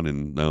the ground.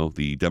 And no,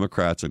 the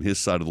Democrats on his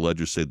side of the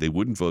ledger said they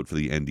wouldn't vote for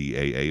the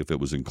NDAA if it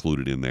was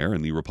included in there.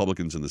 And the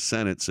Republicans in the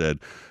Senate said,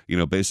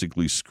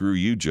 basically screw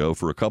you, Joe,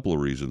 for a couple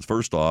of reasons.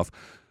 First off,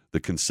 the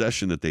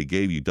concession that they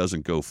gave you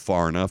doesn't go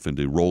far enough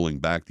into rolling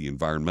back the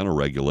environmental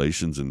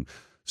regulations. And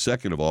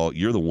second of all,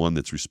 you're the one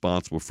that's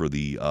responsible for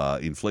the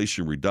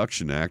Inflation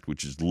Reduction Act,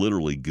 which is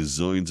literally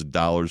gazillions of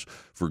dollars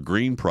for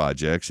green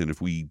projects. And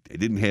if we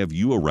didn't have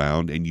you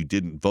around and you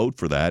didn't vote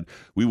for that,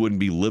 we wouldn't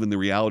be living the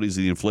realities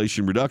of the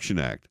Inflation Reduction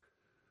Act,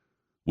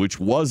 which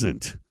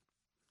wasn't.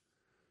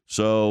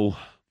 So,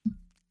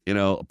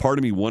 part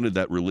of me wanted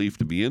that relief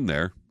to be in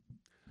there.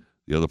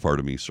 The other part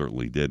of me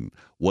certainly didn't.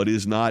 What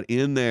is not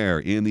in there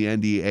in the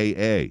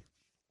NDAA?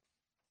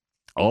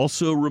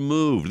 Also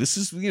removed. This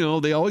is,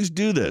 they always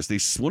do this. They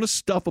want to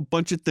stuff a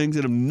bunch of things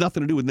that have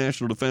nothing to do with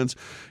national defense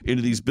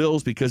into these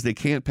bills because they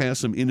can't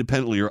pass them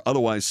independently or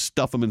otherwise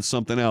stuff them in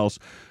something else.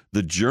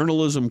 The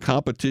Journalism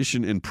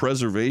Competition and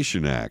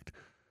Preservation Act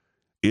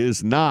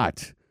is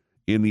not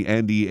in the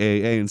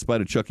NDAA, in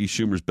spite of Chucky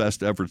Schumer's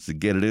best efforts to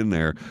get it in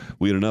there.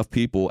 We had enough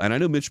people, and I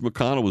know Mitch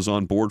McConnell was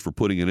on board for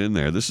putting it in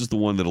there. This is the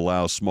one that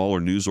allows smaller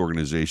news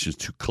organizations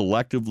to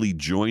collectively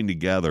join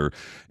together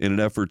in an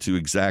effort to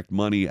exact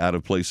money out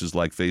of places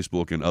like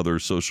Facebook and other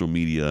social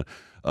media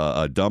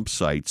dump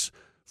sites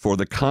for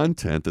the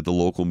content that the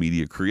local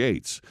media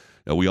creates.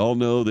 Now, we all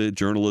know that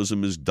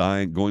journalism is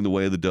dying, going the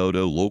way of the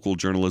dodo. Local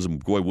journalism,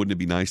 boy, wouldn't it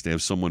be nice to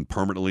have someone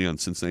permanently on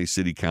Cincinnati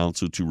City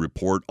Council to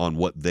report on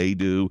what they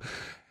do?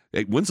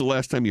 Hey, when's the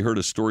last time you heard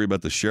a story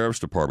about the sheriff's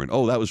department?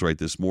 Oh, that was right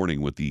this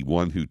morning with the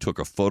one who took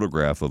a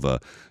photograph of a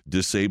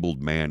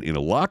disabled man in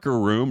a locker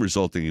room,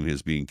 resulting in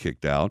his being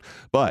kicked out.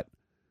 But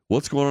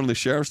what's going on in the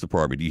sheriff's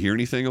department? Do you hear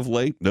anything of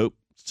late? Nope.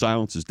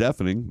 Silence is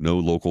deafening. No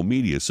local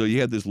media. So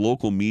you had this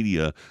local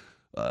media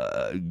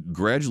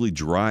gradually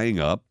drying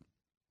up.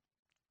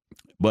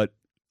 But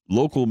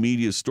local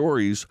media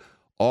stories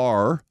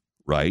are,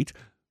 right,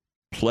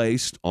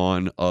 placed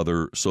on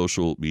other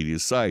social media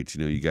sites.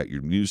 You know, you got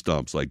your news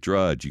dumps like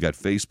Drudge. You got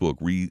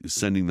Facebook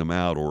sending them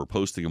out or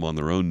posting them on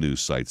their own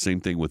news site.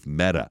 Same thing with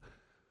Meta.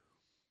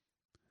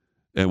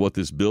 And what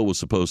this bill was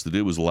supposed to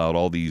do was allow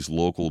all these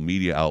local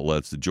media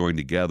outlets to join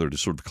together to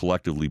sort of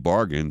collectively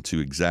bargain to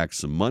exact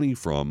some money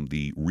from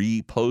the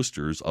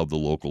reposters of the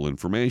local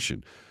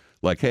information.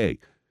 Like, hey,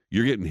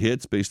 you're getting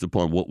hits based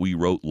upon what we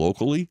wrote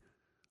locally.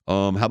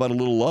 How about a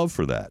little love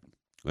for that?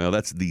 Well,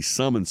 that's the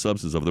sum and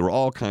substance of it. There were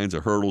all kinds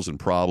of hurdles and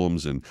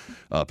problems, and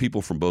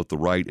people from both the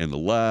right and the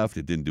left.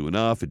 It didn't do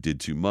enough. It did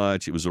too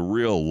much. It was a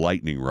real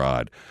lightning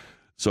rod.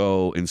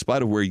 So in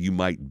spite of where you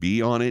might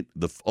be on it,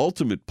 the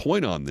ultimate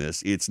point on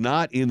this, it's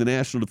not in the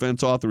National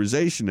Defense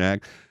Authorization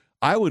Act.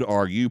 I would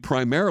argue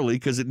primarily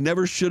because it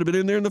never should have been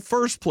in there in the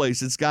first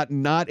place. It's got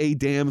not a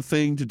damn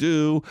thing to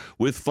do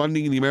with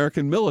funding the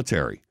American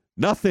military.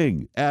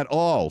 Nothing at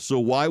all. So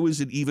why was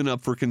it even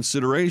up for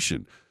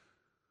consideration?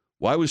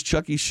 Why was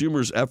Chucky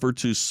Schumer's effort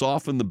to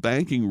soften the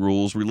banking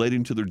rules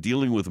relating to their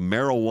dealing with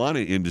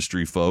marijuana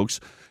industry folks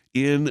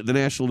in the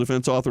National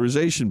Defense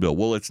Authorization Bill?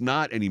 Well, it's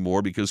not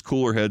anymore because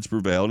cooler heads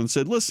prevailed and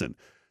said, listen,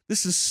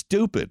 this is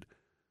stupid.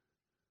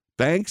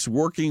 Banks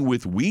working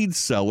with weed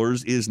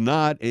sellers is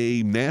not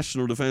a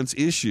national defense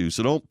issue,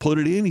 so don't put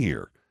it in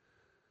here.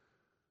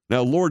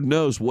 Now, Lord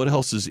knows what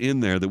else is in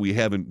there that we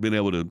haven't been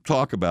able to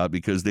talk about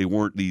because they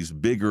weren't these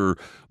bigger,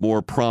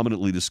 more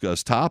prominently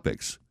discussed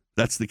topics.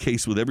 That's the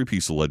case with every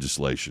piece of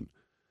legislation.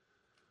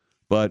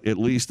 But at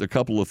least a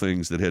couple of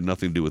things that had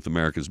nothing to do with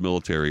America's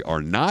military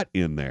are not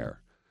in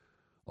there.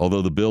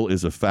 Although the bill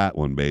is a fat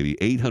one, baby.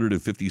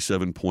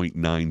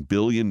 $857.9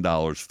 billion,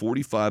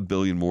 $45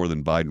 billion more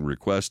than Biden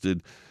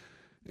requested,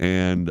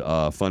 and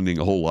funding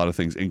a whole lot of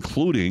things,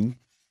 including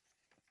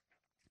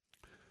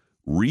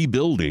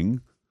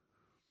rebuilding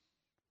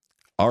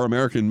our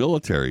American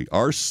military.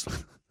 Our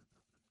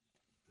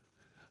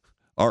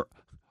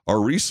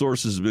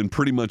resources have been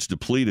pretty much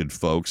depleted,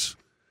 folks.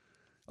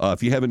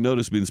 If you haven't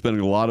noticed, we've been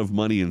spending a lot of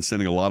money and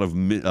sending a lot of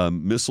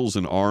missiles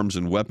and arms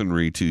and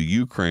weaponry to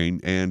Ukraine,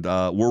 and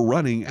we're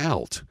running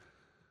out.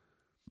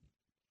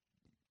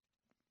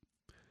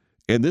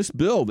 And this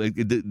bill,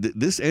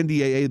 this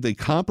NDAA they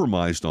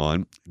compromised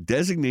on,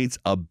 designates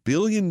 $1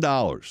 billion.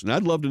 And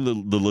I'd love to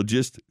know the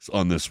logistics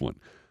on this one.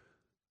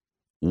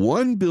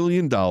 $1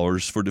 billion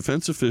for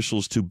defense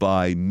officials to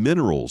buy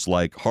minerals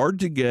like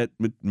hard-to-get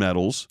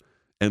metals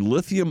and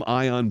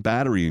lithium-ion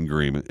battery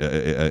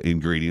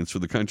ingredients for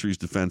the country's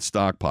defense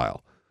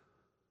stockpile,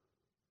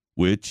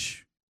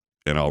 which,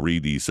 and I'll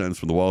read the sentence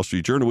from the Wall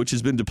Street Journal, which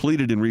has been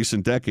depleted in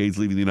recent decades,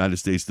 leaving the United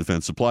States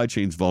defense supply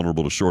chains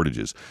vulnerable to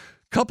shortages.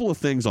 Couple of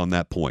things on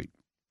that point.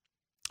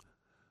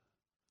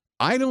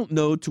 I don't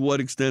know to what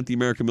extent the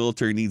American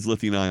military needs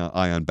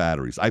lithium-ion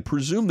batteries. I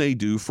presume they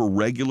do for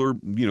regular,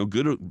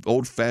 good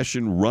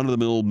old-fashioned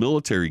run-of-the-mill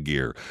military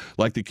gear,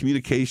 like the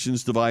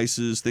communications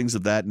devices, things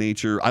of that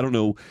nature. I don't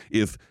know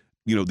if,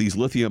 these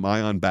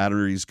lithium-ion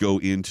batteries go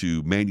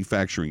into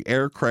manufacturing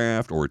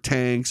aircraft or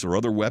tanks or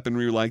other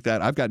weaponry like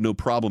that. I've got no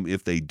problem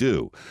if they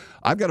do.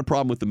 I've got a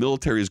problem with the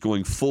military is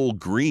going full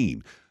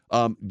green.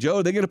 Joe,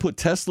 are they going to put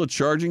Tesla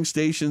charging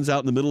stations out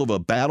in the middle of a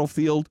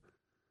battlefield?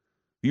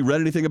 You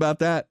read anything about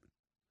that?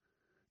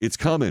 It's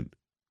coming.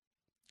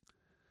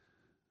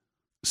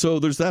 So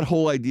there's that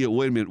whole idea,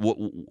 wait a minute,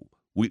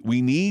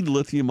 we need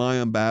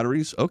lithium-ion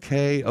batteries?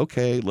 Okay,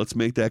 let's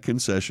make that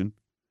concession.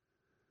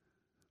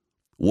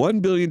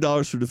 $1 billion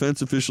for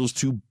defense officials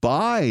to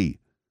buy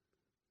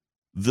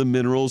the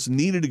minerals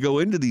needed to go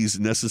into these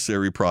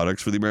necessary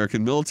products for the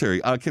American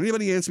military. Can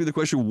anybody answer me the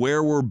question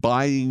where we're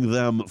buying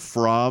them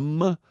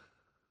from?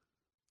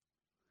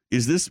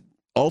 Is this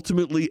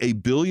ultimately a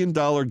 $1 billion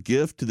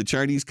gift to the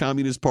Chinese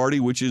Communist Party,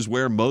 which is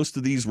where most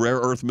of these rare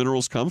earth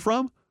minerals come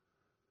from?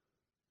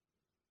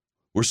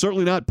 We're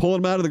certainly not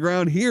pulling them out of the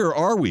ground here,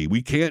 are we?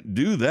 We can't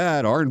do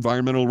that. Our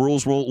environmental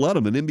rules won't let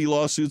them, and NIMBY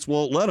lawsuits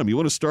won't let them. You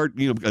want to start,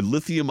 a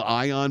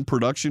lithium-ion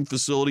production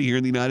facility here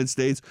in the United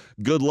States?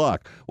 Good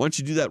luck. Why don't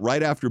you do that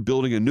right after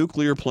building a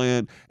nuclear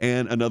plant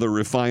and another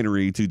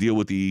refinery to deal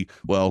with the,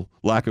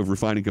 lack of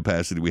refining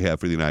capacity we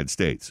have for the United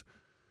States?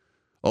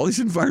 All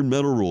these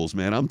environmental rules,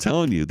 man, I'm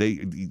telling you,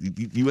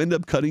 you end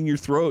up cutting your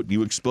throat and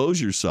you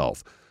expose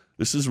yourself.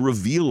 This is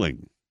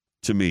revealing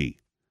to me.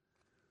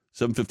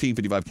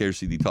 715-55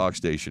 KRCD Talk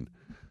Station.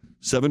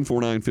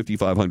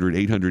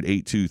 749-5500,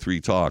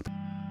 800-823-TALK.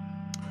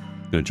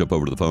 Going to jump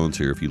over to the phones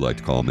here if you'd like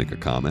to call, make a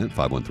comment.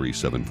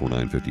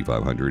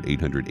 513-749-5500,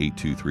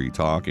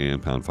 800-823-TALK,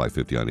 and pound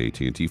 550 on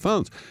AT&T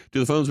phones. To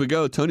the phones we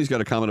go. Tony's got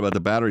a comment about the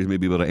batteries, may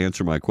be able to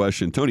answer my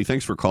question. Tony,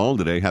 thanks for calling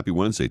today. Happy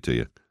Wednesday to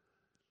you.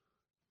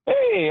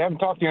 Hey, I haven't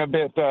talked to you in a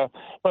bit,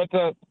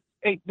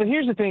 hey,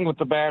 here's the thing with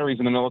the batteries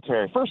in the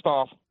military. First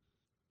off,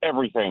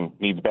 everything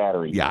needs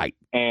batteries. Yeah.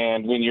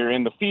 And when you're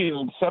in the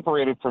field,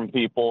 separated from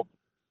people,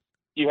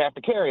 you have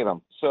to carry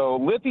them. So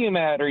lithium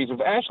batteries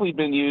have actually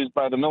been used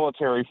by the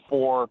military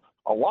for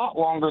a lot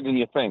longer than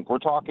you think. We're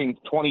talking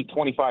 20,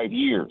 25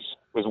 years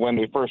was when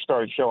they first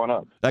started showing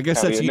up. I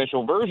guess now, that's the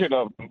initial version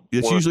of them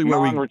it's was usually where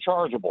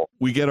non-rechargeable.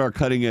 we get our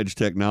cutting edge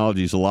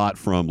technologies a lot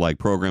from like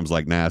programs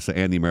like NASA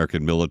and the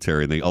American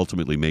military, and they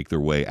ultimately make their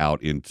way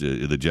out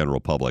into the general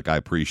public. I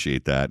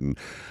appreciate that. And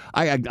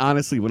I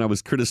honestly, when I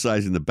was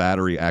criticizing the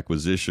battery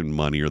acquisition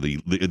money or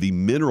the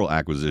mineral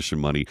acquisition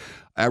money,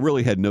 I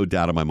really had no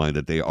doubt in my mind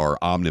that they are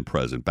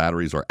omnipresent.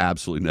 Batteries are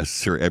absolutely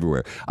necessary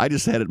everywhere. I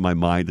just had it in my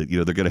mind that,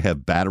 they're going to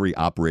have battery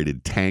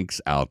operated tanks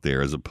out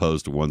there as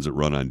opposed to ones that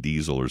run on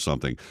diesel or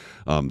something.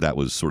 That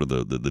was sort of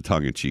the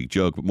tongue-in-cheek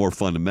joke. But more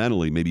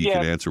fundamentally, maybe you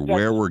could answer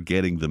where we're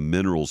getting the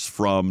minerals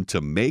from to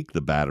make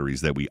the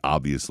batteries that we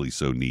obviously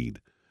so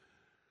need.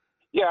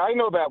 Yeah, I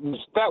know that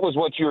was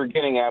what you were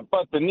getting at,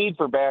 but the need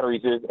for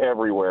batteries is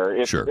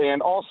everywhere. Sure.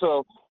 And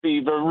also,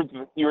 you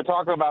were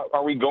talking about,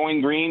 are we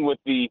going green with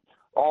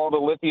all the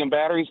lithium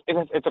batteries?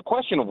 It's a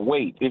question of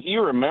weight. If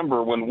you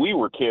remember when we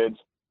were kids,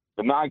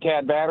 the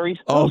non-CAD batteries,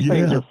 those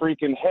things are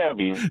freaking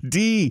heavy.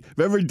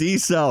 Remember D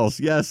cells?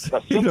 Yes.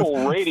 A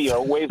simple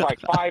radio weighs like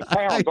 5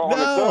 pounds on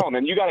its own,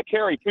 and you got to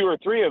carry 2 or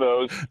 3 of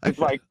those. It's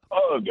like,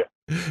 ugh.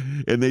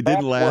 And they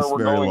didn't last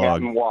very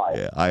long. Why.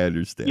 Yeah, I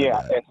understand.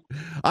 That.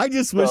 I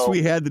just wish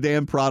we had the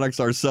damn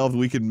products ourselves.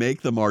 We could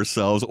make them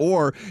ourselves.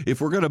 Or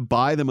if we're going to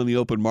buy them on the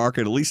open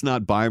market, at least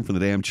not buy them from the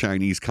damn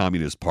Chinese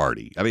Communist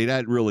Party. I mean,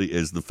 that really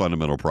is the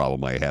fundamental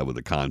problem I have with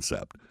the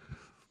concept.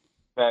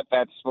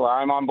 That's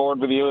I'm on board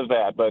with you with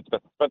that, but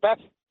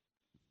that's.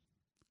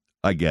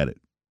 I get it.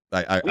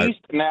 At least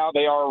now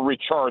they are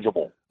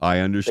rechargeable. I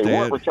understand. They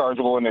weren't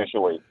rechargeable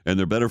initially. And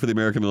they're better for the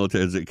American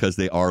military because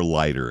they are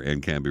lighter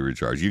and can be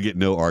recharged. You get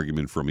no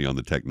argument from me on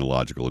the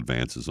technological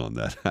advances on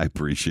that. I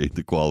appreciate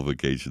the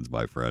qualifications,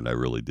 my friend. I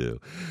really do.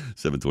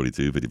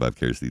 722, 55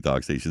 KRC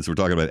Talk Station. So we're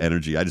talking about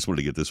energy. I just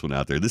wanted to get this one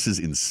out there. This is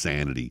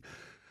insanity.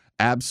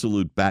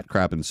 Absolute bat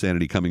crap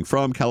insanity coming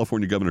from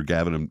California Governor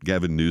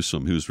Gavin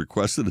Newsom, who's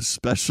requested a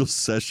special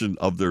session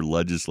of their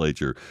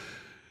legislature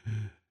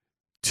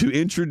to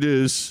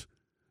introduce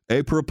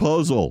a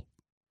proposal,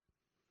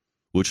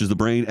 which is the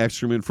brain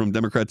excrement from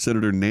Democrat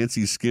Senator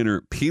Nancy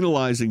Skinner,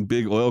 penalizing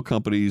big oil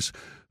companies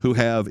who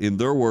have, in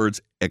their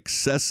words,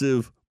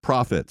 excessive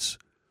profits.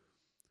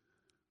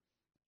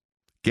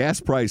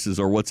 Gas prices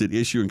are what's at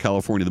issue in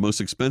California. The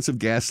most expensive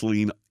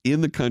gasoline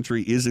in the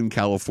country is in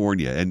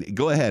California. And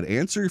go ahead,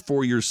 answer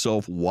for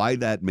yourself why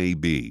that may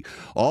be.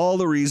 All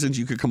the reasons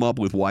you could come up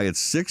with why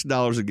it's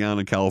 $6 a gallon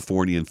in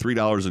California and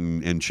 $3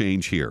 and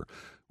change here.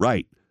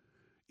 Right.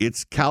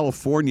 It's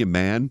California,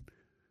 man.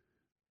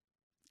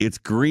 It's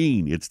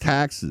green. It's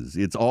taxes.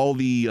 It's all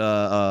the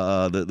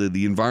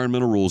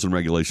environmental rules and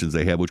regulations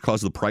they have, which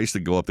cause the price to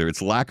go up there.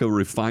 It's lack of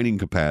refining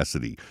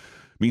capacity.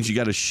 It means you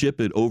got to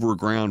ship it over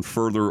ground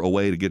further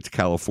away to get to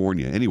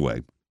California.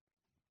 Anyway,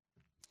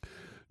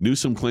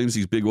 Newsom claims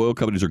these big oil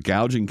companies are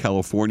gouging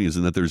Californians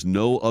and that there's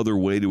no other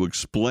way to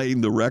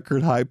explain the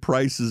record high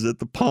prices at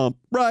the pump.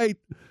 Right.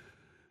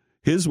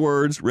 His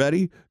words,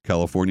 ready?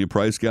 California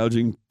price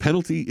gouging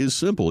penalty is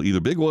simple. Either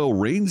Big Oil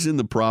reins in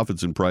the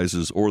profits and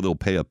prices or they'll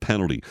pay a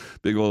penalty.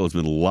 Big Oil has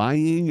been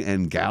lying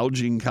and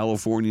gouging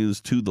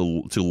Californians to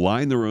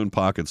line their own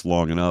pockets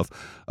long enough.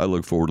 I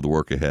look forward to the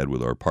work ahead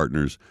with our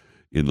partners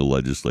in the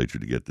legislature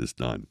to get this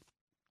done.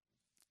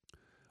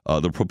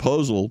 The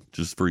proposal,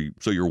 just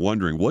so you're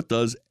wondering, what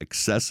does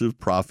excessive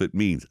profit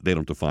mean? They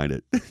don't define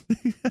it.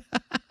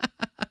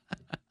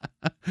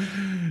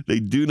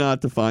 They do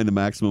not define the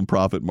maximum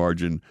profit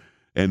margin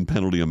and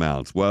penalty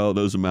amounts. Well,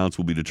 those amounts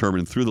will be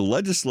determined through the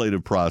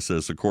legislative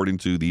process, according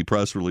to the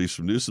press release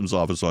from Newsom's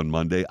office on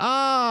Monday.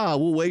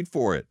 We'll wait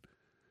for it.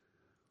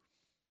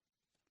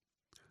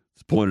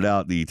 It's pointed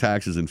out the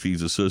taxes and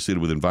fees associated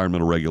with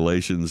environmental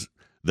regulations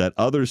that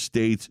other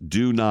states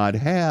do not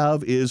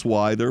have is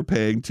why they're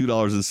paying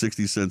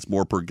 $2.60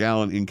 more per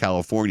gallon in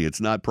California.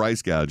 It's not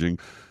price gouging.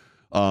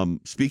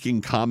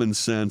 Speaking common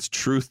sense,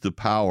 truth to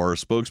power, a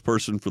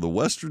spokesperson for the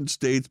Western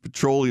States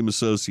Petroleum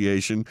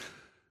Association,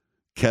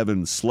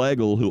 Kevin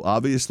Slagle, who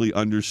obviously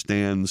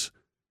understands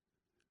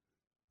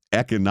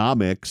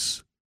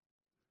economics,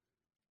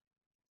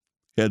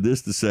 had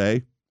this to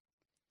say.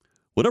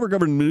 Whatever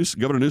Governor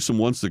Newsom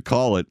wants to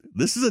call it,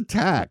 this is a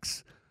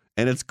tax,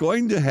 and it's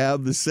going to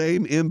have the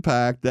same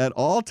impact that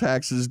all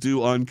taxes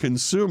do on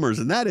consumers,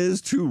 and that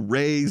is to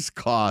raise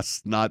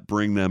costs, not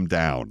bring them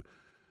down.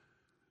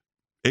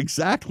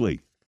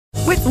 Exactly.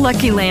 With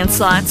Lucky Land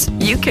Slots,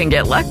 you can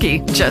get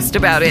lucky just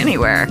about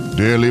anywhere.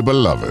 Dearly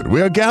beloved,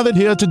 we are gathered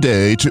here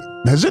today to...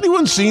 Has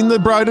anyone seen the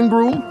bride and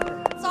groom?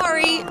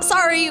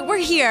 Sorry, we're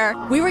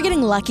here. We were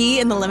getting lucky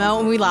in the limo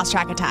and we lost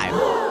track of time.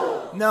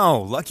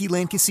 No, Lucky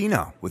Land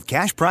Casino, with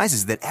cash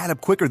prizes that add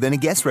up quicker than a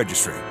guest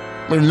registry.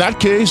 In that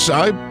case,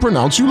 I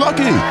pronounce you lucky.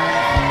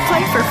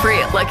 Play for free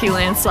at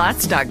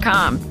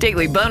LuckyLandSlots.com.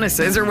 Daily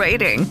bonuses are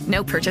waiting.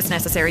 No purchase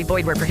necessary.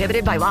 Void where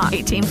prohibited by law.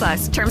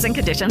 18+. Terms and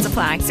conditions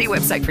apply. See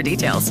website for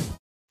details.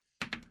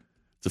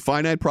 It's a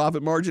finite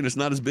profit margin. It's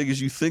not as big as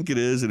you think it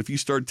is. And if you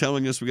start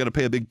telling us we got to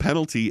pay a big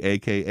penalty,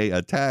 a.k.a.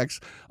 a tax,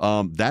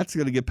 that's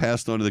going to get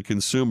passed on to the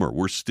consumer.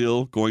 We're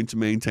still going to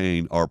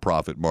maintain our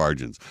profit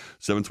margins.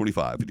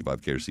 725,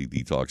 55 KRC,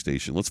 the talk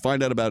station. Let's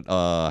find out about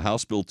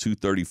House Bill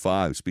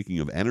 235.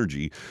 Speaking of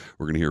energy,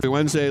 we're going to hear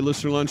Wednesday,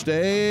 listener lunch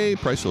day,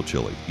 Priceville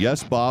Chili.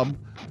 Yes, Bob.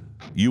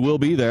 You will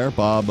be there,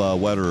 Bob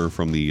Wetterer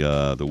from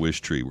the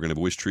Wish Tree. We're going to have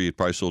a Wish Tree at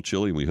Priceville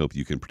Chili, and we hope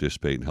you can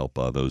participate and help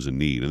those in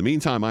need. In the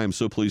meantime, I am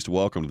so pleased to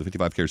welcome to the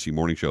 55 KRC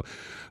Morning Show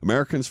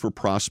Americans for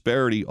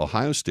Prosperity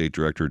Ohio State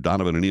Director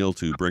Donovan O'Neill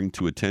to bring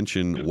to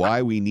attention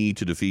why we need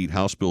to defeat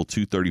House Bill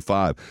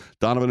 235.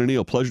 Donovan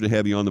O'Neill, pleasure to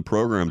have you on the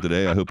program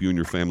today. I hope you and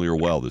your family are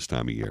well this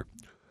time of year.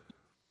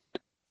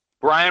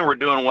 Brian, we're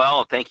doing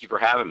well. Thank you for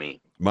having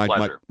me.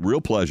 My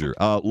real pleasure.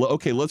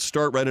 Okay, let's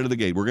start right out of the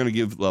gate. We're going to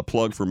give a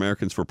plug for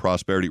Americans for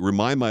Prosperity.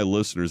 Remind my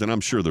listeners, and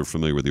I'm sure they're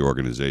familiar with the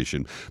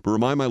organization, but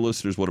remind my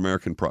listeners what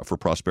American for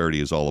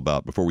Prosperity is all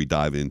about before we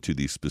dive into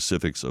the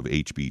specifics of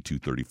HB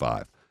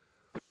 235.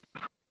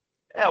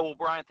 Yeah, well,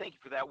 Brian, thank you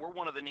for that. We're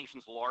one of the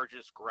nation's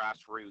largest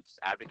grassroots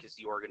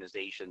advocacy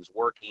organizations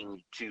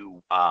working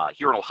to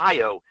here in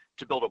Ohio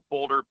to build a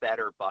bolder,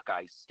 better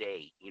Buckeye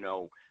state. You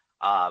know,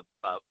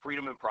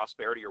 freedom and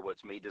prosperity are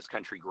what's made this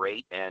country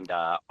great, and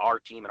our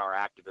team and our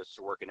activists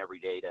are working every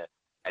day to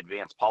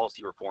advance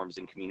policy reforms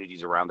in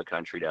communities around the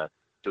country to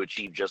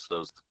achieve just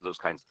those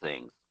kinds of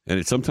things. And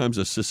it's sometimes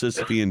a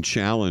Sisyphean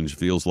challenge,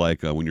 feels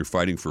like, when you're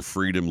fighting for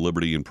freedom,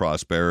 liberty, and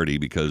prosperity,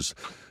 because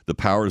the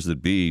powers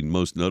that be,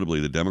 most notably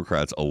the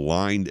Democrats,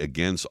 aligned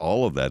against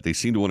all of that. They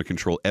seem to want to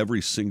control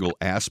every single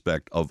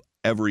aspect of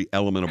every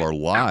element of our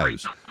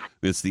lives.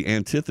 It's the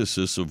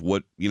antithesis of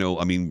what,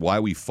 why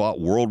we fought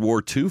World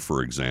War II,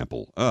 for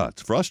example.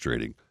 It's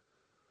frustrating.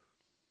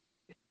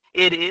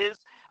 It is.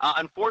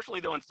 Unfortunately,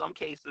 though, in some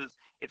cases,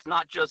 it's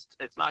not just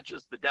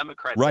the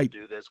Democrats that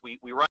do this. We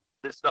run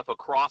this stuff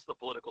across the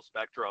political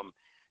spectrum.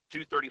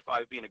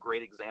 235 being a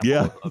great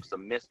example of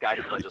some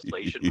misguided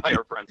legislation by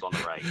our friends on the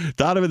right.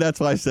 Donovan,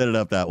 that's why I set it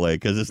up that way,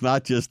 because it's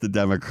not just the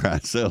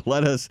Democrats. So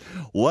what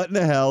in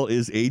the hell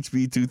is HB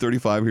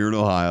 235 here in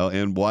Ohio,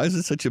 and why is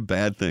it such a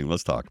bad thing?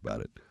 Let's talk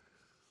about it.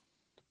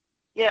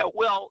 Yeah,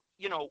 well,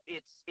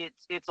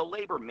 it's a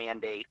labor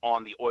mandate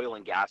on the oil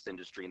and gas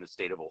industry in the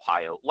state of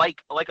Ohio,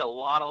 like a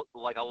lot of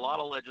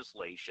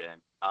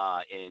legislation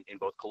in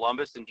both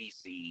Columbus and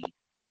DC.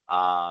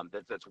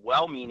 That's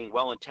well-meaning,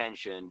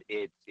 well-intentioned.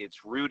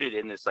 It's rooted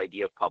in this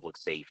idea of public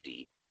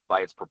safety by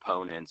its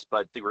proponents,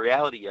 but the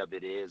reality of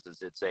it is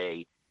it's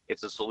a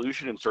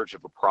solution in search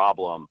of a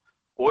problem.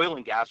 Oil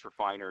and gas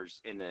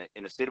refiners in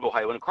the state of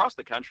Ohio and across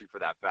the country, for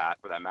that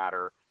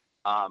matter,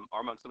 are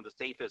among some of the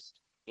safest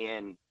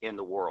in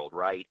the world,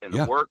 right? And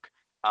the work,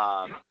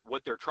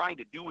 what they're trying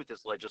to do with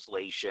this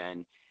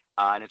legislation,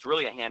 and it's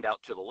really a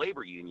handout to the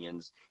labor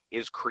unions,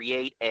 is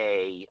create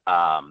a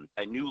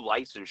new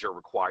licensure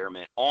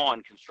requirement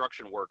on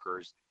construction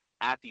workers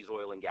at these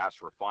oil and gas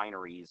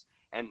refineries.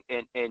 And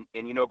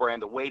Brian,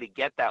 the way to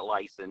get that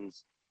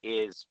license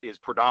is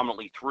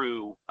predominantly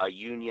through a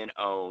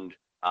union-owned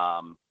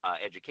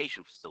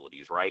education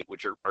facilities, right?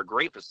 Which are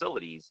great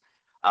facilities,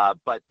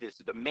 but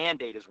the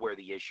mandate is where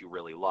the issue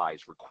really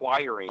lies,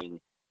 requiring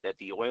that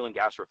the oil and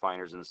gas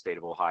refiners in the state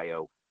of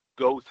Ohio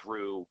go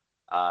through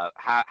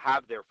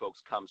have their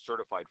folks come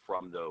certified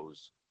from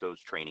those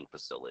training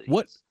facilities.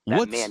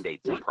 That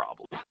mandate's a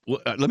problem. Well,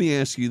 let me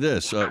ask you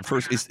this.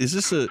 First, is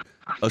this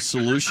a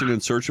solution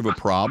in search of a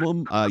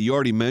problem? You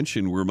already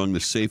mentioned we're among the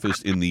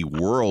safest in the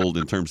world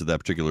in terms of that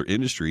particular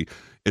industry.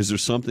 Is there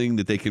something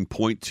that they can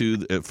point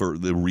to for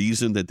the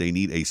reason that they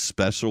need a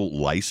special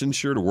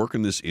licensure to work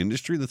in this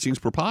industry? That seems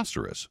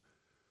preposterous.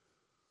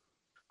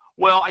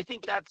 Well, I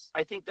think that's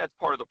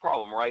part of the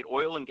problem, right?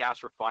 Oil and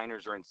gas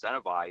refiners are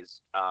incentivized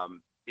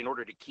in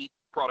order to keep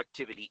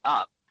productivity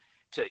up,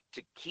 to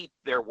keep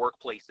their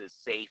workplaces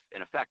safe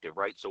and effective,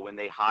 right? So when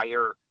they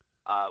hire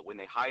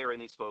in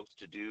these folks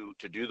to do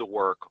the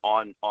work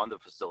on the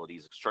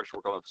facilities, construction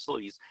work on the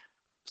facilities,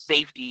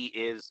 safety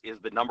is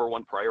the number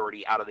one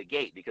priority out of the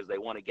gate, because they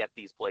want to get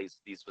these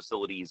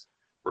facilities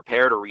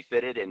repaired or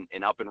refitted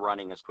and up and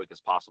running as quick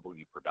as possible to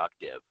be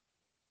productive.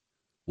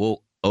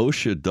 Well,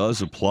 OSHA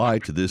does apply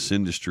to this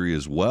industry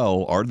as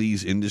well. Are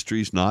these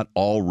industries not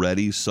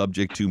already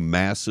subject to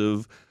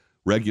massive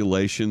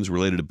regulations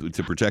related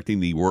to protecting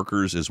the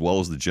workers as well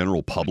as the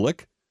general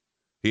public?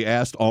 He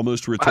asked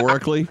almost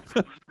rhetorically.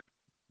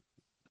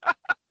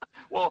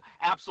 Well,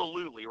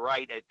 absolutely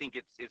right. I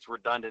think it's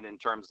redundant in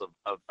terms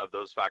of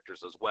those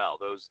factors as well.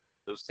 Those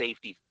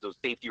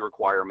safety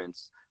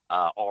requirements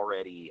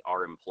already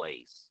are in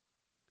place.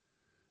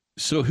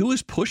 So who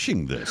is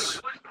pushing this?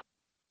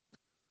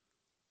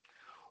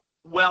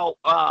 Well,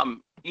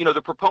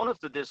 the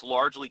proponents of this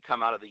largely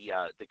come out of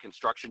the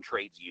construction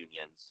trades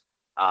unions,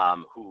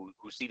 who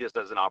see this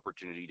as an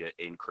opportunity to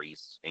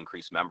increase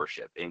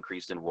membership,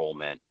 increase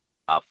enrollment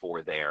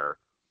for their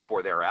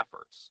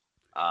efforts.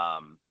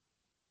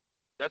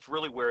 That's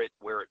really where it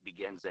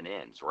begins and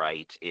ends,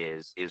 right?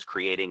 Is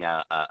creating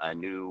a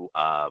new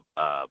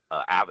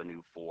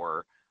avenue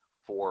for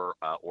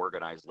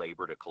organized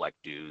labor to collect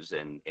dues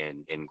and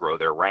grow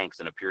their ranks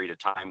in a period of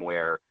time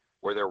where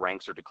their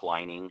ranks are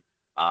declining,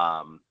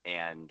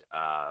 and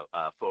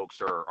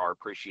folks are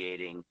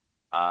appreciating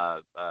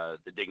the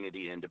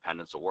dignity and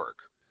independence of work.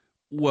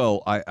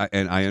 Well, I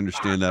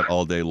understand that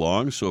all day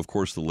long. So, of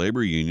course, the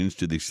labor unions,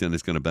 to the extent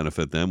it's going to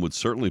benefit them, would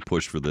certainly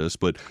push for this.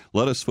 But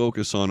let us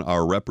focus on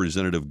our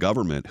representative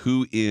government,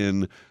 who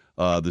in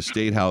the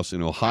State House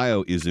in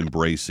Ohio is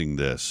embracing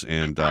this.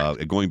 And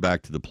going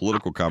back to the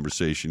political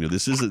conversation, it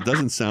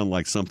doesn't sound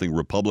like something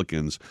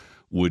Republicans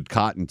would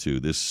cotton to.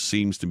 This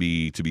seems to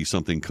be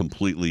something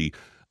completely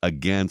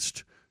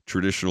against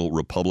traditional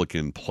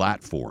Republican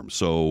platforms.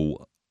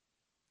 So,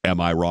 am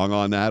I wrong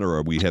on that,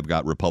 or we have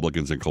got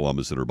Republicans in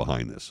Columbus that are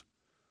behind this?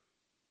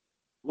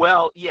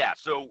 Well, yeah.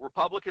 So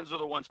Republicans are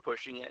the ones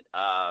pushing it.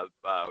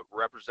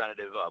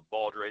 Representative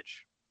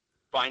Baldridge,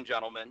 fine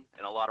gentleman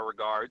in a lot of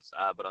regards,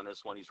 but on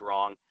this one he's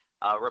wrong.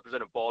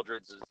 Representative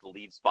Baldridge is the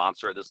lead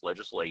sponsor of this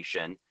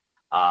legislation.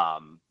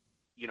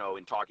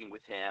 In talking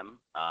with him,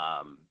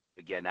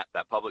 again,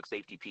 that public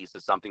safety piece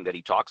is something that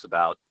he talks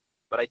about,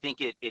 but I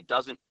think it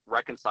doesn't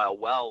reconcile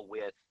well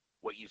with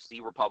what you see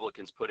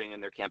Republicans putting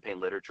in their campaign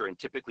literature and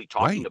typically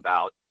talking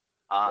about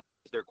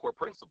their core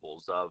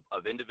principles of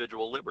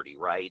individual liberty,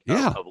 right?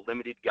 Yeah. Of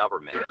limited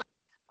government,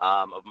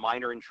 of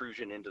minor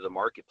intrusion into the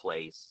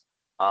marketplace,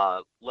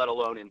 let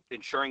alone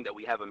ensuring that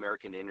we have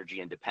American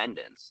energy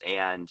independence.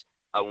 And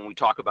when we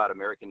talk about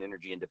American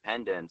energy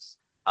independence,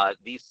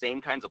 these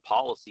same kinds of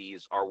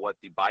policies are what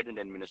the Biden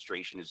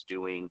administration is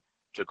doing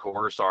to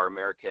coerce our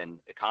American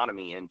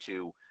economy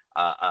into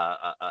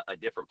a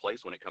different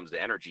place when it comes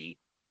to energy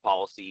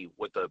policy.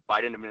 What the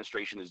Biden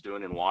administration is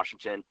doing in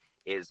Washington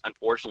is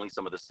unfortunately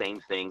some of the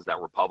same things that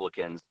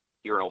Republicans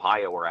here in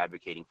Ohio are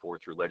advocating for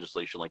through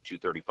legislation like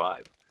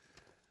 235.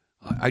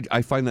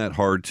 I find that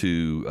hard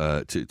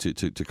to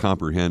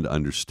comprehend,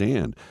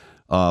 understand.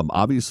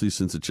 Obviously,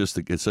 since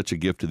it's such a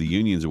gift to the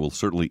unions, it will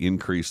certainly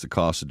increase the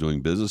cost of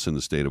doing business in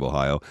the state of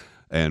Ohio.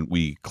 And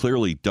we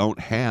clearly don't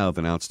have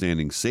an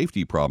outstanding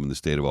safety problem in the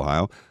state of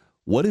Ohio.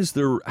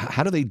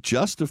 How do they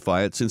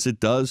justify it, since it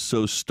does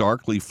so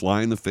starkly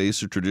fly in the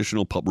face of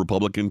traditional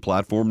Republican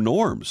platform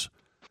norms?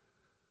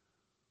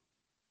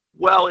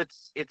 Well,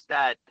 it's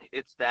that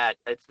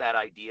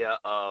idea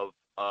of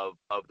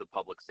the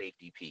public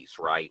safety piece,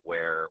 right?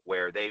 Where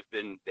they've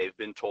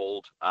been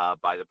told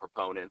by the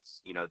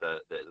proponents, the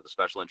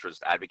special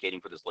interests advocating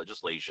for this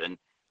legislation,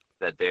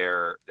 that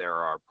there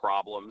are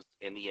problems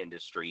in the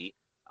industry.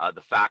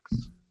 The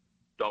facts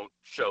don't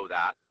show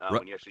that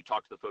when you actually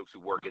talk to the folks who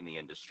work in the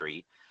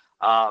industry.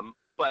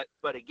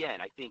 But again,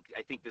 I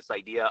think this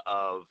idea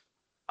of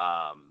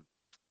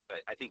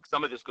I think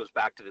some of this goes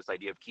back to this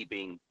idea of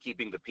keeping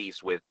the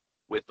peace with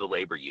the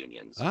labor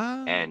unions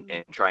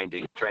and trying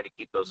to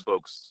keep those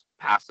folks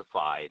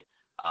pacified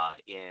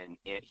in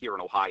here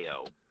in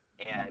Ohio.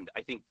 And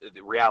I think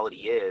the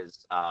reality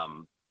is,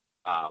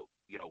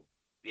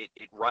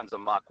 it runs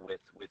amok with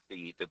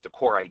the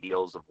core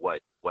ideals of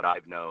what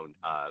I've known,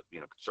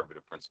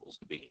 conservative principles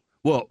to be.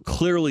 Well,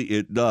 clearly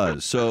it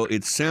does. So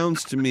it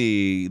sounds to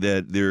me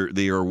that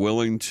they are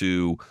willing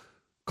to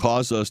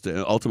cause us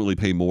to ultimately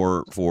pay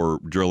more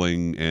for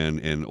drilling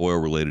and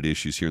oil-related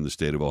issues here in the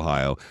state of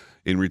Ohio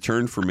in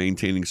return for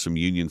maintaining some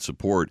union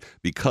support,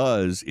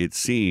 because it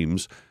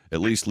seems, at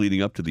least leading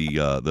up to the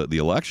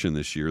election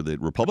this year, that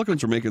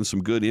Republicans are making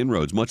some good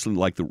inroads, much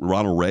like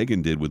Ronald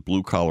Reagan did with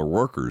blue-collar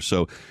workers.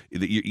 So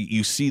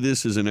you see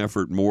this as an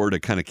effort more to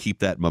kind of keep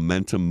that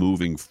momentum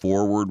moving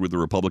forward with the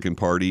Republican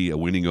Party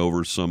winning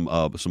over some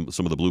of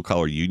the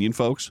blue-collar union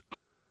folks?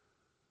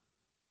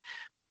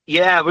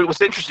 Yeah, but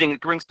what's interesting,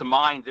 it brings to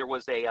mind, there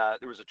was a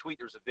tweet,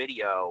 there's a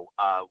video,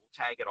 we'll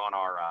tag it on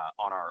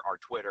our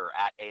Twitter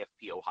at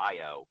AFP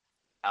Ohio,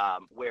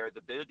 where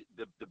the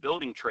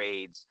building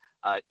trades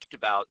talked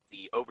about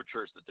the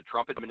overtures that the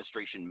Trump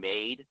administration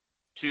made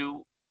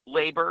to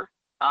labor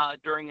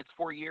during its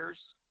 4 years,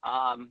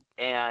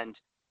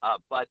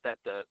 but that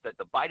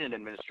the Biden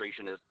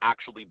administration has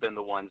actually been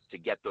the ones to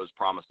get those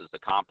promises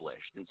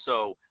accomplished. And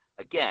so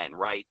again,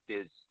 right,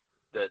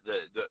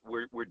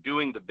 we're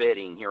doing the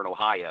bidding here in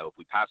Ohio, if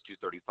we pass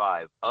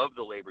 235, of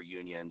the labor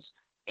unions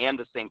and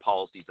the same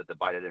policies that the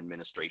Biden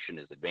administration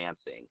is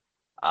advancing.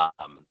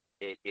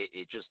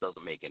 It just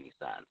doesn't make any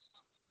sense.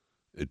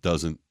 It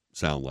doesn't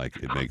sound like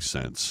it makes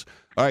sense.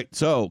 All right,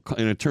 so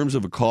in terms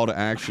of a call to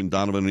action,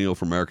 Donovan O'Neill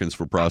from Americans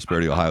for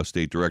Prosperity, Ohio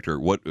State Director,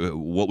 what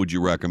would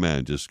you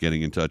recommend? Just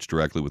getting in touch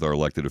directly with our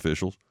elected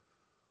officials?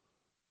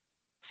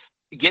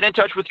 Get in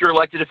touch with your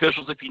elected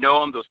officials if you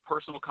know them. Those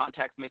personal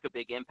contacts make a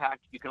big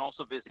impact. You can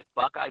also visit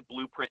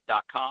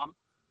BuckeyeBlueprint.com.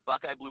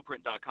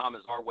 BuckeyeBlueprint.com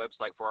is our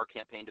website for our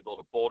campaign to build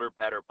a bolder,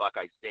 better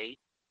Buckeye State.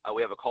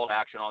 We have a call to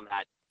action on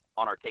that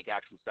on our Take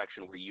Action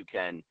section where you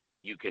can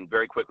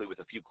very quickly with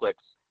a few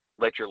clicks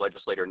let your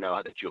legislator know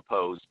that you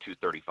oppose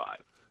 235.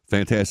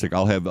 Fantastic.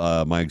 I'll have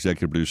my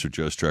executive producer,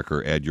 Joe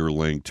Strecker, add your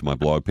link to my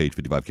blog page,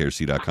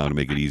 55krc.com, to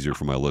make it easier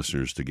for my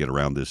listeners to get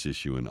around this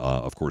issue and,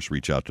 of course,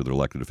 reach out to their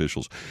elected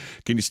officials.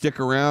 Can you stick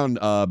around?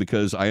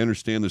 Because I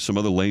understand there's some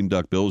other lame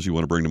duck bills you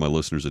want to bring to my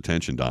listeners'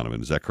 attention,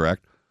 Donovan. Is that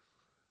correct?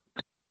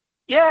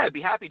 Yeah, I'd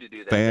be happy to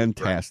do that.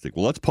 Fantastic.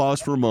 Well, let's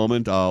pause for a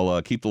moment.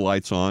 I'll keep the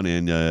lights on,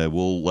 and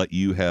we'll let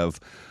you have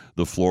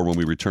the floor when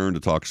we return to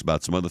talk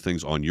about some other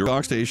things on your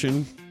talk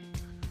station.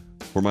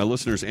 For my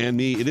listeners and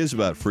me, it is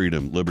about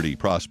freedom, liberty,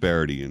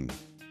 prosperity, and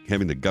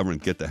having the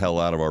government get the hell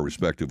out of our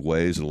respective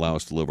ways and allow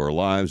us to live our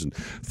lives and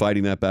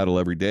fighting that battle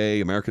every day.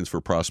 Americans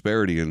for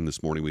Prosperity. And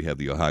this morning we have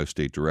the Ohio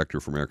State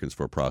Director for Americans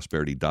for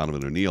Prosperity,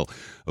 Donovan O'Neill.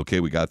 Okay,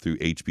 we got through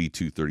HB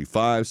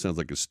 235. Sounds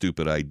like a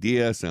stupid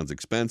idea. Sounds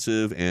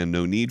expensive and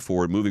no need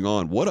for it. Moving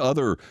on. What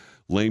other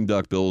lame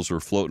duck bills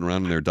are floating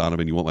around in there,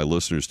 Donovan, you want my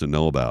listeners to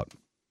know about?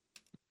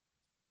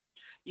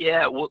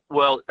 Yeah,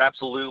 well,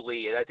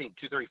 absolutely. And I think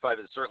 235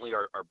 is certainly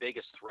our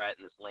biggest threat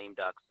in this lame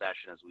duck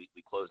session as we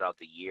close out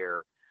the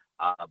year.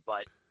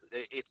 But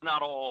it's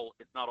not all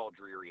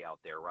dreary out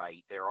there,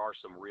 right? There are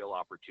some real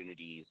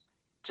opportunities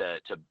to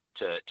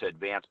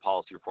advance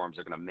policy reforms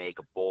that are going to make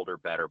a bolder,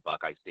 better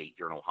Buckeye State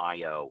here in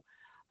Ohio.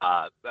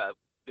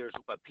 There's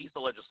a piece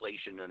of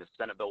legislation known as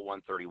Senate Bill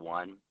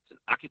 131. It's an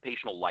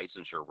occupational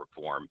licensure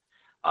reform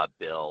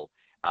bill.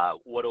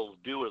 What it'll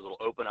do is it'll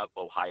open up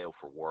Ohio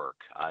for work.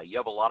 You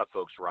have a lot of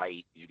folks,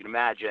 right? You can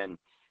imagine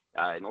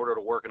in order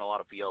to work in a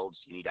lot of fields,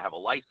 you need to have a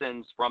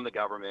license from the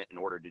government in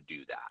order to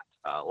do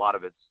that. A lot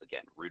of it's,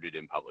 again, rooted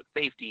in public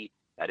safety.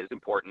 That is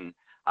important.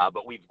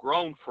 But we've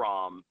grown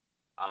from,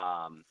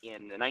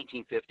 in the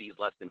 1950s,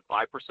 less than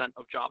 5%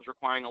 of jobs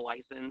requiring a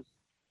license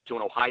to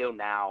in Ohio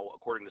now,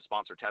 according to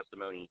sponsor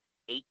testimony,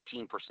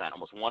 18%,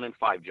 almost 1 in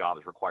 5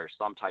 jobs require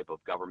some type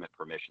of government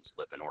permission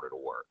slip in order to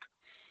work.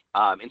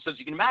 And so as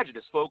you can imagine,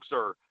 as folks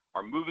are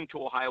moving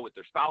to Ohio with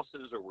their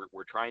spouses, or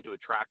we're trying to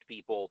attract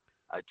people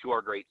to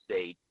our great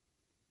state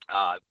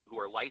who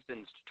are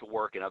licensed to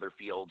work in other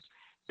fields,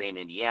 say in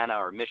Indiana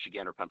or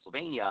Michigan or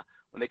Pennsylvania,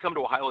 when they come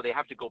to Ohio, they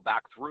have to go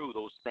back through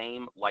those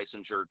same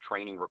licensure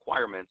training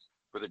requirements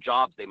for the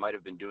jobs they might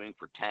have been doing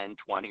for 10,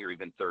 20, or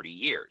even 30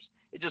 years.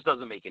 It just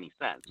doesn't make any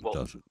sense.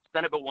 Well,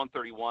 Senate Bill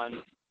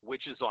 131,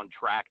 which is on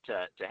track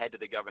to head to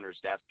the governor's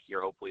desk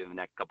here, hopefully in the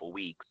next couple of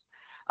weeks,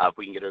 if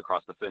we can get it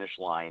across the finish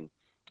line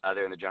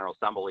there in the General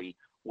Assembly,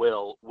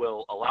 will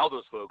allow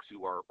those folks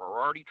who are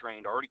already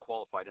trained, already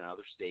qualified in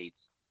other states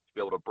to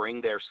be able to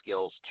bring their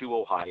skills to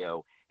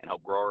Ohio and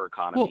help grow our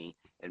economy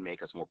and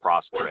make us more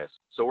prosperous.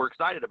 So we're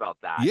excited about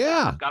that.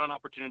 Yeah. We've got an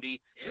opportunity.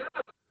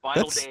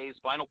 Final days,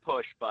 final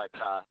push, but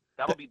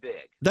that'll be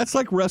big. That's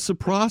like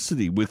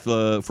reciprocity with,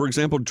 for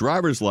example,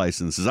 driver's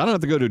licenses. I don't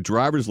have to go to a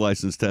driver's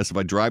license test if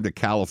I drive to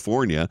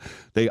California.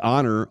 They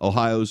honor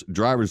Ohio's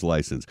driver's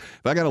license.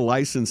 If I got a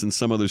license in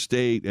some other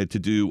state to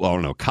do, I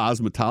don't know,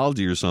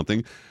 cosmetology or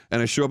something,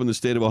 and I show up in the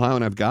state of Ohio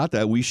and I've got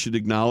that, we should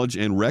acknowledge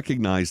and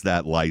recognize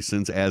that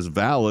license as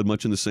valid,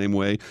 much in the same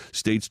way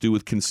states do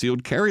with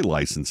concealed carry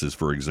licenses,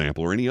 for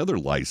example, or any other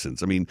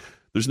license. I mean,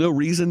 there's no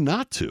reason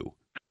not to.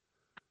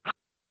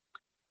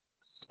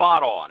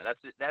 Spot on.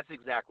 That's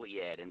exactly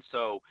it. And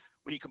so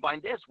when you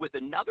combine this with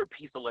another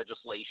piece of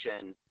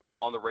legislation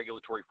on the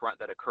regulatory front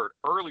that occurred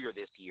earlier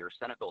this year,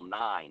 Senate Bill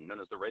 9,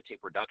 known as the Red Tape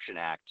Reduction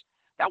Act,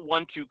 that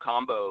 1-2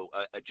 combo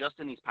just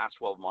in these past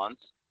 12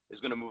 months is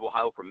going to move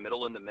Ohio from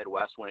middle in the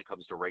Midwest when it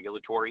comes to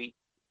regulatory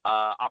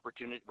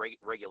opportunity,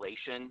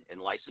 regulation and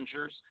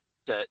licensures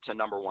to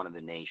number 1 in the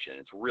nation.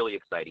 It's really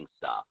exciting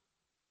stuff.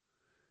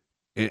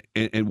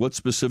 And what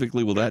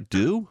specifically will that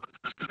do?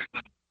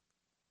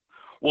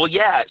 Well,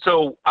 yeah.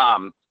 So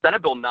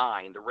Senate Bill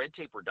 9, the Red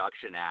Tape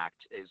Reduction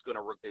Act, is going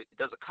to it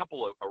does a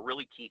couple of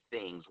really key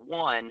things.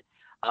 One,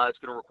 it's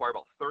going to require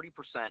about 30%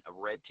 of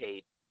red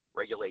tape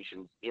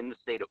regulations in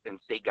state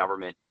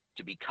government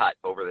to be cut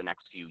over the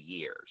next few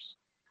years,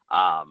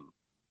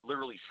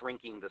 literally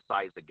shrinking the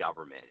size of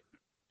government.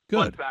 Good.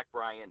 Fun fact,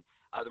 Brian,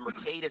 the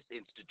Mercatus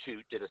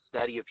Institute did a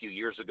study a few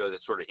years ago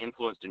that sort of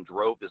influenced and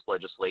drove this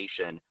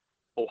legislation.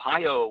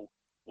 Ohio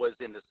was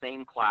in the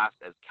same class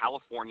as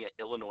California,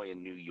 Illinois,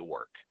 and New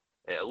York.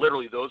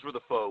 Literally, those were the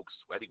folks.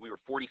 I think we were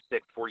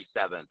 46th,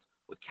 47th,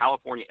 with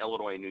California,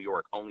 Illinois, and New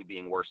York only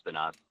being worse than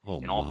us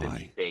in all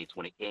 50 states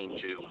when it came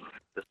to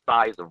the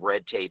size of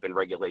red tape and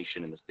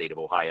regulation in the state of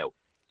Ohio.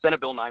 Senate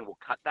Bill 9 will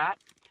cut that.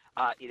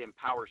 It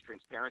empowers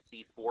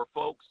transparency for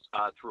folks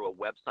through a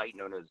website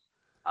known as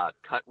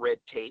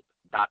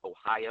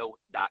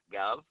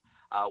cutredtape.ohio.gov,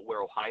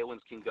 where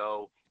Ohioans can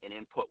go and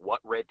input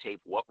what red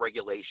tape, what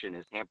regulation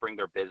is hampering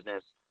their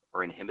business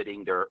or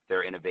inhibiting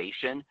their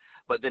innovation.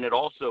 But then it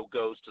also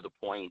goes to the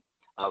point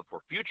of,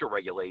 for future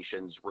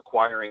regulations,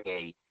 requiring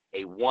a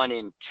 1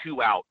 in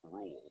 2 out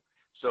rule.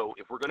 So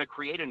if we're going to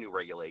create a new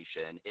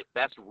regulation, it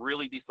best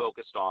really be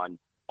focused on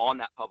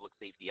that public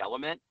safety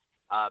element.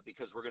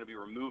 because we're going to be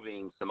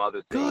removing some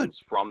other things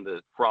from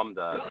the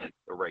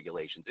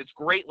regulations. It's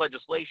great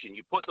legislation.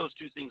 You put those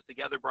two things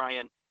together,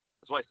 Brian.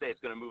 That's why I say it's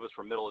going to move us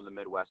from middle in the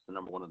Midwest to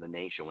number one in the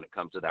nation when it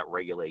comes to that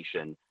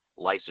regulation,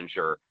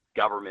 licensure,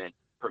 government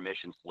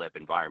permission slip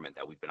environment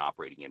that we've been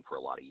operating in for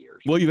a lot of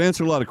years. Well, you've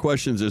answered a lot of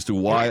questions as to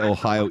why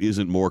Ohio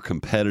isn't more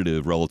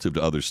competitive relative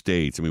to other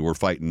states. I mean, we're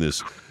fighting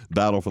this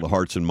battle for the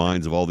hearts and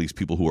minds of all these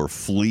people who are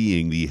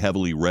fleeing the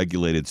heavily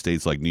regulated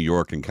states like New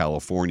York and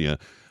California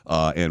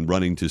and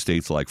running to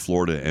states like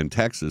Florida and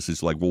Texas.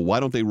 It's like, well, why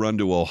don't they run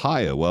to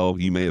Ohio? Well,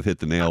 you may have hit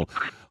the nail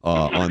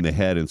on the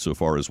head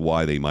insofar as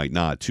why they might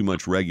not. Too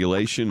much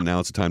regulation. Now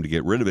it's time to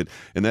get rid of it.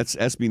 And that's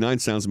SB 9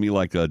 sounds to me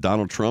like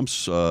Donald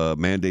Trump's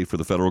mandate for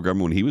the federal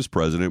government when he was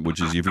president,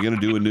 which is if you're going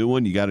to do a new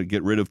one, you got to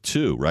get rid of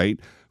two, right?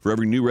 For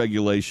every new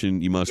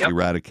regulation, you must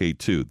eradicate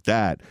two.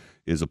 That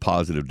is a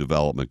positive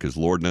development because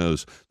Lord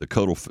knows the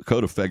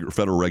Code of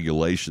Federal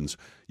Regulations,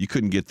 you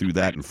couldn't get through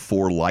that in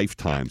 4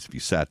 lifetimes if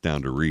you sat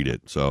down to read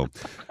it. So...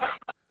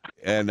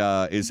 And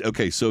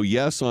so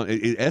yes, on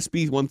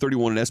SB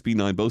 131 and SB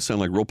 9 both sound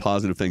like real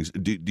positive things.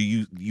 Do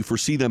you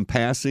foresee them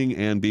passing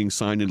and being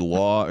signed into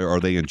law, or are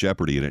they in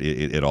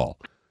jeopardy at all?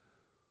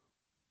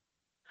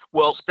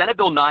 Well, Senate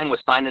Bill 9 was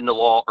signed into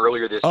law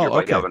earlier this year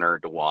by Governor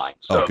DeWine.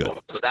 So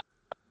that,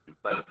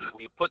 but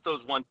we put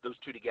those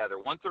two together.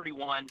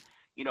 131,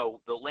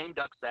 the lame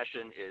duck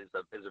session is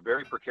a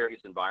very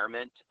precarious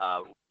environment,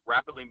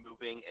 rapidly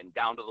moving and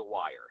down to the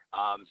wire.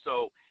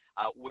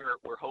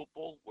 We're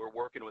hopeful. We're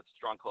working with a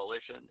strong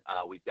coalition.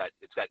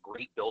 It's got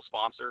great bill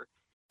sponsor.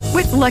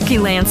 With Lucky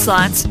Land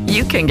Slots,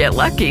 you can get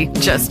lucky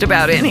just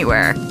about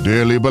anywhere.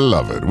 Dearly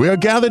beloved, we are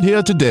gathered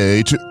here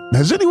today to...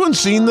 Has anyone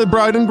seen the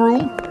bride and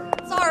groom?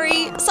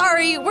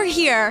 Sorry, we're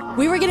here.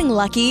 We were getting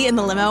lucky in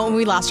the limo and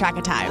we lost track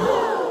of time.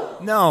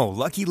 No,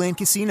 Lucky Land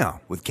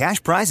Casino, with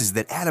cash prizes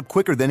that add up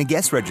quicker than a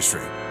guest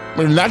registry.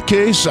 In that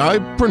case, I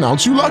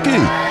pronounce you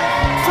lucky.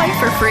 Play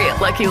for free at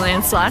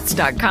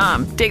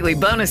LuckyLandSlots.com. Daily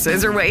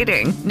bonuses are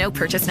waiting. No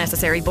purchase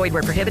necessary. Void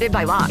where prohibited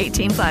by law.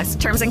 18+.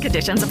 Terms and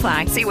conditions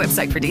apply. See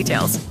website for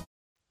details.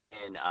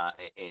 In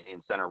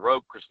Senator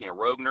Christina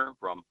Rogner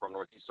from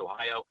Northeast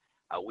Ohio,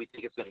 we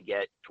think it's going to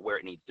get to where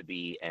it needs to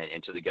be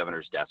and to the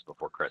governor's desk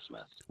before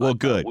Christmas. Well,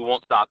 good. We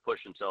won't stop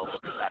pushing until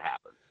that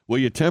happens. Well,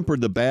 you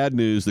tempered the bad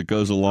news that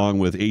goes along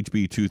with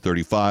HB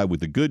 235 with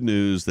the good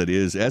news that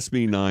is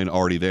SB 9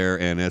 already there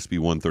and SB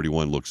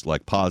 131 looks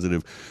like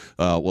positive.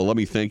 Well, let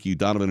me thank you,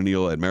 Donovan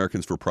O'Neill at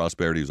Americans for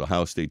Prosperity, as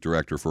Ohio State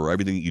Director, for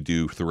everything that you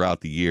do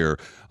throughout the year.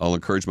 I'll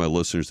encourage my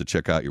listeners to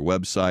check out your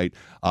website.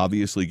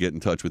 Obviously, get in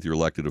touch with your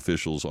elected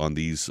officials on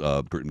these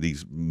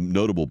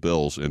notable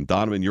bills. And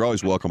Donovan, you're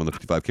always welcome on the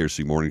 55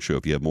 KRC Morning Show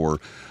if you have more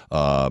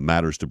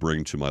matters to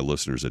bring to my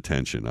listeners'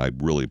 attention. I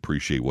really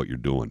appreciate what you're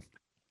doing.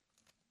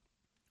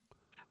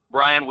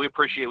 Brian, we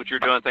appreciate what you're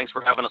doing. Thanks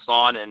for having us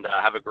on, and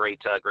have a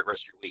great rest of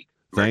your week.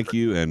 Thank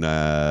you, and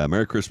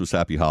Merry Christmas,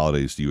 Happy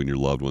Holidays to you and your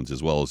loved ones,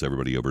 as well as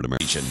everybody over at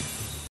American.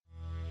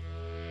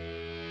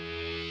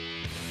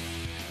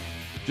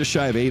 Just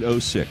shy of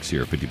 8:06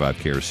 here at 55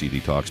 KRC,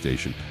 the talk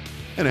station.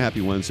 And a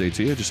happy Wednesday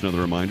to you. Just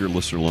another reminder,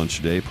 listener lunch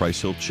today,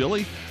 Price Hill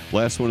Chili.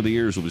 Last one of the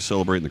years, we'll be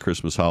celebrating the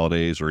Christmas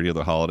holidays or any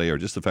other holiday, or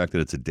just the fact that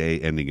it's a day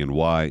ending in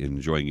Y,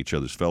 enjoying each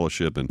other's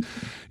fellowship. And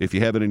if you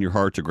have it in your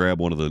heart to grab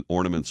one of the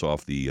ornaments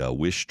off the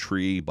wish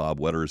tree, Bob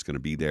Wetter is going to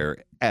be there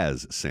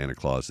as Santa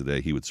Claus today.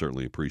 He would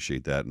certainly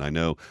appreciate that. And I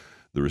know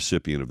the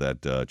recipient of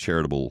that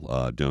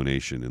charitable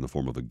donation in the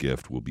form of a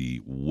gift will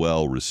be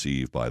well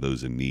received by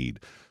those in need.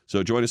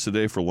 So join us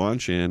today for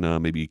lunch,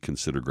 and maybe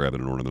consider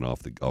grabbing an ornament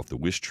off the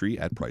wish tree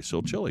at Price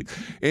Hill Chili.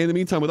 In the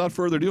meantime, without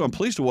further ado, I'm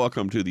pleased to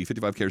welcome to the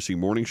 55 KRC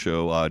Morning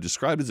Show,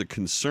 described as a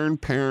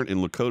concerned parent in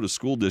Lakota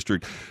School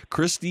District,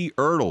 Christy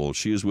Ertl.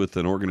 She is with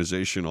an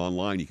organization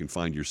online you can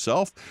find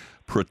yourself,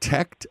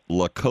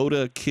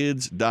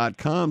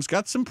 ProtectLakotaKids.com. It's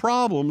got some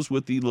problems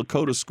with the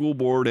Lakota School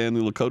Board and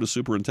the Lakota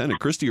Superintendent.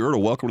 Christy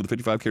Ertl, welcome to the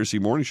 55 KRC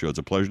Morning Show. It's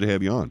a pleasure to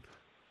have you on.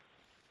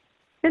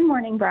 Good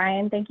morning,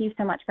 Brian. Thank you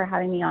so much for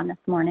having me on this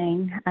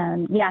morning.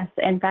 Yes,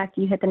 in fact,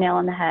 you hit the nail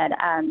on the head.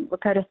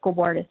 Lakota School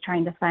Board is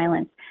trying to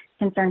silence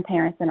concerned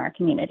parents in our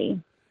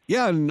community.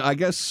 Yeah, and I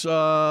guess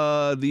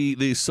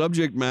the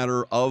subject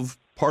matter of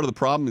part of the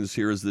problem is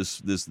here is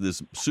this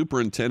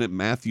Superintendent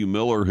Matthew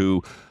Miller,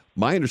 who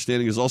my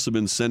understanding has also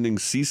been sending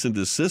cease and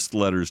desist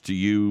letters to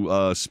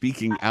you,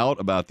 speaking out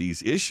about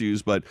these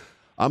issues, but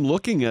I'm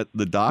looking at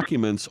the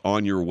documents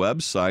on your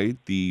website,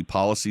 the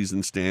policies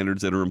and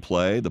standards that are in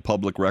play, the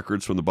public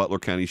records from the Butler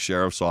County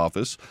Sheriff's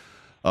Office,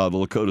 the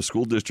Lakota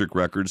School District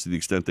records, to the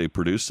extent they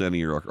produce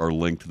any, are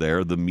linked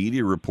there, the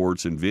media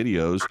reports and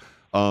videos,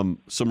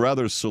 some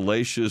rather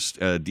salacious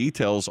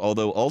details,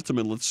 although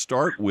ultimately, let's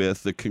start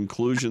with the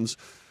conclusions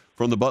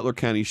from the Butler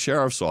County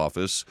Sheriff's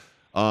Office.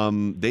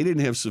 They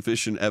didn't have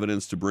sufficient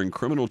evidence to bring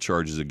criminal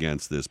charges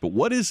against this, but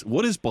what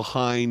is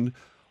behind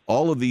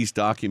all of these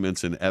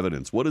documents and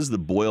evidence? What is the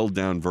boiled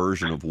down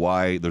version of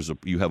why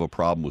you have a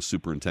problem with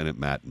Superintendent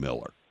Matt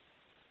Miller?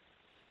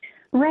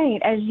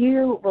 Right. As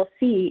you will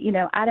see,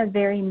 at a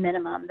very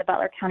minimum, the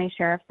Butler County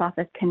Sheriff's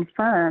Office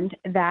confirmed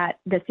that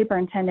the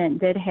superintendent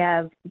did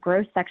have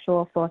gross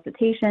sexual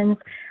solicitations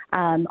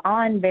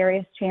on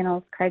various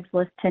channels,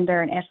 Craigslist,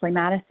 Tinder, and Ashley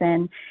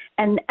Madison.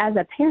 And as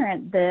a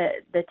parent,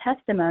 the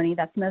testimony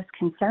that's most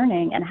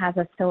concerning and has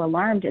us so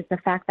alarmed is the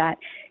fact that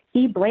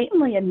he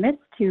blatantly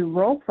admits to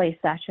role play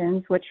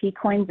sessions, which he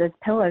coins as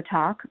pillow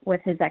talk,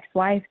 with his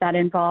ex-wife that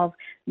involve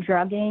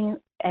drugging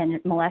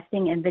and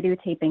molesting and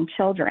videotaping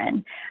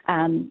children.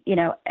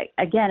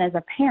 Again, as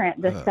a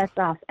parent, this sets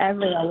off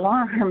every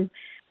alarm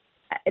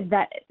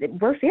that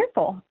we're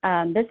fearful.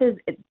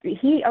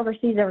 He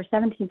oversees over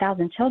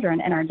 17,000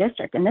 children in our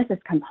district, and this is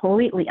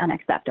completely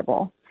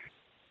unacceptable.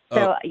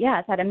 So,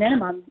 yes, at a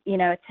minimum,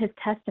 it's his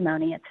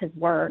testimony, it's his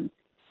word.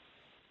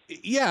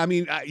 Yeah, I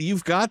mean,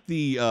 you've got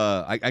the,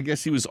 I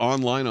guess he was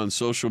online on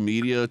social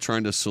media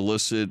trying to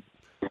solicit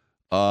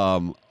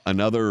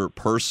another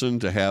person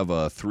to have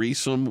a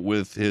threesome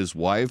with his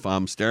wife.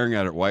 I'm staring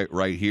at it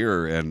right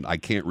here, and I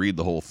can't read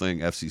the whole thing.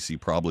 FCC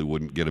probably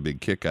wouldn't get a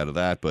big kick out of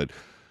that, but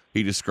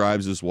he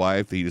describes his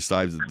wife. He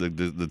decides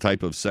the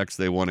type of sex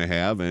they want to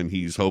have, and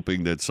he's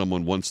hoping that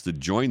someone wants to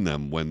join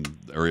them when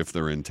or if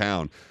they're in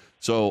town.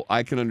 So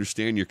I can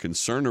understand your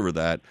concern over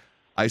that.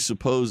 I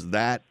suppose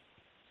that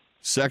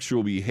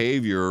sexual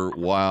behavior,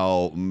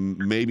 while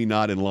maybe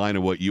not in line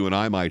of what you and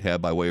I might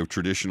have by way of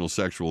traditional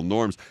sexual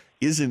norms,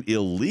 isn't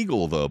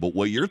illegal, though. But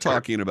what you're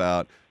talking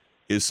about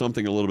is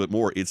something a little bit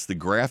more. It's the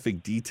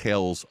graphic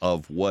details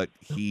of what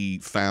he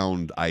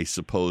found, I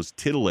suppose,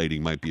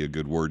 titillating might be a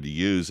good word to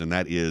use, and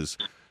that is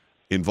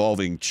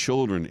involving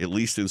children, at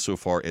least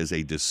insofar as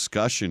a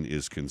discussion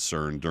is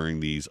concerned during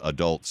these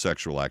adult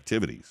sexual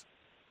activities.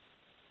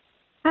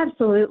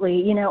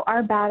 Absolutely.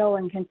 Our battle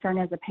and concern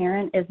as a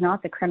parent is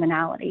not the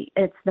criminality.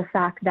 It's the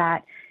fact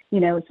that,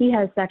 he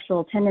has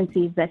sexual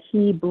tendencies that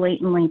he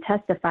blatantly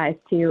testifies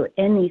to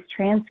in these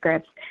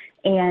transcripts.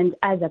 And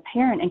as a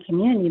parent and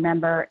community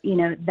member,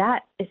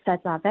 that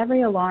sets off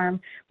every alarm.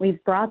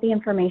 We've brought the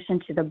information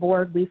to the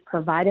board. We've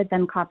provided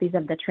them copies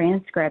of the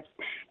transcripts,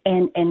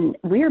 and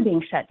we are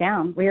being shut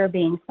down. We are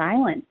being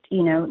silenced.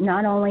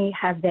 Not only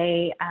have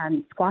they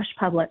squashed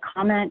public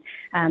comment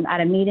at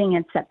a meeting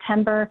in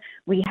September,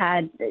 we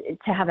had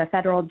to have a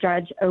federal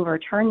judge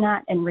overturn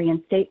that and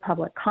reinstate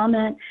public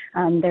comment.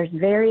 There's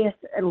various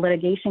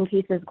litigation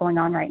cases going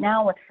on right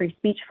now with free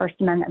speech, First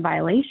Amendment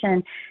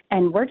violation,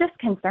 and we're just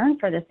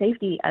concerned for the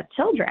safety of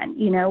children,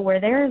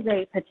 where there is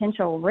a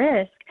potential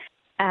risk.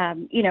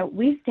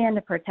 We stand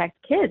to protect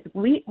kids.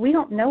 We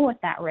don't know what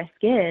that risk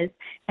is,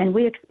 and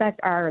we expect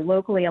our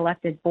locally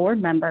elected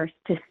board members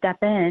to step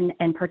in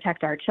and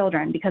protect our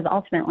children, because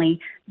ultimately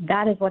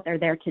that is what they're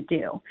there to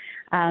do.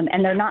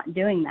 And they're not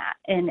doing that.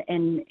 And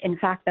in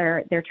fact,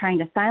 they're trying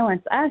to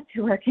silence us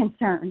who are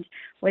concerned,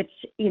 which,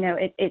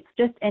 it's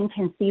just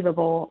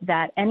inconceivable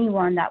that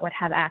anyone that would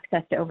have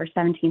access to over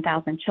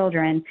 17,000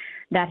 children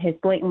that has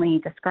blatantly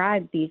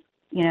described these,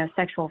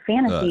 sexual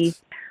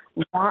fantasies.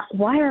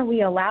 Why are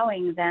we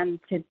allowing them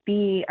to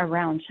be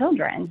around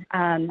children?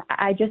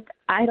 I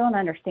don't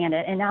understand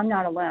it, and I'm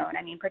not alone.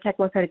 I mean, Protect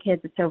Lakota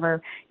Kids, it's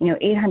over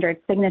 800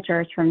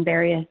 signatures from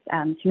various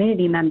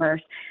community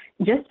members,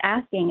 just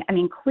asking. I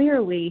mean,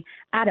 clearly,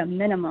 at a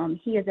minimum,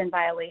 he is in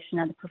violation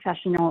of the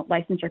Professional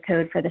Licensure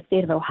Code for the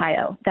state of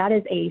Ohio. That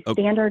is a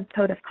standard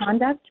code of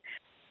conduct,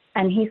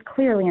 and he's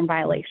clearly in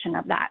violation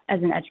of that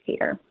as an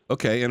educator.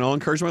 Okay, and I'll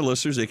encourage my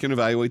listeners, they can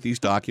evaluate these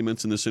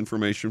documents and this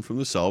information for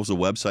themselves. The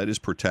website is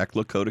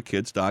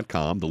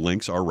protectlakotakids.com. The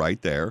links are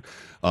right there.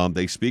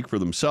 They speak for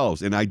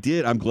themselves. And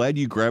I'm glad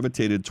you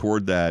gravitated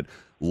toward that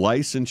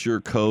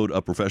licensure code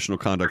of professional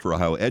conduct for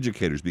Ohio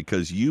educators,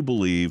 because you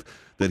believe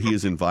that he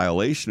is in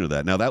violation of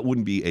that. Now, that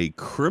wouldn't be a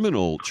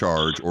criminal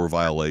charge or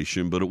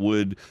violation, but it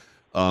would,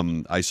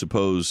 I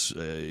suppose,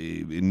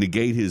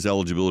 negate his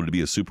eligibility to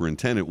be a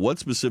superintendent. What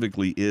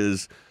specifically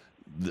is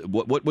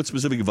what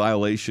specific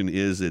violation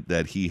is it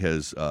that he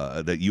has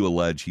that you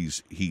allege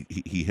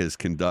he has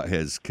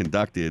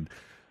conducted?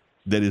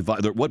 That is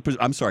what?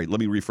 I'm sorry. Let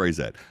me rephrase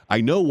that.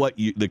 I know what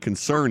the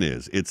concern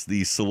is. It's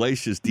the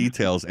salacious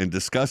details and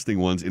disgusting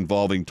ones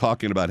involving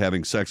talking about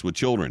having sex with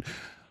children.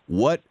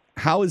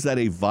 How is that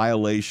a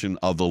violation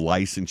of the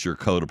licensure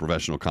code of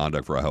professional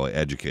conduct for Ohio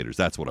educators?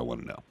 That's what I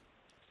want to know.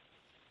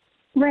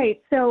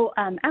 Right. So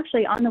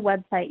actually on the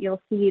website,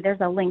 you'll see there's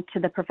a link to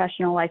the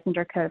Professional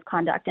Licensure Code of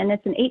Conduct, and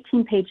it's an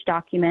 18-page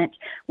document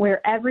where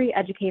every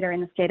educator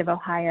in the state of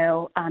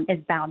Ohio is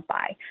bound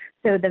by.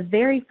 So the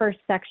very first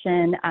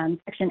section,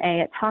 Section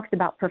A, it talks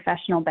about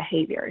professional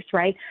behaviors,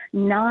 right?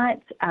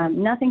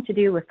 Nothing to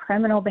do with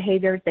criminal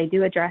behaviors. They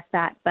do address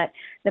that, but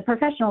the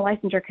Professional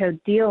Licensure Code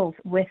deals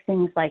with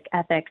things like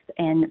ethics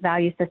and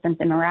value systems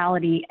and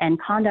morality and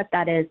conduct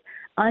that is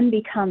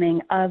unbecoming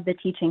of the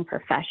teaching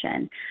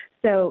profession.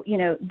 So,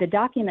 the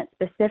document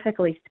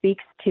specifically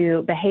speaks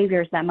to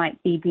behaviors that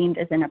might be deemed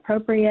as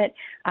inappropriate.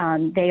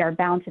 They are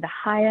bound to the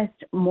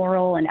highest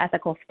moral and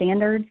ethical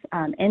standards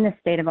in the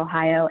state of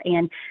Ohio.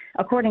 And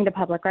according to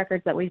public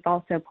records that we've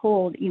also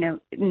pulled,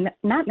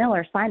 Matt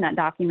Miller signed that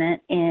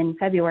document in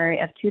February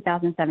of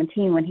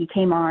 2017 when he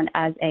came on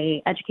as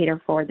a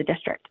educator for the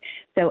district.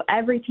 So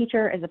every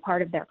teacher is a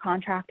part of their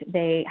contract.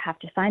 They have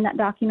to sign that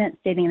document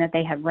stating that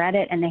they have read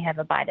it and they have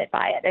abided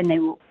by it, and they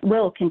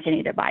will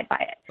continue to abide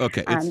by it.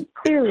 Okay.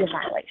 Clearly a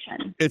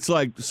violation. It's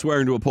like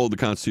swearing to uphold the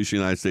Constitution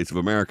of the United States of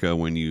America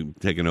when you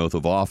take an oath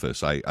of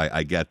office.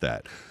 I get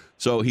that.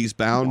 So he's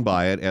bound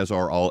by it, as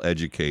are all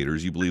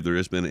educators. You believe there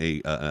has been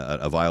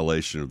a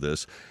violation of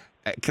this.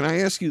 Can I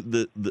ask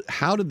you,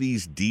 how do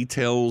these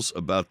details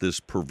about this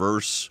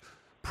perverse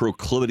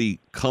proclivity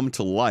come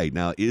to light?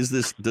 Now, does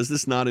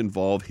this not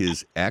involve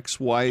his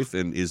ex-wife?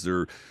 And is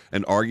there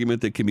an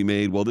argument that can be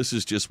made, well, this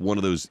is just one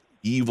of those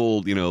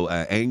evil,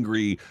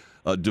 angry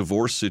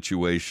divorce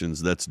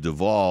situations that's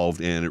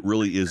devolved, and it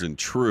really isn't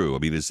true? I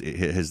mean,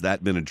 has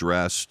that been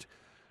addressed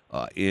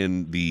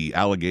in the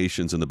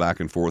allegations and the back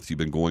and forth you've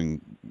been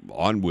going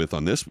on with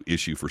on this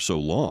issue for so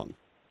long?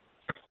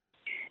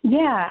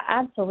 Yeah,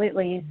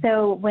 absolutely.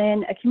 So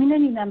when a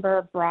community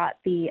member brought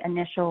the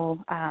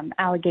initial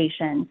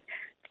allegations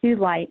to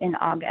light in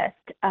August,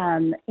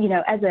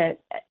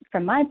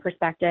 from my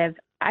perspective,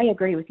 I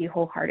agree with you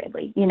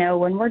wholeheartedly.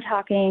 When we're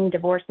talking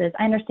divorces,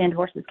 I understand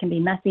divorces can be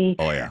messy.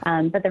 Oh, yeah.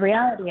 But the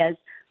reality is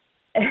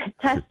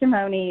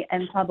testimony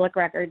and public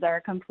records are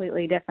a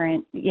completely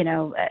different,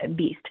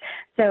 beast.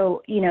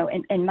 So,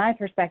 in my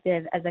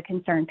perspective as a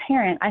concerned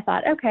parent, I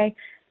thought, okay,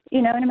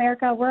 in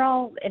America, we're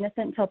all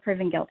innocent until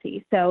proven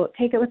guilty. So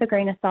take it with a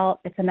grain of salt.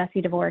 It's a messy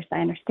divorce. I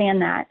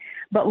understand that.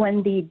 But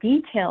when the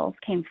details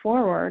came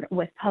forward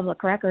with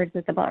public records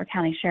that the Butler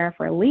County Sheriff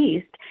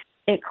released,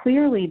 it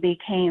clearly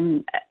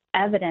became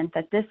evident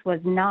that this was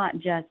not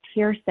just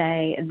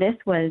hearsay. This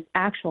was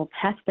actual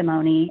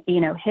testimony.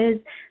 His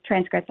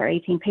transcripts are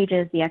 18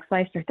 pages. The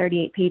ex-wife's are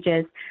 38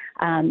 pages.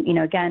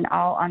 Again,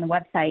 all on the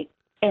website.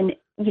 And,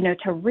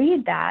 to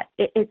read that,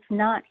 it's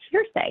not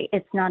hearsay.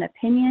 It's not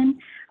opinion.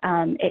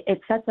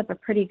 It sets up a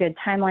pretty good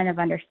timeline of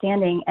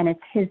understanding, and it's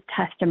his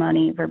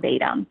testimony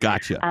verbatim.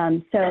 Gotcha.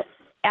 So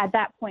at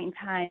that point in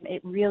time,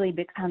 it really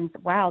becomes,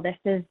 wow, this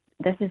is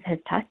his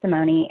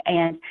testimony.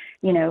 And,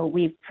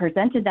 we've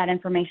presented that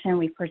information.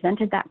 We've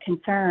presented that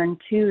concern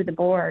to the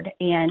board,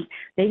 and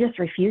they just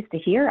refuse to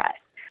hear us.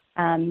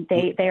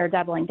 They are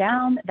doubling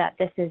down that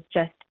this is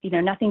just,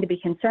 nothing to be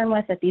concerned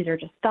with, that these are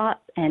just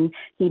thoughts and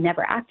he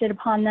never acted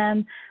upon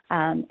them.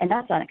 And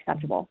that's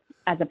unacceptable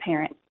as a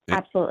parent.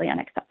 Absolutely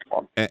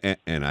unacceptable.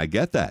 And I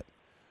get that.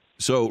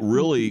 So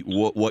really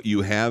what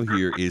you have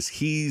here is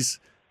he's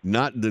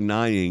not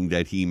denying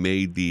that he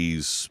made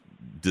these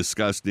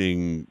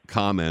disgusting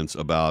comments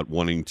about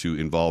wanting to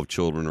involve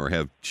children or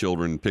have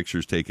children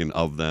pictures taken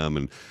of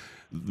them,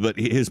 but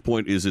his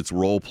point is it's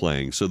role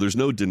playing. So there's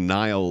no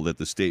denial that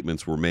the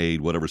statements were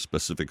made, whatever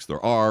specifics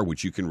there are,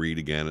 which you can read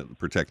again at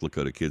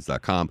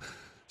protectlakotakids.com.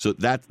 So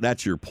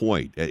that's your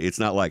point. It's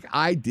not like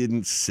I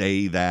didn't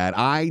say that.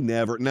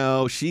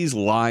 No, she's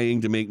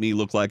lying to make me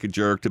look like a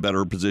jerk to better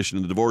her position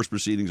in the divorce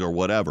proceedings or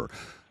whatever.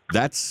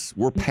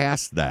 We're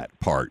past that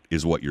part,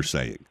 is what you're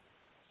saying.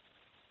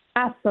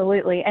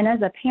 Absolutely. And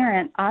as a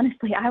parent,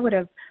 honestly, I would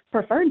have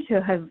preferred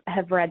to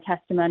have read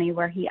testimony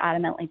where he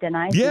adamantly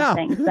denies these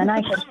things. Then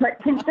I could put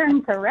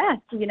concern to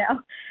rest,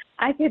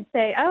 I could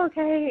say, oh,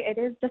 okay, it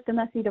is just a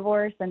messy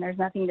divorce and there's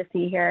nothing to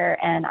see here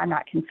and I'm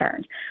not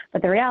concerned.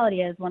 But the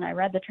reality is when I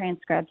read the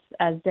transcripts,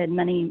 as did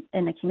many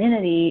in the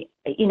community,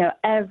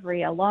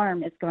 every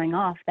alarm is going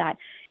off that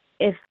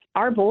if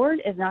our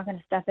board is not going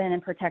to step in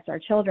and protect our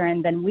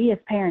children, then we as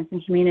parents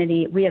and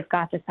community, we have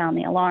got to sound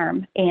the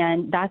alarm.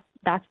 And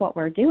that's what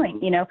we're doing.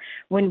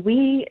 When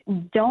we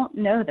don't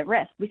know the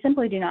risk, we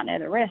simply do not know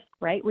the risk,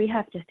 right? We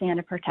have to stand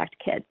to protect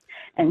kids.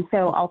 And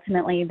so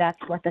ultimately that's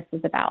what this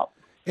is about.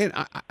 And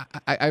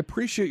I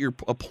appreciate your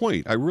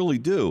point. I really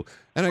do.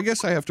 And I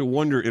guess I have to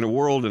wonder, in a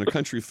world, in a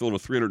country filled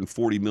with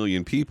 340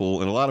 million people,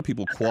 and a lot of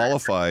people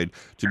qualified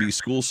to be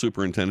school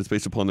superintendents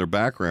based upon their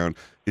background,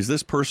 is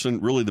this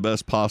person really the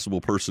best possible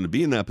person to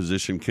be in that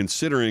position,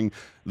 considering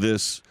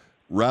this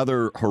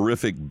rather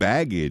horrific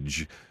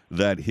baggage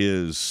that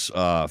his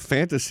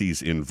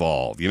fantasies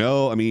involve?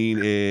 I mean,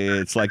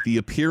 it's like the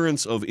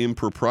appearance of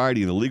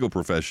impropriety in the legal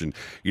profession.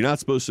 You're not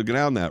supposed to go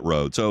down that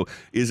road. So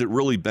is it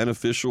really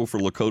beneficial for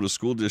Lakota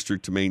School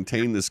District to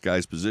maintain this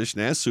guy's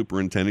position as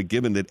superintendent,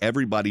 given that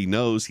everybody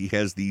knows he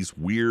has these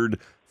weird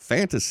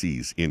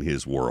fantasies in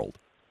his world?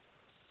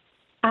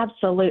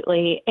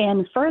 Absolutely.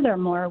 And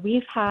furthermore,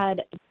 we've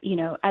had,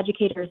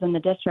 educators in the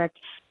district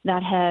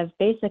that have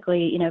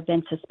basically,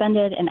 been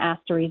suspended and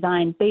asked to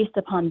resign based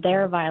upon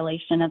their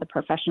violation of the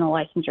Professional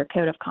Licensure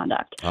Code of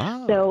Conduct.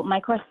 So my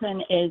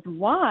question is,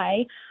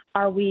 why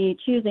are we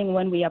choosing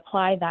when we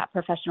apply that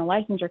Professional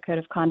Licensure Code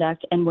of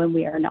Conduct and when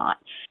we are not?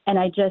 And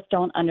I just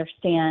don't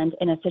understand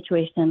in a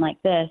situation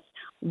like this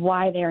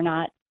why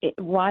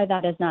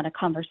that is not a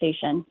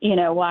conversation.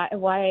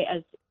 Why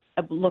as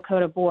a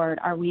Lakota board,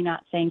 are we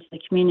not saying to the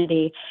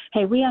community,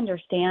 hey, we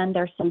understand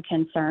there's some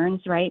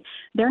concerns, right?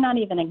 They're not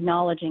even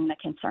acknowledging the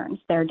concerns.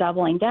 They're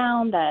doubling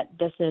down that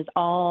this is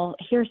all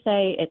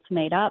hearsay, it's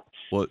made up,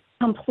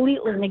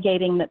 completely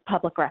negating the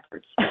public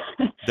records.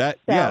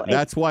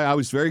 That's why I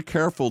was very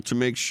careful to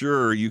make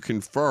sure you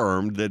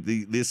confirmed that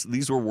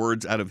these were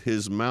words out of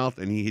his mouth,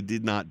 and he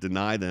did not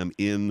deny them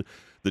in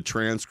the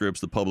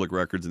transcripts, the public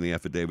records, and the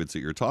affidavits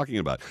that you're talking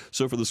about.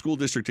 So for the school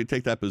district to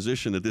take that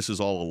position that this is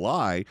all a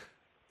lie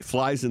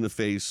flies in the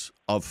face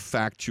of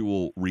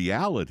factual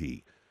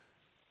reality.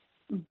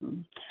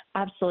 Mm-hmm.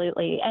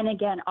 Absolutely. And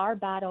again, our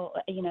battle,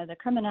 the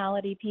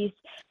criminality piece,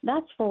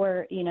 that's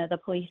for, the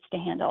police to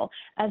handle.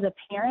 As a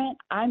parent,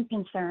 I'm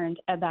concerned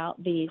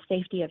about the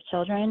safety of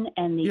children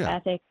and the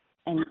ethics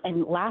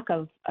and lack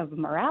of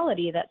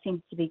morality that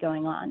seems to be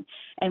going on.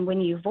 And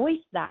when you voice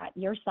that,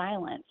 you're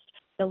silenced.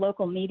 The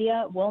local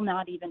media will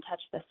not even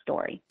touch this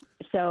story.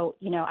 So,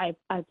 I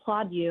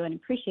applaud you and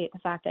appreciate the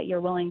fact that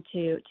you're willing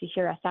to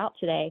hear us out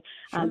today,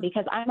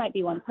 because I might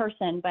be one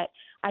person, but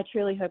I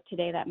truly hope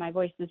today that my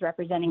voice is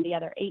representing the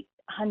other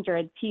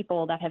 800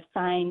 people that have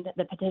signed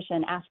the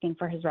petition asking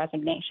for his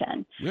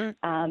resignation. Yeah.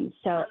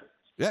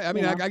 Yeah, I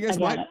mean, I guess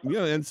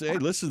and say, hey,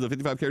 listen to the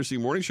 55 KRC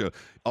Morning Show.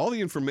 All the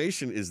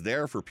information is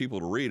there for people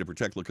to read at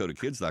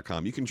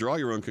protectlakotakids.com. You can draw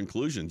your own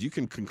conclusions. You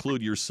can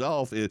conclude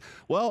yourself. He's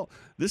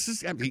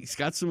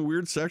got some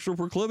weird sexual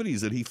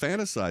proclivities that he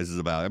fantasizes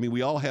about. I mean,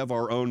 we all have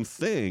our own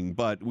thing,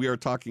 but we are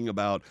talking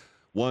about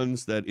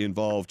ones that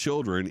involve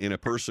children in a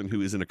person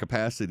who is in a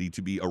capacity to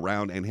be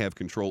around and have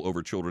control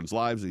over children's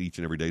lives each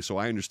and every day. So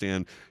I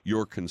understand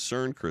your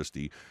concern,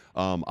 Christy.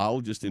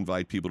 I'll just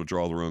invite people to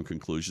draw their own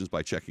conclusions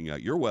by checking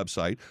out your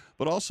website.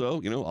 But also,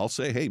 I'll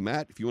say, hey,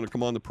 Matt, if you want to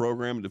come on the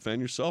program and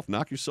defend yourself,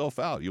 knock yourself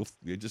out. You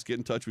just get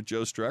in touch with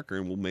Joe Strecker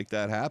and we'll make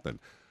that happen.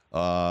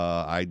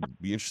 I'd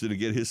be interested to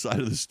get his side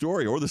of the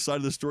story or the side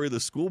of the story of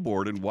the school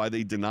board and why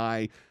they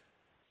deny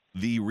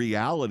the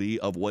reality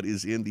of what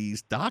is in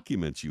these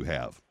documents you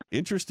have.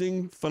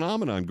 Interesting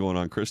phenomenon going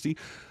on, Christy.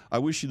 I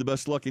wish you the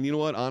best luck. And you know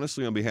what?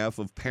 Honestly, on behalf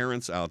of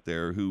parents out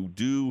there who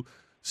do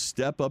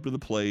step up to the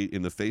plate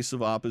in the face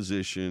of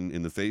opposition,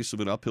 in the face of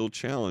an uphill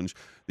challenge,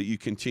 that you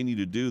continue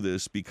to do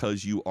this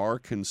because you are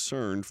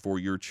concerned for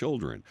your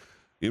children.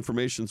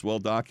 Information's well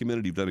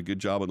documented. You've done a good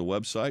job on the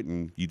website,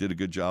 and you did a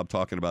good job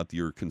talking about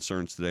your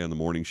concerns today on the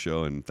morning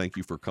show. And thank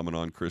you for coming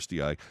on,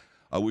 Christy. I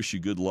wish you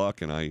good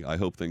luck, and I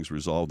hope things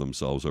resolve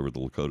themselves over at the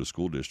Lakota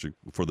School District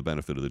for the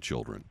benefit of the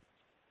children.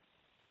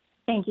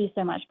 Thank you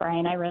so much,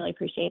 Brian. I really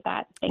appreciate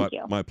that. Thank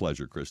you. My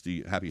pleasure,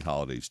 Christy. Happy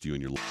holidays to you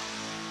and your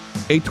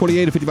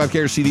 828 at 55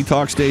 KRCD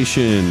Talk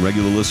Station.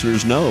 Regular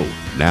listeners know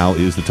now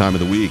is the time of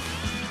the week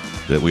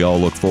that we all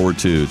look forward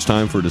to. It's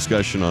time for a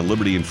discussion on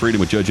liberty and freedom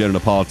with Judge Ed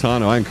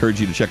Napolitano. I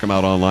encourage you to check him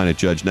out online at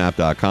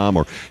judgenap.com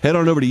or head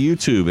on over to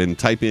YouTube and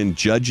type in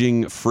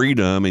Judging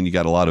Freedom, and you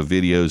got a lot of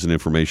videos and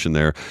information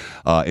there,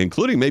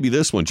 including maybe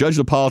this one. Judge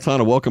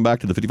Napolitano, welcome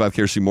back to the 55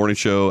 KRC Morning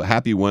Show.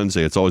 Happy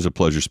Wednesday. It's always a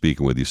pleasure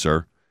speaking with you,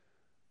 sir.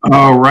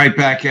 Oh, right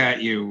back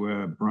at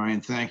you,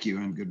 Brian. Thank you,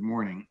 and good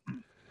morning.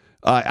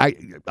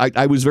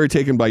 I was very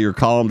taken by your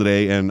column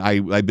today, and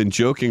I've been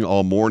joking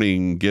all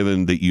morning,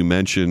 given that you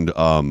mentioned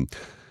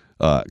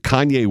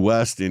Kanye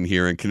West in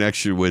here in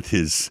connection with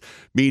his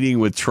meeting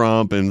with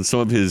Trump and some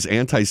of his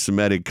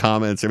anti-Semitic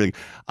comments, everything.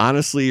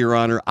 Honestly, Your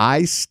Honor,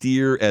 I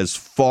steer as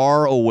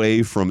far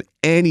away from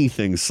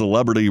anything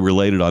celebrity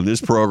related on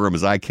this program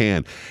as I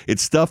can.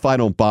 It's stuff I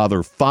don't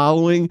bother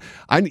following.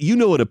 You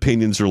know what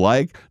opinions are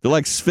like. They're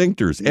like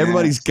sphincters. Yes,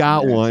 everybody's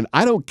got one.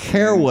 I don't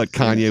care what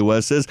Kanye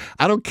West says.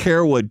 I don't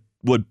care what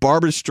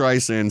Barbara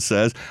Streisand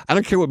says. I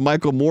don't care what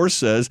Michael Moore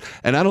says.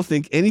 And I don't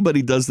think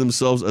anybody does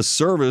themselves a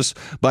service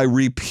by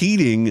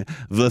repeating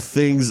the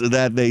things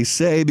that they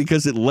say,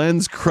 because it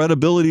lends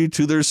credibility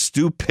to their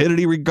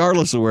stupidity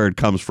regardless of where it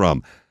comes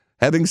from.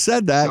 Having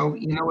said that. So,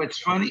 it's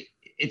funny.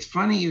 It's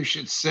funny you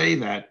should say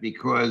that,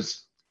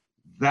 because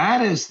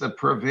that is the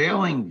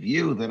prevailing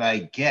view that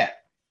I get.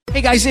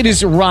 Hey guys, it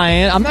is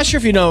Ryan. I'm not sure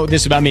if you know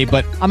this about me,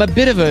 but I'm a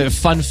bit of a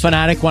fun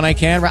fanatic when I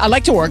can. I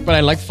like to work, but I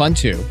like fun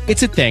too.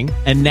 It's a thing.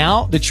 And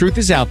now the truth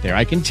is out there.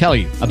 I can tell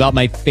you about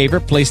my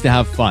favorite place to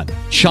have fun.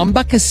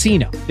 Chumba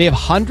Casino. They have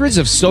hundreds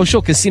of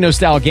social casino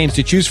style games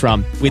to choose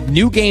from, with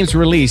new games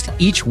released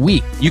each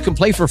week. You can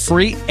play for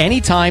free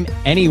anytime,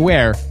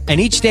 anywhere. And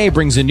each day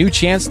brings a new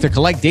chance to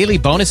collect daily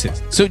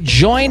bonuses. So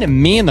join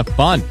me in the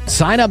fun.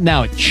 Sign up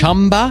now at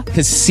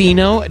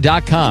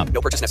ChumbaCasino.com.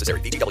 No purchase necessary.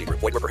 VGW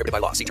Group. Void where prohibited by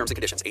law. See terms and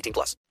conditions.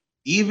 18+.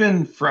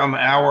 Even from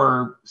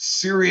our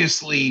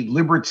seriously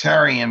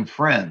libertarian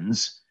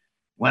friends,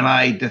 when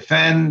I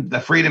defend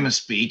the freedom of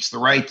speech, the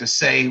right to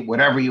say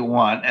whatever you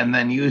want, and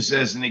then use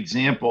as an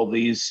example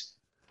these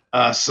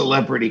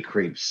celebrity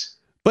creeps.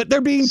 But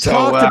they're being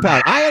talked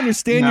about. I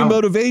understand your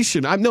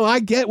motivation. I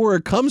get where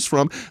it comes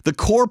from. The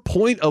core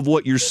point of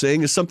what you're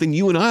saying is something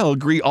you and I will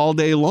agree all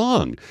day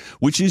long,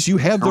 which is you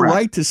have the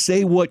right to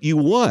say what you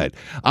want.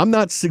 I'm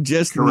not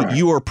suggesting that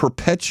you are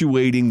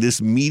perpetuating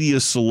this media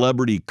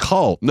celebrity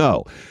cult.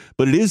 No,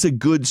 but it is a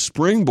good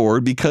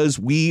springboard, because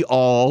we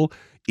all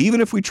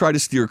even if we try to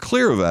steer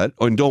clear of it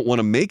and don't want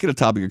to make it a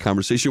topic of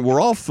conversation, we're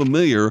all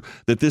familiar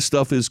that this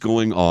stuff is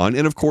going on.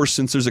 And of course,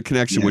 since there's a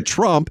connection with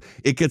Trump,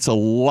 it gets a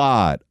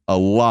lot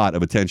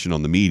of attention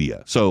on the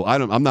media. So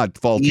I'm not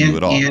faulting you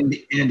at all. And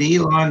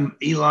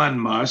Elon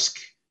Musk,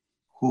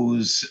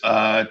 whose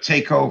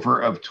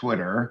takeover of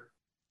Twitter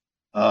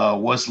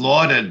was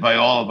lauded by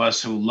all of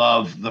us who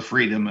love the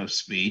freedom of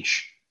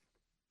speech,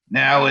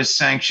 now is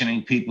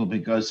sanctioning people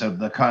because of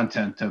the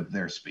content of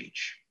their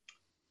speech.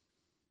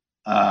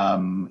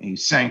 He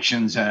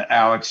sanctions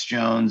Alex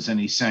Jones, and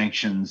he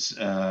sanctions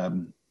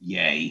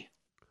Ye,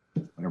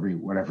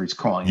 whatever he's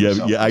calling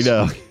himself. Yeah, I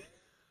know.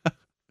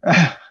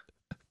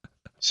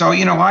 So,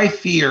 I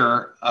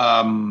fear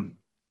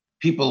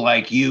people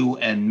like you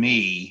and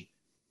me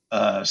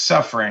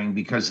suffering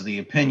because of the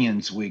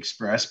opinions we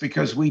express,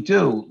 because we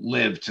do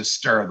live to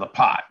stir the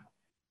pot.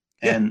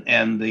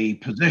 And the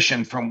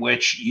position from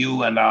which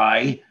you and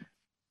I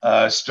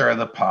stir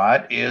the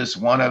pot is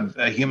one of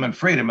human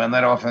freedom, and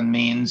that often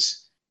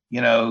means,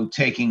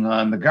 taking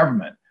on the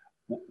government.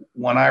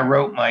 When I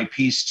wrote my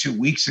piece 2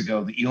 weeks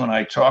ago that you and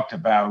I talked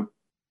about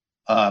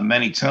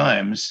many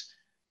times,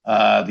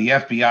 the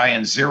FBI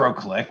and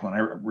ZeroClick,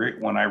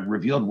 when I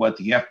revealed what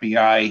the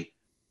FBI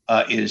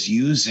is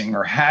using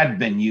or had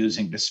been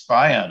using to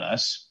spy on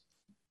us,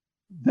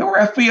 there were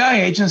FBI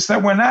agents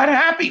that were not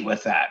happy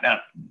with that. Now,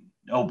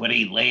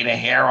 nobody laid a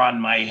hair on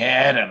my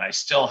head, and I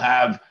still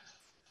have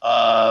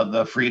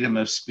the freedom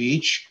of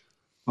speech.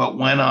 But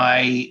when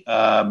I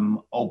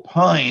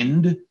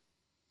opined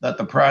that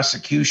the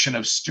prosecution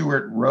of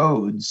Stuart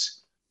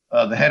Rhodes,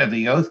 the head of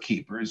the Oath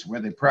Keepers,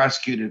 where they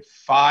prosecuted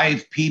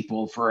 5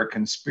 people for a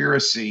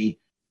conspiracy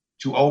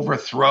to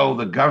overthrow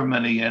the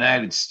government of the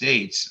United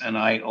States, and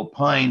I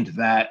opined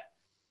that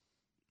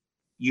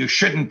you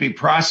shouldn't be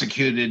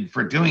prosecuted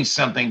for doing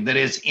something that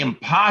is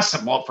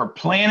impossible, for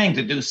planning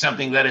to do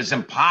something that is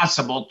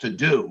impossible to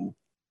do,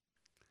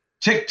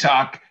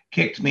 TikTok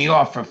kicked me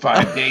off for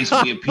 5 days.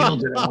 We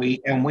appealed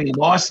it, and we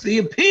lost the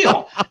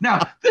appeal. Now,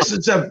 this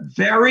is a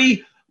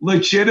very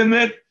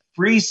legitimate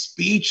free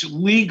speech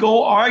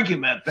legal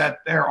argument that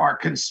there are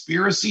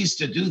conspiracies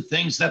to do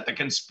things that the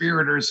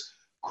conspirators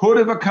could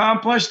have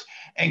accomplished,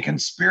 and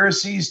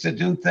conspiracies to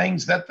do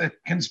things that the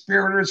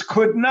conspirators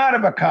could not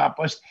have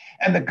accomplished.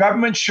 And the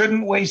government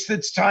shouldn't waste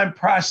its time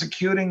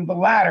prosecuting the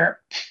latter.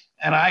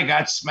 And I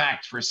got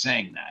smacked for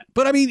saying that.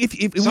 But I mean,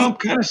 I'm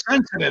kind of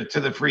sensitive to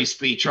the free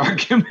speech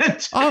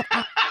argument.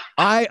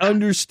 I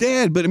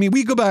understand. But I mean,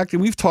 we go back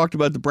and we've talked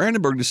about the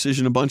Brandenburg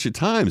decision a bunch of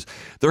times.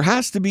 There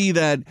has to be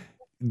that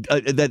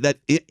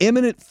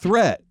imminent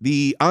threat,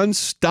 the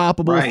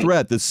unstoppable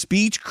threat. The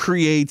speech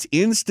creates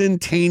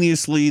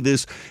instantaneously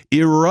this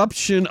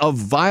eruption of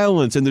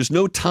violence, and there's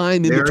no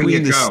time in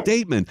between the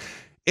statement.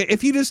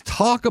 If you just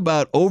talk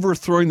about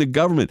overthrowing the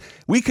government,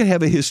 we could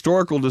have a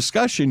historical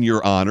discussion,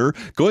 Your Honor,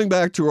 going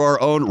back to our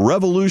own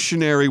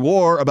Revolutionary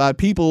War about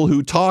people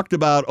who talked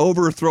about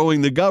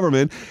overthrowing the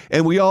government,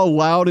 and we all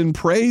laud and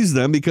praise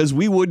them because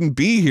we wouldn't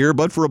be here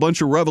but for a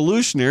bunch of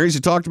revolutionaries who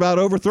talked about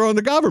overthrowing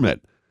the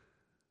government.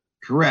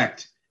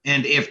 Correct.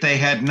 And if they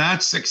had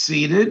not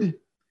succeeded,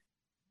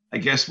 I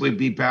guess we'd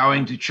be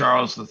bowing to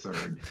Charles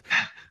III.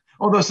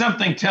 Although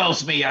something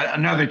tells me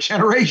another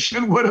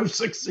generation would have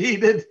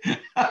succeeded.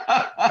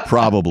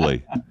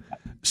 Probably.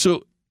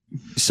 So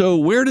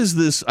where does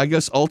this, I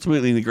guess,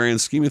 ultimately in the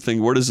grand scheme of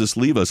things, where does this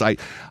leave us?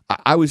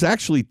 I was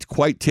actually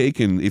quite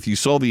taken. If you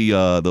saw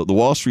the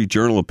Wall Street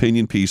Journal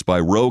opinion piece by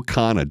Ro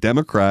Khanna,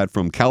 Democrat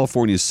from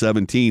California's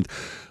 17th,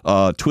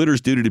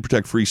 Twitter's duty to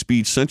protect free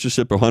speech,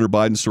 censorship of Hunter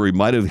Biden's story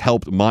might have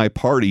helped my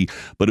party,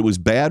 but it was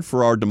bad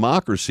for our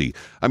democracy.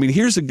 I mean,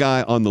 here's a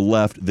guy on the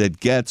left that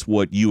gets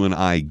what you and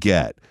I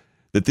get,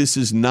 that this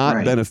is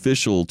not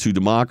beneficial to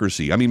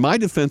democracy. I mean, my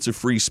defense of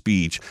free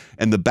speech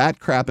and the bat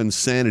crap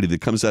insanity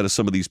that comes out of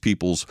some of these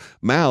people's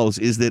mouths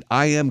is that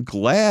I am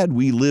glad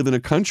we live in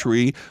a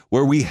country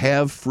where we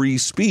have free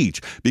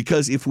speech,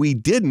 because if we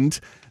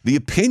didn't, the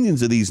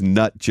opinions of these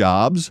nut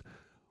jobs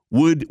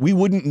we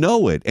wouldn't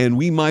know it, and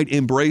we might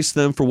embrace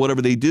them for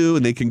whatever they do,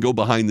 and they can go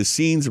behind the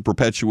scenes and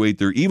perpetuate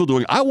their evil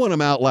doing. I want them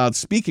out loud,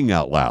 speaking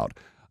out loud.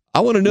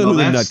 I want to know who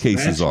the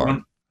nutcases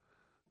are.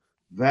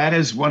 That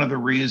is one of the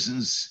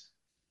reasons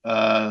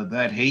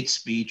that hate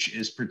speech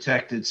is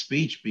protected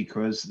speech,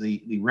 because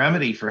the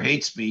remedy for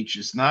hate speech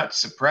is not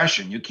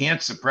suppression. You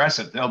can't suppress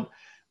it.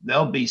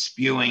 They'll be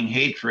spewing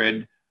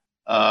hatred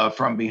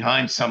from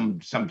behind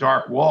some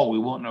dark wall. We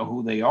won't know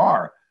who they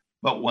are.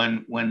 But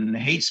when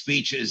hate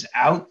speech is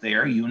out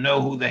there, you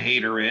know who the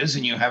hater is,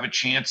 and you have a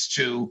chance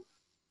to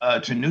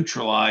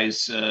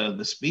neutralize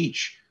the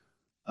speech.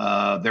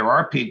 There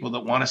are people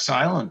that want to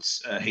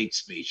silence hate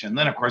speech, and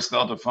then of course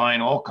they'll define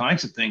all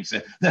kinds of things.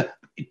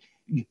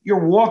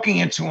 You're walking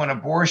into an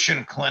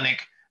abortion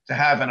clinic to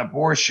have an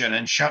abortion,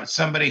 and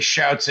somebody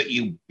shouts at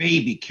you,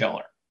 "Baby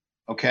killer."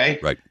 Okay,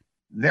 right.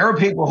 There are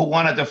people who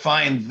want to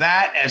define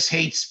that as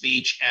hate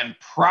speech and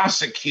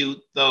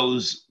prosecute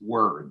those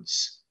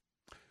words.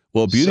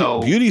 Well,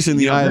 beauty's in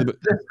the eye of the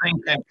this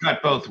thing can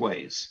cut both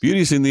ways.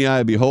 Beauty's in the eye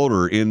of the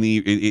beholder, in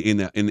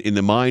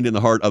the mind and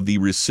the heart of the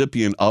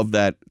recipient of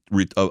that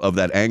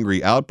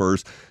angry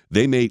outburst.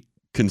 They may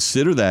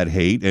consider that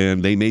hate,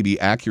 and they may be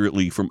accurate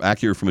from a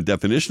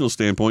definitional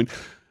standpoint,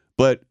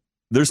 but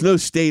there's no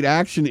state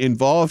action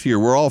involved here.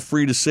 We're all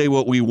free to say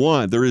what we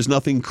want. There is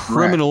nothing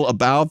criminal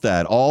about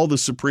that. All the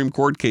Supreme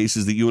Court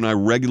cases that you and I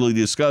regularly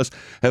discuss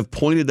have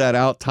pointed that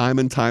out time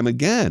and time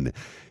again.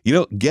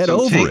 Get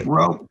over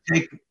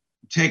it.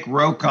 Take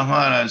Ro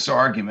Kahana's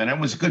argument. It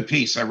was a good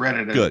piece. I read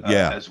it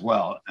as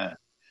well.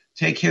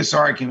 Take his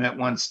argument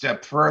one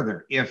step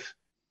further. If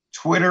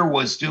Twitter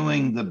was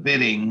doing the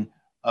bidding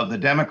of the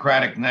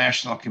Democratic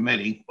National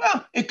Committee,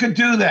 well, it could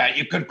do that.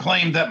 You could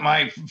claim that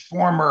my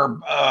former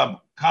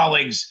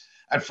colleagues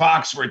at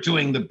Fox were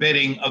doing the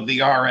bidding of the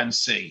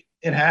RNC.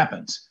 It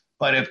happens.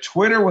 But if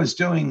Twitter was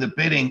doing the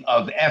bidding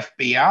of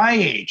FBI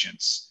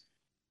agents,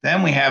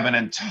 then we have an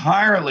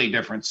entirely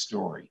different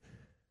story.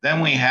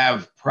 Then we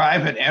have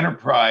private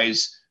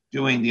enterprise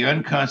doing the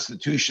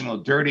unconstitutional,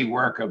 dirty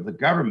work of the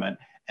government,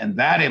 and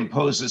that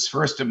imposes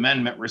First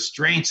Amendment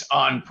restraints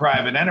on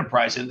private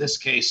enterprise, in this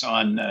case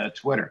on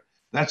Twitter.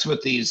 That's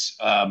what these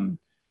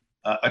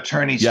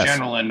attorneys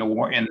general in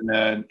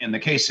the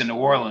case in New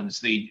Orleans,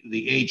 the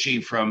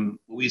AG from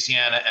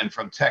Louisiana and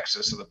from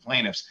Texas, the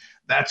plaintiffs,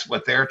 that's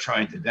what they're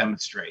trying to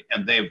demonstrate.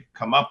 And they've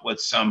come up with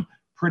some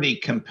pretty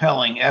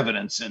compelling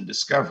evidence and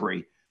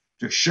discovery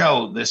to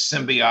show this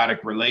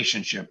symbiotic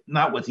relationship,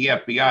 not with the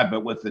FBI,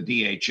 but with the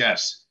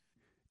DHS.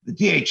 The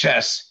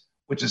DHS,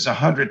 which is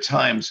 100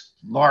 times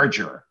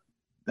larger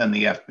than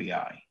the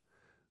FBI.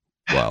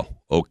 Wow.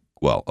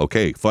 Well,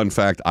 okay. Fun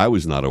fact I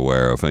was not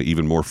aware of,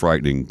 even more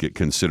frightening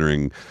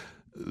considering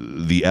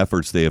the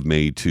efforts they have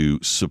made to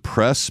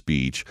suppress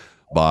speech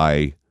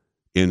by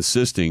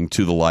insisting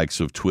to the likes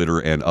of Twitter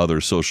and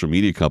other social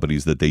media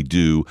companies that they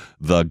do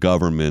the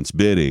government's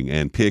bidding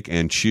and pick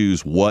and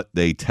choose what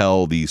they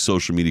tell these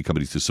social media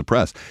companies to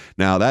suppress.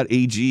 Now, that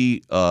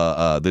AG,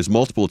 there's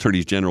multiple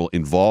attorneys general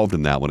involved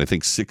in that one. I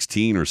think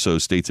 16 or so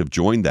states have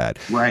joined that.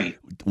 Right.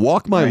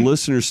 Walk my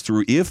listeners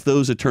through, if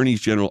those attorneys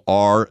general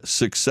are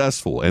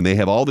successful and they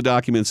have all the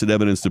documents and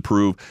evidence to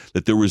prove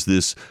that there was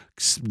this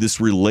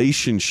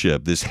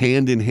relationship, this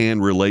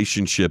hand-in-hand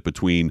relationship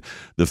between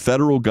the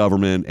federal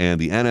government and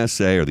the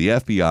NSA or the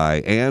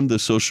FBI and the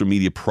social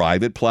media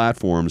private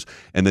platforms,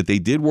 and that they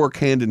did work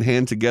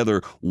hand-in-hand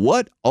together,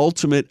 what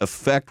ultimate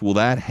effect will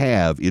that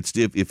have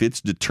if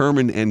it's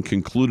determined and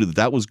concluded that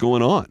that was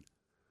going on?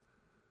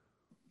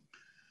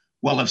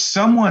 Well, if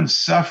someone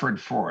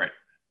suffered for it,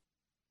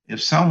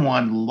 if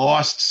someone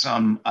lost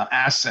some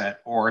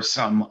asset or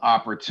some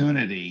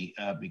opportunity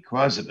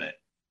because of it,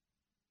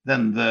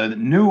 then the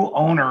new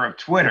owner of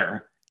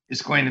Twitter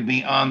is going to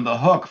be on the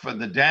hook for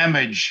the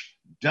damage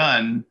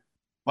done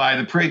by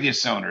the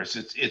previous owners.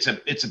 It's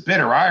a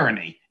bitter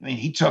irony. I mean,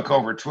 he took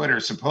over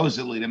Twitter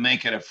supposedly to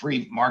make it a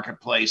free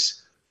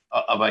marketplace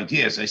of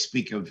ideas. I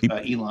speak of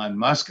Elon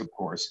Musk, of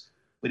course,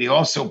 but he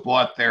also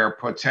bought their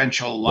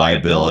potential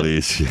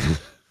liabilities.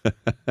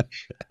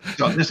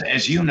 So this,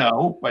 as you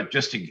know, but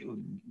just to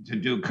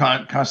do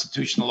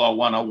Constitutional Law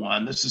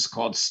 101, this is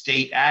called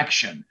state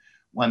action.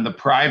 When the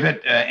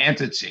private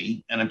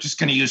entity, and I'm just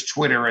going to use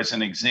Twitter as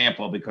an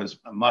example because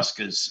Musk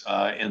is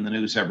in the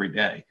news every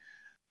day.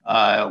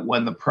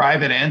 When the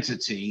private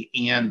entity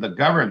and the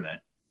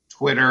government,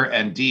 Twitter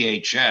and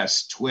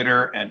DHS,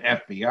 Twitter and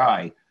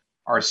FBI,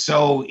 are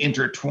so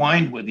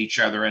intertwined with each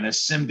other in a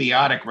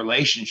symbiotic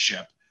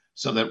relationship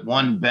so that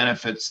one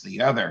benefits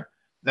the other,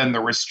 then the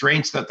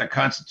restraints that the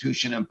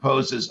Constitution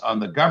imposes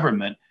on the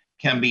government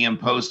can be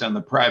imposed on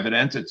the private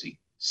entity.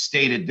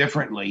 Stated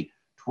differently,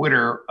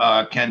 Twitter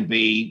can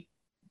be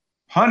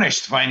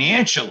punished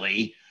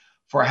financially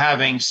for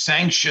having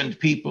sanctioned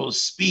people's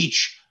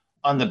speech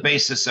on the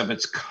basis of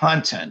its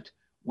content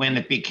when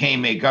it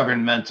became a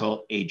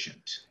governmental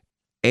agent.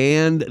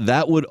 And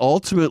that would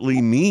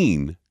ultimately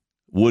mean,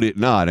 would it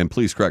not, and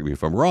please correct me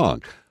if I'm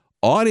wrong,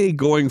 on a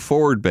going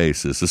forward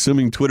basis,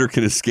 assuming Twitter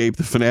can escape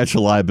the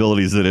financial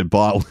liabilities that it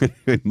bought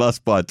when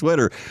Musk bought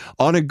Twitter,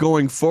 on a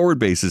going forward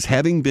basis,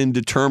 having been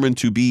determined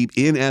to be,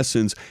 in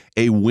essence,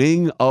 a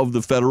wing of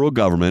the federal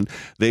government,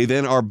 they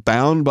then are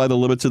bound by the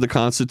limits of the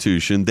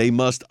Constitution. They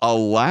must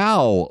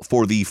allow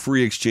for the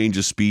free exchange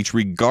of speech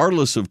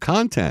regardless of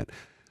content.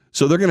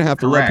 So they're going to have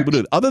to let people do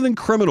it. Other than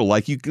criminal,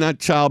 like not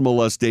child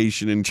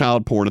molestation and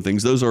child porn and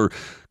things, those are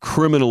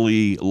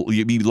criminally,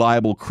 you'd be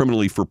liable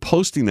criminally for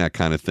posting that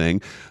kind of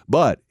thing.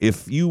 But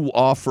if you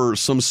offer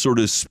some sort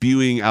of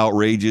spewing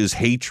outrageous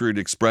hatred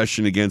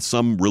expression against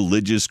some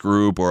religious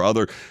group or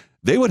other,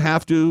 they would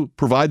have to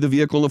provide the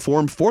vehicle and the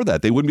forum for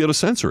that. They wouldn't be able to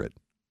censor it.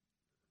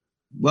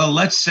 Well,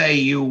 let's say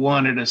you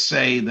wanted to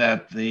say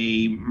that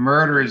the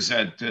murders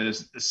at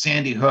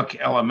Sandy Hook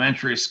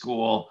Elementary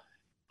School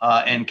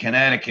in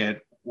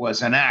Connecticut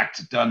was an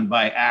act done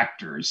by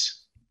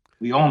actors.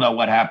 We all know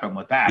what happened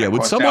with that. Yeah,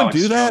 would someone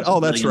do that? Oh,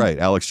 that's right,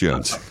 Alex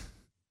Jones.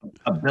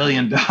 $1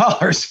 billion.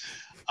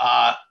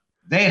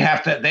 they'd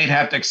have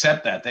to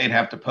accept that. They'd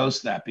have to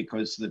post that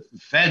because the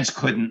feds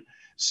couldn't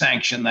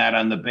sanction that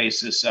on the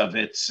basis of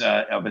its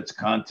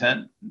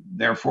content.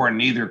 Therefore,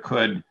 neither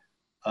could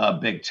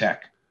big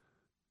tech.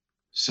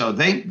 So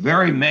they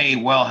very may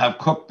well have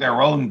cooked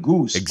their own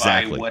goose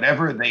by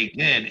whatever they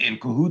did in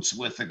cahoots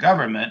with the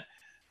government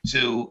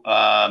to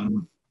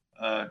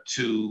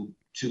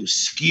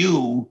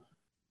skew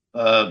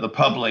the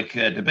public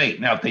debate.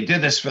 Now, if they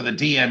did this for the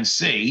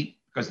DNC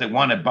because they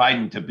wanted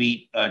Biden to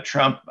beat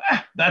Trump,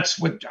 that's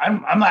what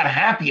I'm not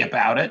happy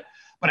about it.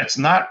 But it's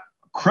not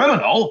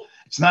criminal.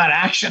 It's not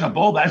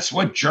actionable. That's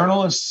what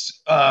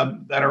journalists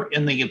that are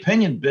in the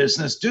opinion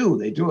business do.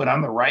 They do it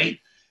on the right.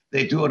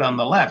 They do it on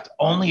the left,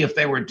 only if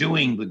they were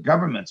doing the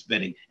government's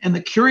bidding. And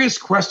the curious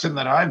question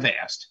that I've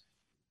asked,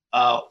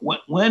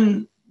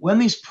 when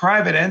these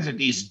private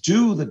entities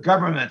do the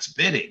government's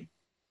bidding,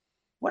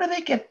 what do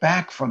they get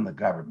back from the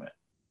government?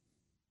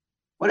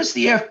 What does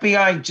the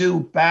FBI do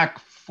back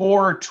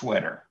for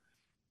Twitter?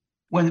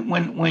 When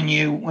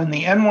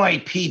the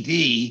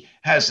NYPD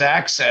has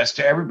access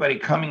to everybody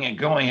coming and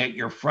going at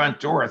your front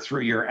door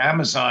through your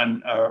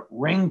Amazon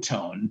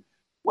ringtone,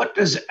 what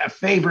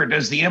favor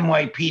does the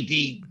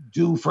NYPD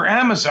do for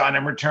Amazon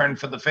in return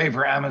for the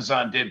favor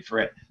Amazon did for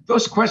it?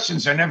 Those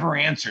questions are never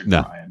answered,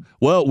 no. Brian.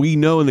 Well, we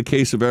know in the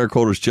case of Eric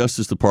Holder's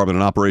Justice Department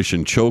and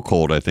Operation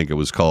Chokehold, I think it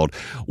was called,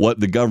 what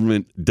the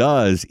government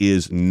does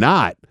is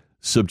not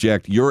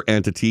subject your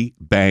entity,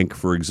 bank,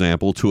 for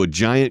example, to a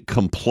giant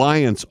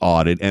compliance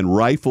audit and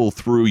rifle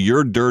through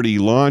your dirty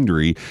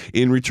laundry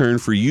in return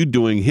for you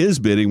doing his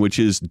bidding, which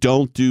is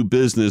don't do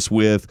business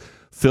with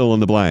fill in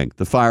the blank,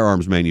 the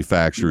firearms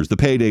manufacturers, the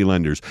payday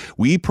lenders.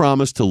 We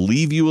promise to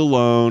leave you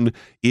alone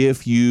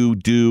if you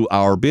do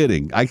our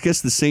bidding. I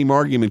guess the same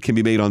argument can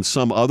be made on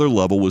some other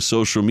level with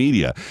social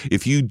media.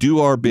 If you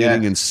do our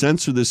bidding and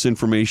censor this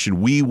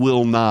information, we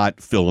will not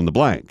fill in the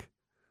blank.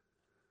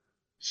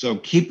 So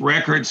keep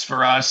records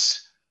for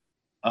us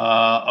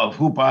of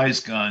who buys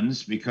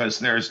guns, because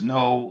there's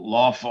no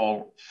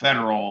lawful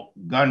federal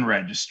gun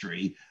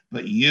registry.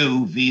 But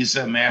you,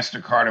 Visa,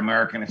 MasterCard,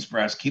 American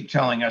Express, keep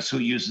telling us who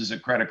uses a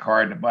credit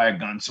card to buy a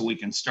gun so we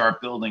can start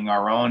building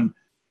our own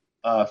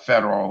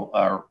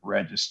federal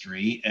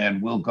registry,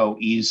 and we'll go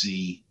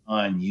easy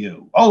on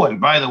you. Oh, and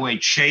by the way,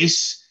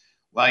 Chase,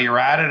 while you're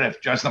at it,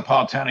 if Judge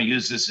Napolitano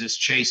uses his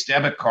Chase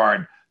debit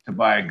card to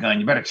buy a gun,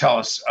 you better tell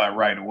us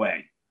right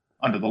away.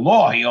 Under the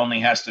law, he only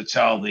has to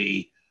tell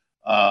the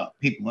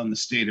people in the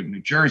state of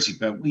New Jersey,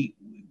 but we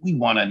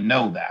want to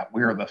know that.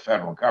 We're the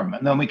federal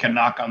government. And then we can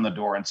knock on the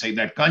door and say,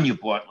 that gun you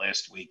bought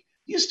last week,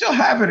 do you still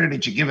have it or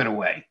did you give it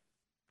away?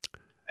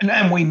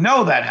 And we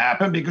know that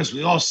happened because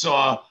we all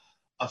saw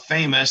a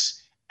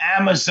famous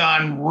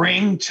Amazon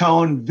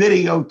ringtone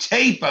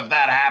videotape of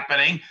that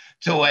happening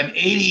to an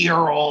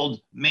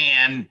 80-year-old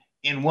man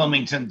in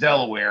Wilmington,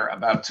 Delaware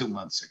about 2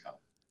 months ago.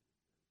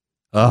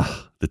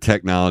 The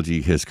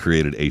technology has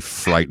created a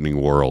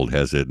frightening world,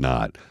 has it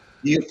not?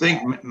 Do you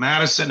think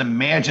Madison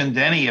imagined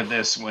any of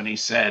this when he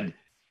said,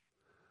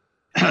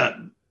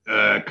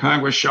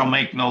 Congress shall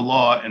make no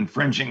law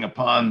infringing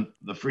upon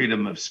the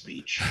freedom of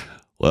speech?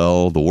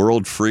 Well, the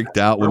world freaked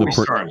out when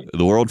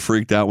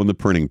the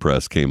printing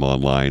press came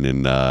online,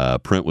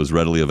 and print was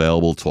readily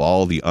available to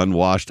all the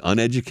unwashed,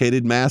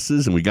 uneducated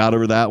masses, and we got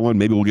over that one.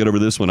 Maybe we'll get over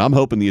this one. I'm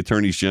hoping the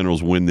attorneys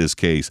generals win this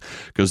case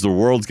because the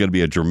world's going to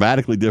be a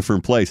dramatically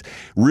different place.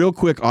 Real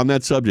quick on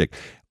that subject.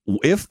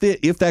 If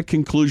that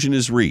conclusion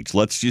is reached,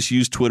 let's just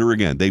use Twitter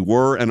again. They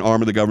were an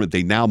arm of the government.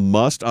 They now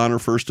must honor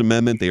First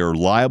Amendment. They are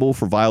liable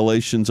for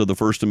violations of the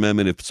First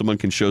Amendment if someone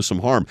can show some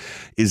harm.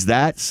 Is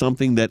that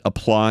something that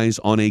applies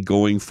on a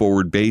going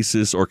forward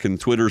basis, or can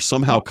Twitter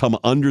somehow come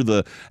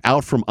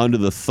out from under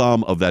the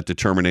thumb of that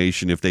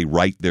determination if they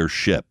right their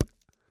ship?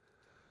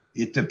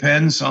 It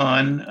depends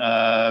on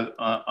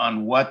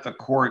what the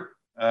court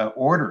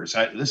orders.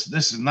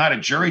 This is not a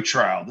jury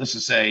trial. This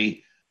is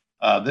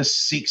this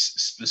seeks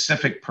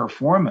specific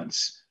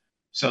performance.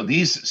 So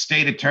these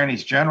state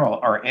attorneys general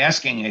are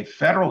asking a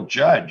federal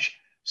judge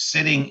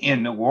sitting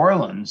in New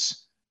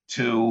Orleans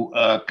to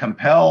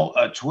compel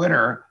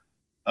Twitter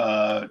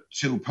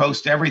to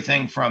post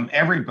everything from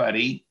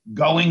everybody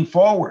going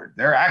forward.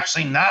 They're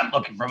actually not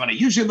looking for money.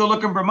 Usually they're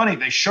looking for money.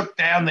 They shook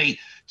down the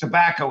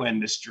tobacco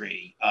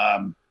industry.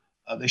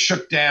 They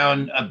shook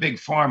down Big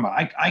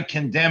Pharma. I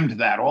condemned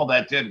that. All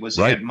that did was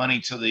add money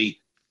to the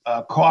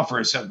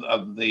coffers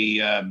of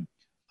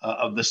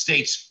the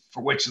states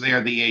for which they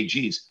are the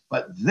AGs.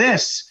 But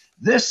this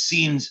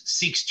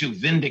seeks to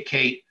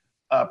vindicate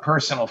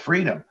personal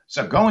freedom.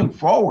 So going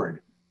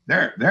forward,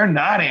 they're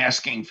not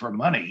asking for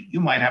money. You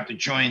might have to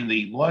join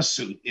the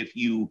lawsuit if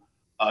you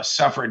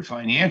suffered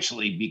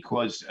financially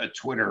because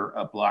Twitter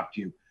blocked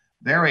you.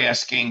 They're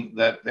asking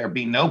that there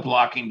be no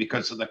blocking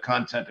because of the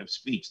content of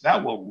speech.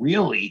 That will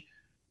really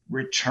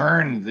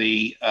return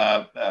the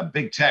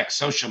big tech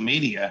social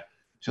media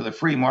to the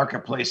free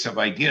marketplace of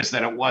ideas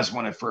that it was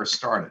when it first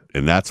started.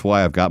 And that's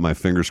why I've got my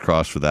fingers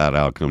crossed for that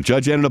outcome.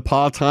 Judge Anna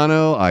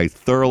Napolitano, I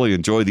thoroughly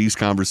enjoy these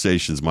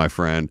conversations, my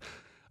friend.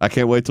 I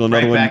can't wait till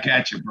another right one. Back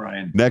at you,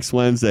 Brian. Next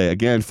Wednesday.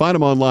 Again, find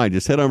them online.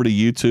 Just head over to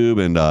YouTube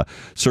and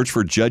search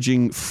for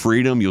Judging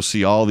Freedom. You'll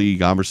see all the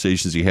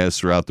conversations he has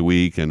throughout the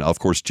week. And, of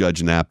course,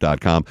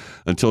 judgenapp.com.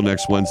 Until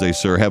next Wednesday,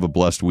 sir, have a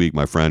blessed week,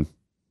 my friend.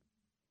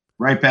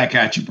 Right back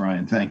at you,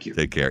 Brian. Thank you.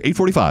 Take care.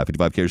 845,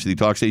 55 Kansas City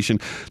Talk Station,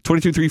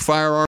 22-3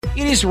 Firearm.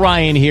 It is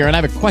Ryan here, and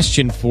I have a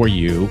question for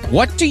you.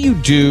 What do you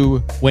do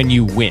when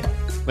you win?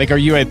 Like, are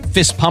you a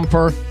fist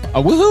pumper,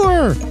 a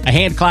woohooer, a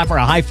hand clapper,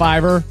 a high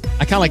fiver?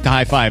 I kind of like the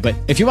high five, but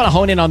if you want to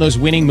hone in on those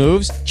winning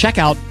moves, check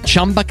out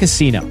Chumba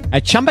Casino.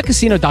 At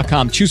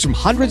ChumbaCasino.com, choose from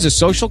hundreds of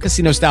social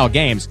casino-style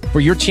games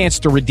for your chance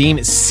to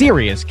redeem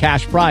serious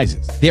cash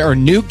prizes. There are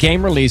new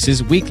game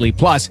releases weekly,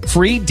 plus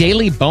free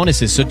daily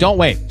bonuses. So don't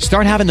wait.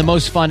 Start having the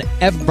most fun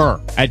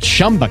ever at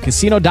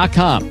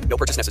ChumbaCasino.com. No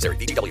purchase necessary.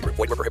 VGW Group.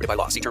 Void where prohibited by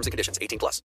law. See terms and conditions. 18+.